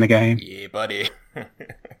best chaff in the game. Yeah, buddy.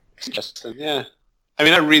 Interesting, yeah. I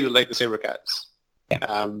mean, I really like the Sabercats.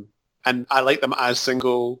 Yeah. And I like them as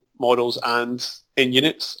single models and in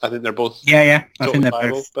units. I think they're both Yeah. I think totally they're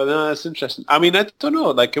viable. both. But it's interesting. I mean, I don't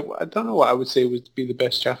know. I don't know what I would say would be the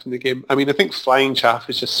best chaff in the game. I mean, I think flying chaff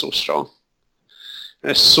is just so strong.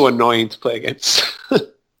 And it's so annoying to play against.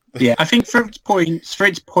 Yeah, I think for its point,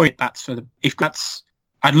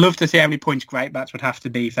 I'd love to see how many points Great Bats would have to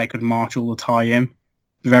be if they could march all the time.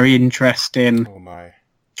 Very interesting. Oh my.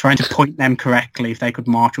 Trying to point them correctly if they could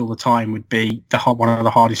march all the time would be one of the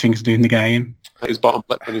hardest things to do in the game. His bottom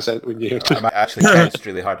lip when you hear it. I'm actually it's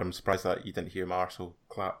really hard. I'm surprised that you didn't hear Marcel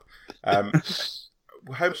clap. How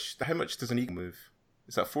much does an eagle move?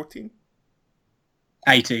 Is that 14?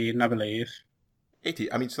 18, I believe.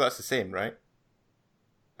 80. I mean, so that's the same, right?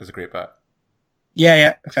 As a Great Bat.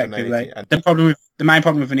 Yeah, effectively. And The main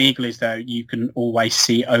problem with an eagle is, though, you can always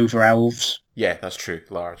see over elves. Yeah, that's true.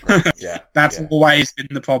 Large, right? Yeah. That's always been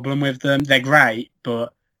the problem with them. They're great,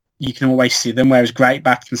 but you can always see them, whereas Great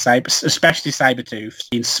Bats and Sabers, especially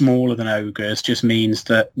Sabertooths, being smaller than ogres just means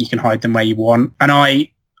that you can hide them where you want. And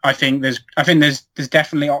I think there's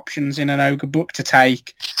definitely options in an ogre book to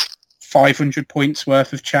take 500 points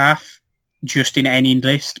worth of chaff just in any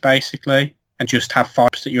list, basically, and just have 5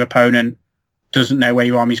 that your opponent doesn't know where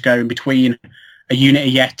your army's going between a unit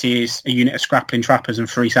of Yetis, a unit of Scrappling Trappers, and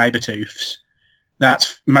 3 Sabertooths.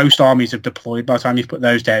 That's most armies have deployed by the time you've put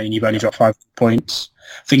those down, and you've only got 5 points.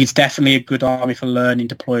 I think it's definitely a good army for learning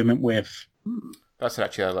deployment with. That's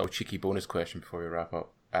actually a little cheeky bonus question before we wrap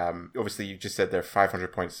up. Obviously, you just said there are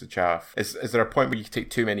 500 points to chaff. Is there a point where you take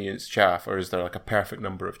too many units chaff, or is there like a perfect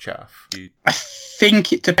number of chaff? I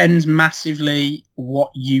think it depends massively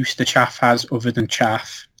what use the chaff has other than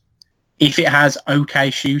chaff. If it has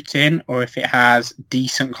okay shooting or if it has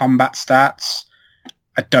decent combat stats,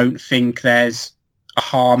 I don't think there's a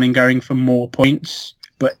harm in going for more points.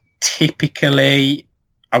 But typically,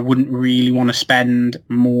 I wouldn't really want to spend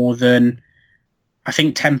more than, I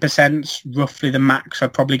think 10%'s roughly the max.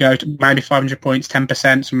 I'd probably go to maybe 500 points,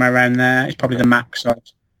 10%, somewhere around there is probably the max I'd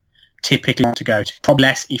typically want to go to. Probably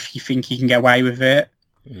less if you think you can get away with it.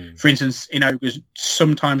 For instance, in ogres,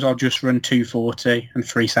 sometimes I'll just run 240 and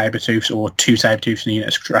 3 Sabertooths, or 2 Sabertooths and a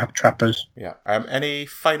unit of trappers. Yeah. Any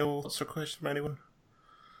final thoughts or questions from anyone?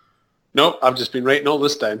 No, I've just been writing all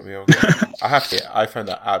this down. I have to say, I found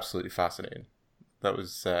that absolutely fascinating. That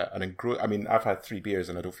was I mean, I've had 3 beers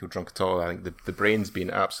and I don't feel drunk at all. I think the brain's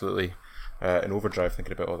been absolutely in overdrive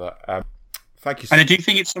thinking about all that. Thank you. And I do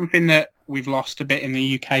think it's something that we've lost a bit in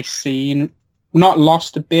the UK scene. Not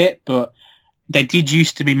lost a bit, but there did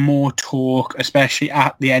used to be more talk, especially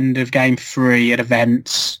at the end of Game 3 at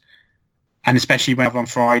events, and especially when on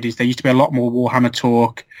Fridays, there used to be a lot more Warhammer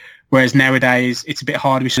talk, whereas nowadays it's a bit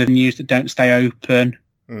harder with certain news that don't stay open,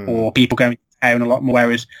 or people going to town a lot more,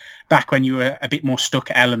 whereas back when you were a bit more stuck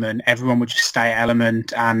at Element, everyone would just stay at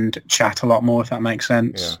Element and chat a lot more, if that makes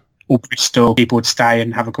sense. Yeah. Or Bristol, people would stay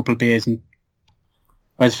and have a couple of beers.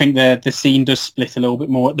 Whereas I think the scene does split a little bit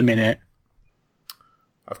more at the minute.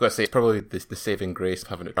 I've got to say, it's probably the saving grace of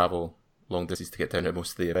having to travel long distance to get down to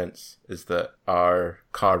most of the events is that our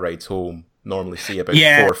car rides home normally see about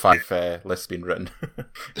Yeah. 4 or 5 lists being written.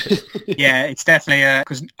 Yeah, it's definitely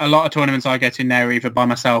because a lot of tournaments I go to now are either by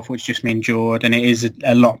myself, which just means Jord, and it is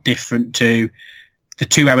a lot different to the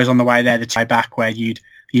 2 hours on the way there, the tie back, where you'd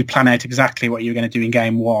plan out exactly what you were going to do in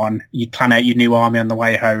game one. You'd plan out your new army on the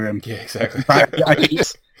way home. Yeah, exactly. I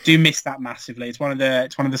do miss that massively. It's one of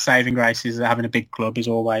the saving graces that having a big club is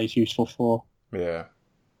always useful for. Yeah,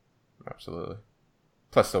 absolutely.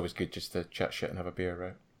 Plus, it's always good just to chat shit and have a beer,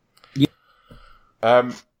 right?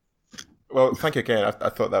 Yeah. Well, thank you again. I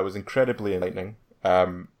thought that was incredibly enlightening.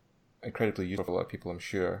 Incredibly useful for a lot of people, I'm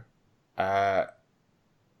sure.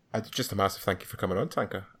 Just a massive thank you for coming on,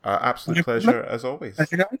 Tanka. Absolute pleasure, as always.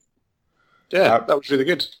 Yeah, that was really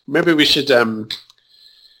good. Maybe we should,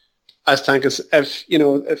 as Tankas, if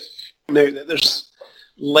now that there's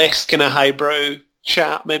less kind of highbrow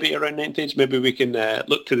chat maybe around 9th Age, maybe we can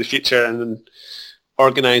look to the future and then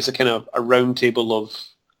organise a kind of a round table of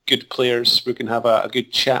good players. We can have a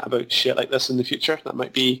good chat about shit like this in the future. That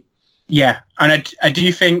might be... Yeah, and I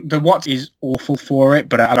do think the what is awful for it,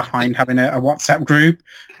 but I don't mind having a WhatsApp group.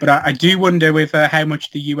 But I do wonder with how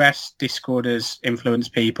much the US Discord has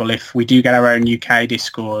influenced people. If we do get our own UK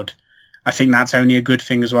Discord, I think that's only a good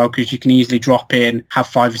thing as well, because you can easily drop in, have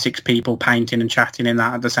 5 or 6 people painting and chatting in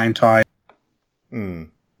that at the same time.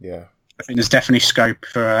 Yeah. I think there's definitely scope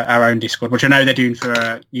for our own Discord, which I know they're doing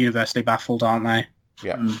for Universally Baffled, aren't they?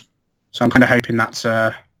 Yeah. So I'm kind of hoping that's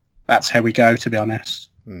how we go, to be honest.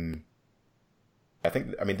 I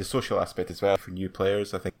think, the social aspect as well for new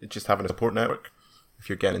players, I think just having a support network, if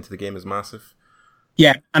you're getting into the game, is massive.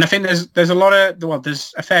 Yeah, and I think there's a lot of,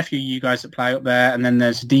 there's a fair few of you guys that play up there, and then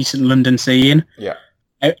there's a decent London scene. Yeah.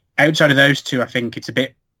 Outside of those two, I think it's a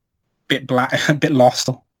bit black, a bit lost.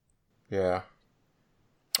 Yeah.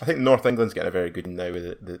 I think North England's getting a very good now with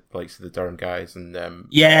the likes of the Durham guys and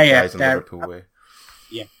guys in Liverpool way.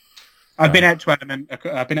 Yeah. I've been up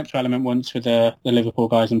to Element once with the Liverpool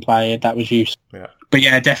guys and played. That was useful. Yeah. But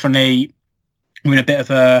yeah, definitely we're in a bit of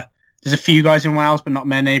there's a few guys in Wales, but not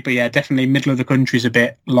many. But yeah, definitely middle of the country's a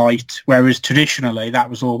bit light. Whereas traditionally, that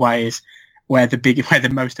was always where the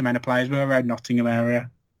most amount of players were around Nottingham area.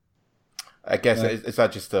 I guess, is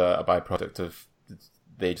that just a byproduct of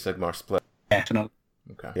the Age of Sigmar split? Yeah, definitely.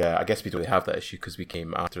 Okay. Yeah, I guess we don't really have that issue because we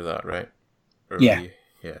came after that, right? Yeah.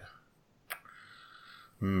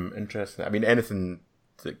 Interesting. Anything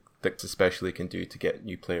that especially can do to get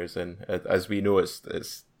new players in. As we know,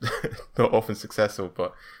 it's not often successful,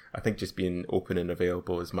 but I think just being open and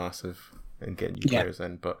available is massive in getting new players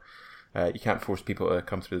in. But you can't force people to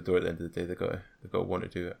come through the door at the end of the day. They've got to want to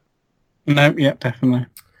do it. No, yeah, definitely.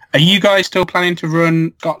 Are you guys still planning to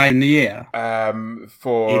run Scotland in the year?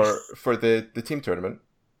 For the team tournament?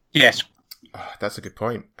 Yes. Oh, that's a good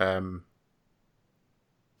point. I'm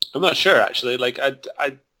not sure, actually.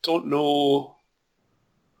 I don't know.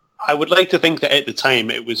 I would like to think that at the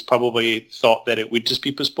time it was probably thought that it would just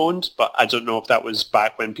be postponed, but I don't know if that was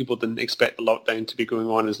back when people didn't expect the lockdown to be going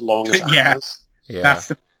on as long as it has. Yeah.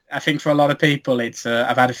 I think for a lot of people, it's.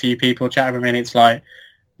 I've had a few people chat with me, and it's like,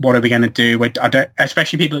 what are we going to do?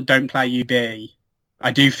 Especially people that don't play UB.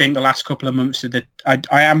 I do think the last couple of months I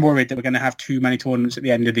am worried that we're going to have too many tournaments at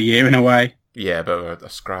the end of the year in a way. Yeah, but a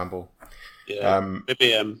scramble. Yeah,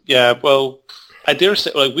 maybe. Well, I dare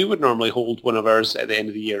say, we would normally hold one of ours at the end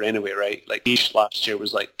of the year anyway, right? Like each last year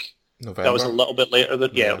was like November. That was a little bit later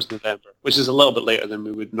than it was November, which is a little bit later than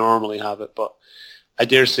we would normally have it. But I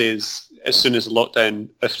dare say, as soon as the lockdown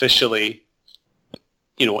officially,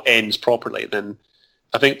 ends properly, then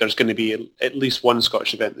I think there's going to be at least one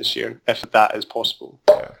Scottish event this year, if that is possible.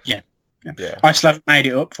 Yeah. I still haven't made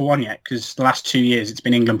it up for one yet, because the last 2 years it's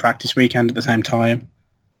been England practice weekend at the same time.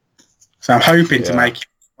 So I'm hoping to make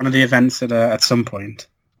one of the events at some point.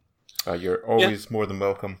 You're always more than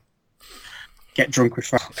welcome. Get drunk with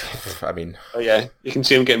friends. Oh yeah, you can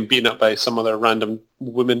see him getting beaten up by some other random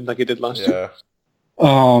woman like he did last year.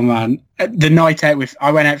 Oh man, I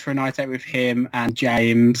went out for a night out with him and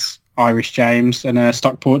James, Irish James, and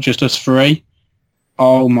Stockport, just us three.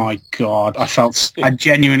 Oh my god, I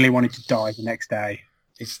genuinely wanted to die the next day.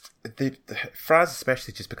 Fraz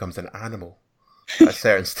especially just becomes an animal at a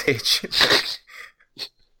certain stage.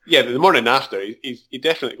 Yeah, the morning after, he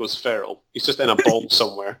definitely goes feral. He's just in a ball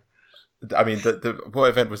somewhere. What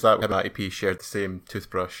event was that? Him and ITP shared the same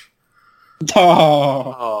toothbrush.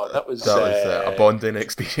 Oh, that was a bonding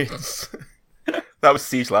experience. That was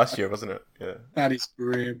Siege last year, wasn't it? Yeah. That is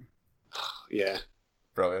grim. Yeah.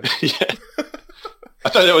 Brilliant. Yeah. I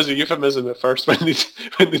thought that was a euphemism at first when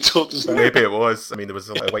they told us that. Maybe it was. There was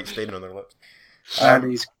a white stain on their lips. That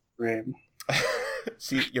is grim.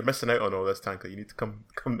 See, you're missing out on all this, Tanker. You need to come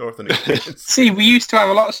north and experience. See, we used to have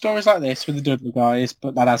a lot of stories like this with the Dudley guys,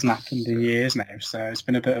 but that hasn't happened in years now, so it's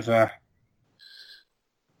been a bit of a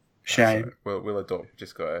shame. Right. Well, we'll adopt.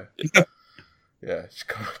 Just gotta, just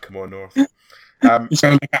come on north. Just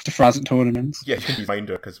gotta look after Fraz at tournaments. Yeah, you can be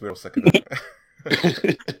minder because we're all sick of it.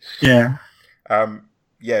 Yeah. A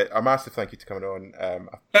massive thank you to coming on.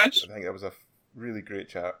 I think that was a really great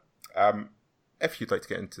chat. If you'd like to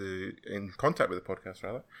get in contact with the podcast,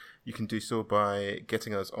 rather, you can do so by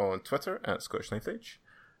getting us on Twitter at Scottish Ninth Age.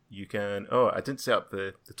 You can. Oh, I didn't set up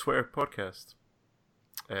the Twitter podcast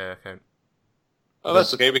account. Oh,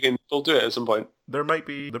 that's okay. We'll do it at some point. There might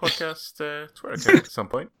be the podcast Twitter account at some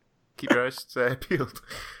point. Keep your eyes peeled.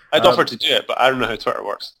 I'd offer to do it, but I don't know how Twitter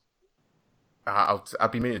works. I'll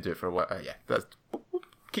be meaning to do it for a while.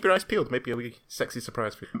 Keep your eyes peeled. Maybe a wee sexy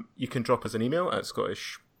surprise for you. You can drop us an email at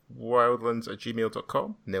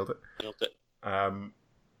scottishwildlands@gmail.com. Nailed it.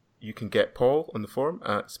 You can get Paul on the forum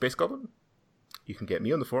at Space Goblin. You can get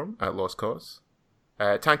me on the forum at Lost Cause.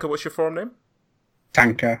 Tanker, what's your forum name?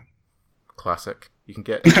 Tanker. Classic. You can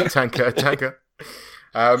get Tanker.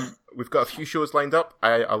 We've got a few shows lined up.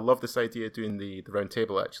 I love this idea of doing the round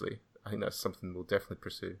table, actually. I think that's something we'll definitely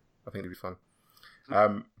pursue. I think it'll be fun.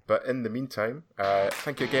 But in the meantime,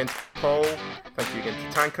 thank you again to Paul. Thank you again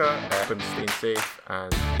to Tanker. Staying safe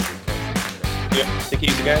and take it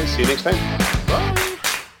easy, guys. See you next time. Bye.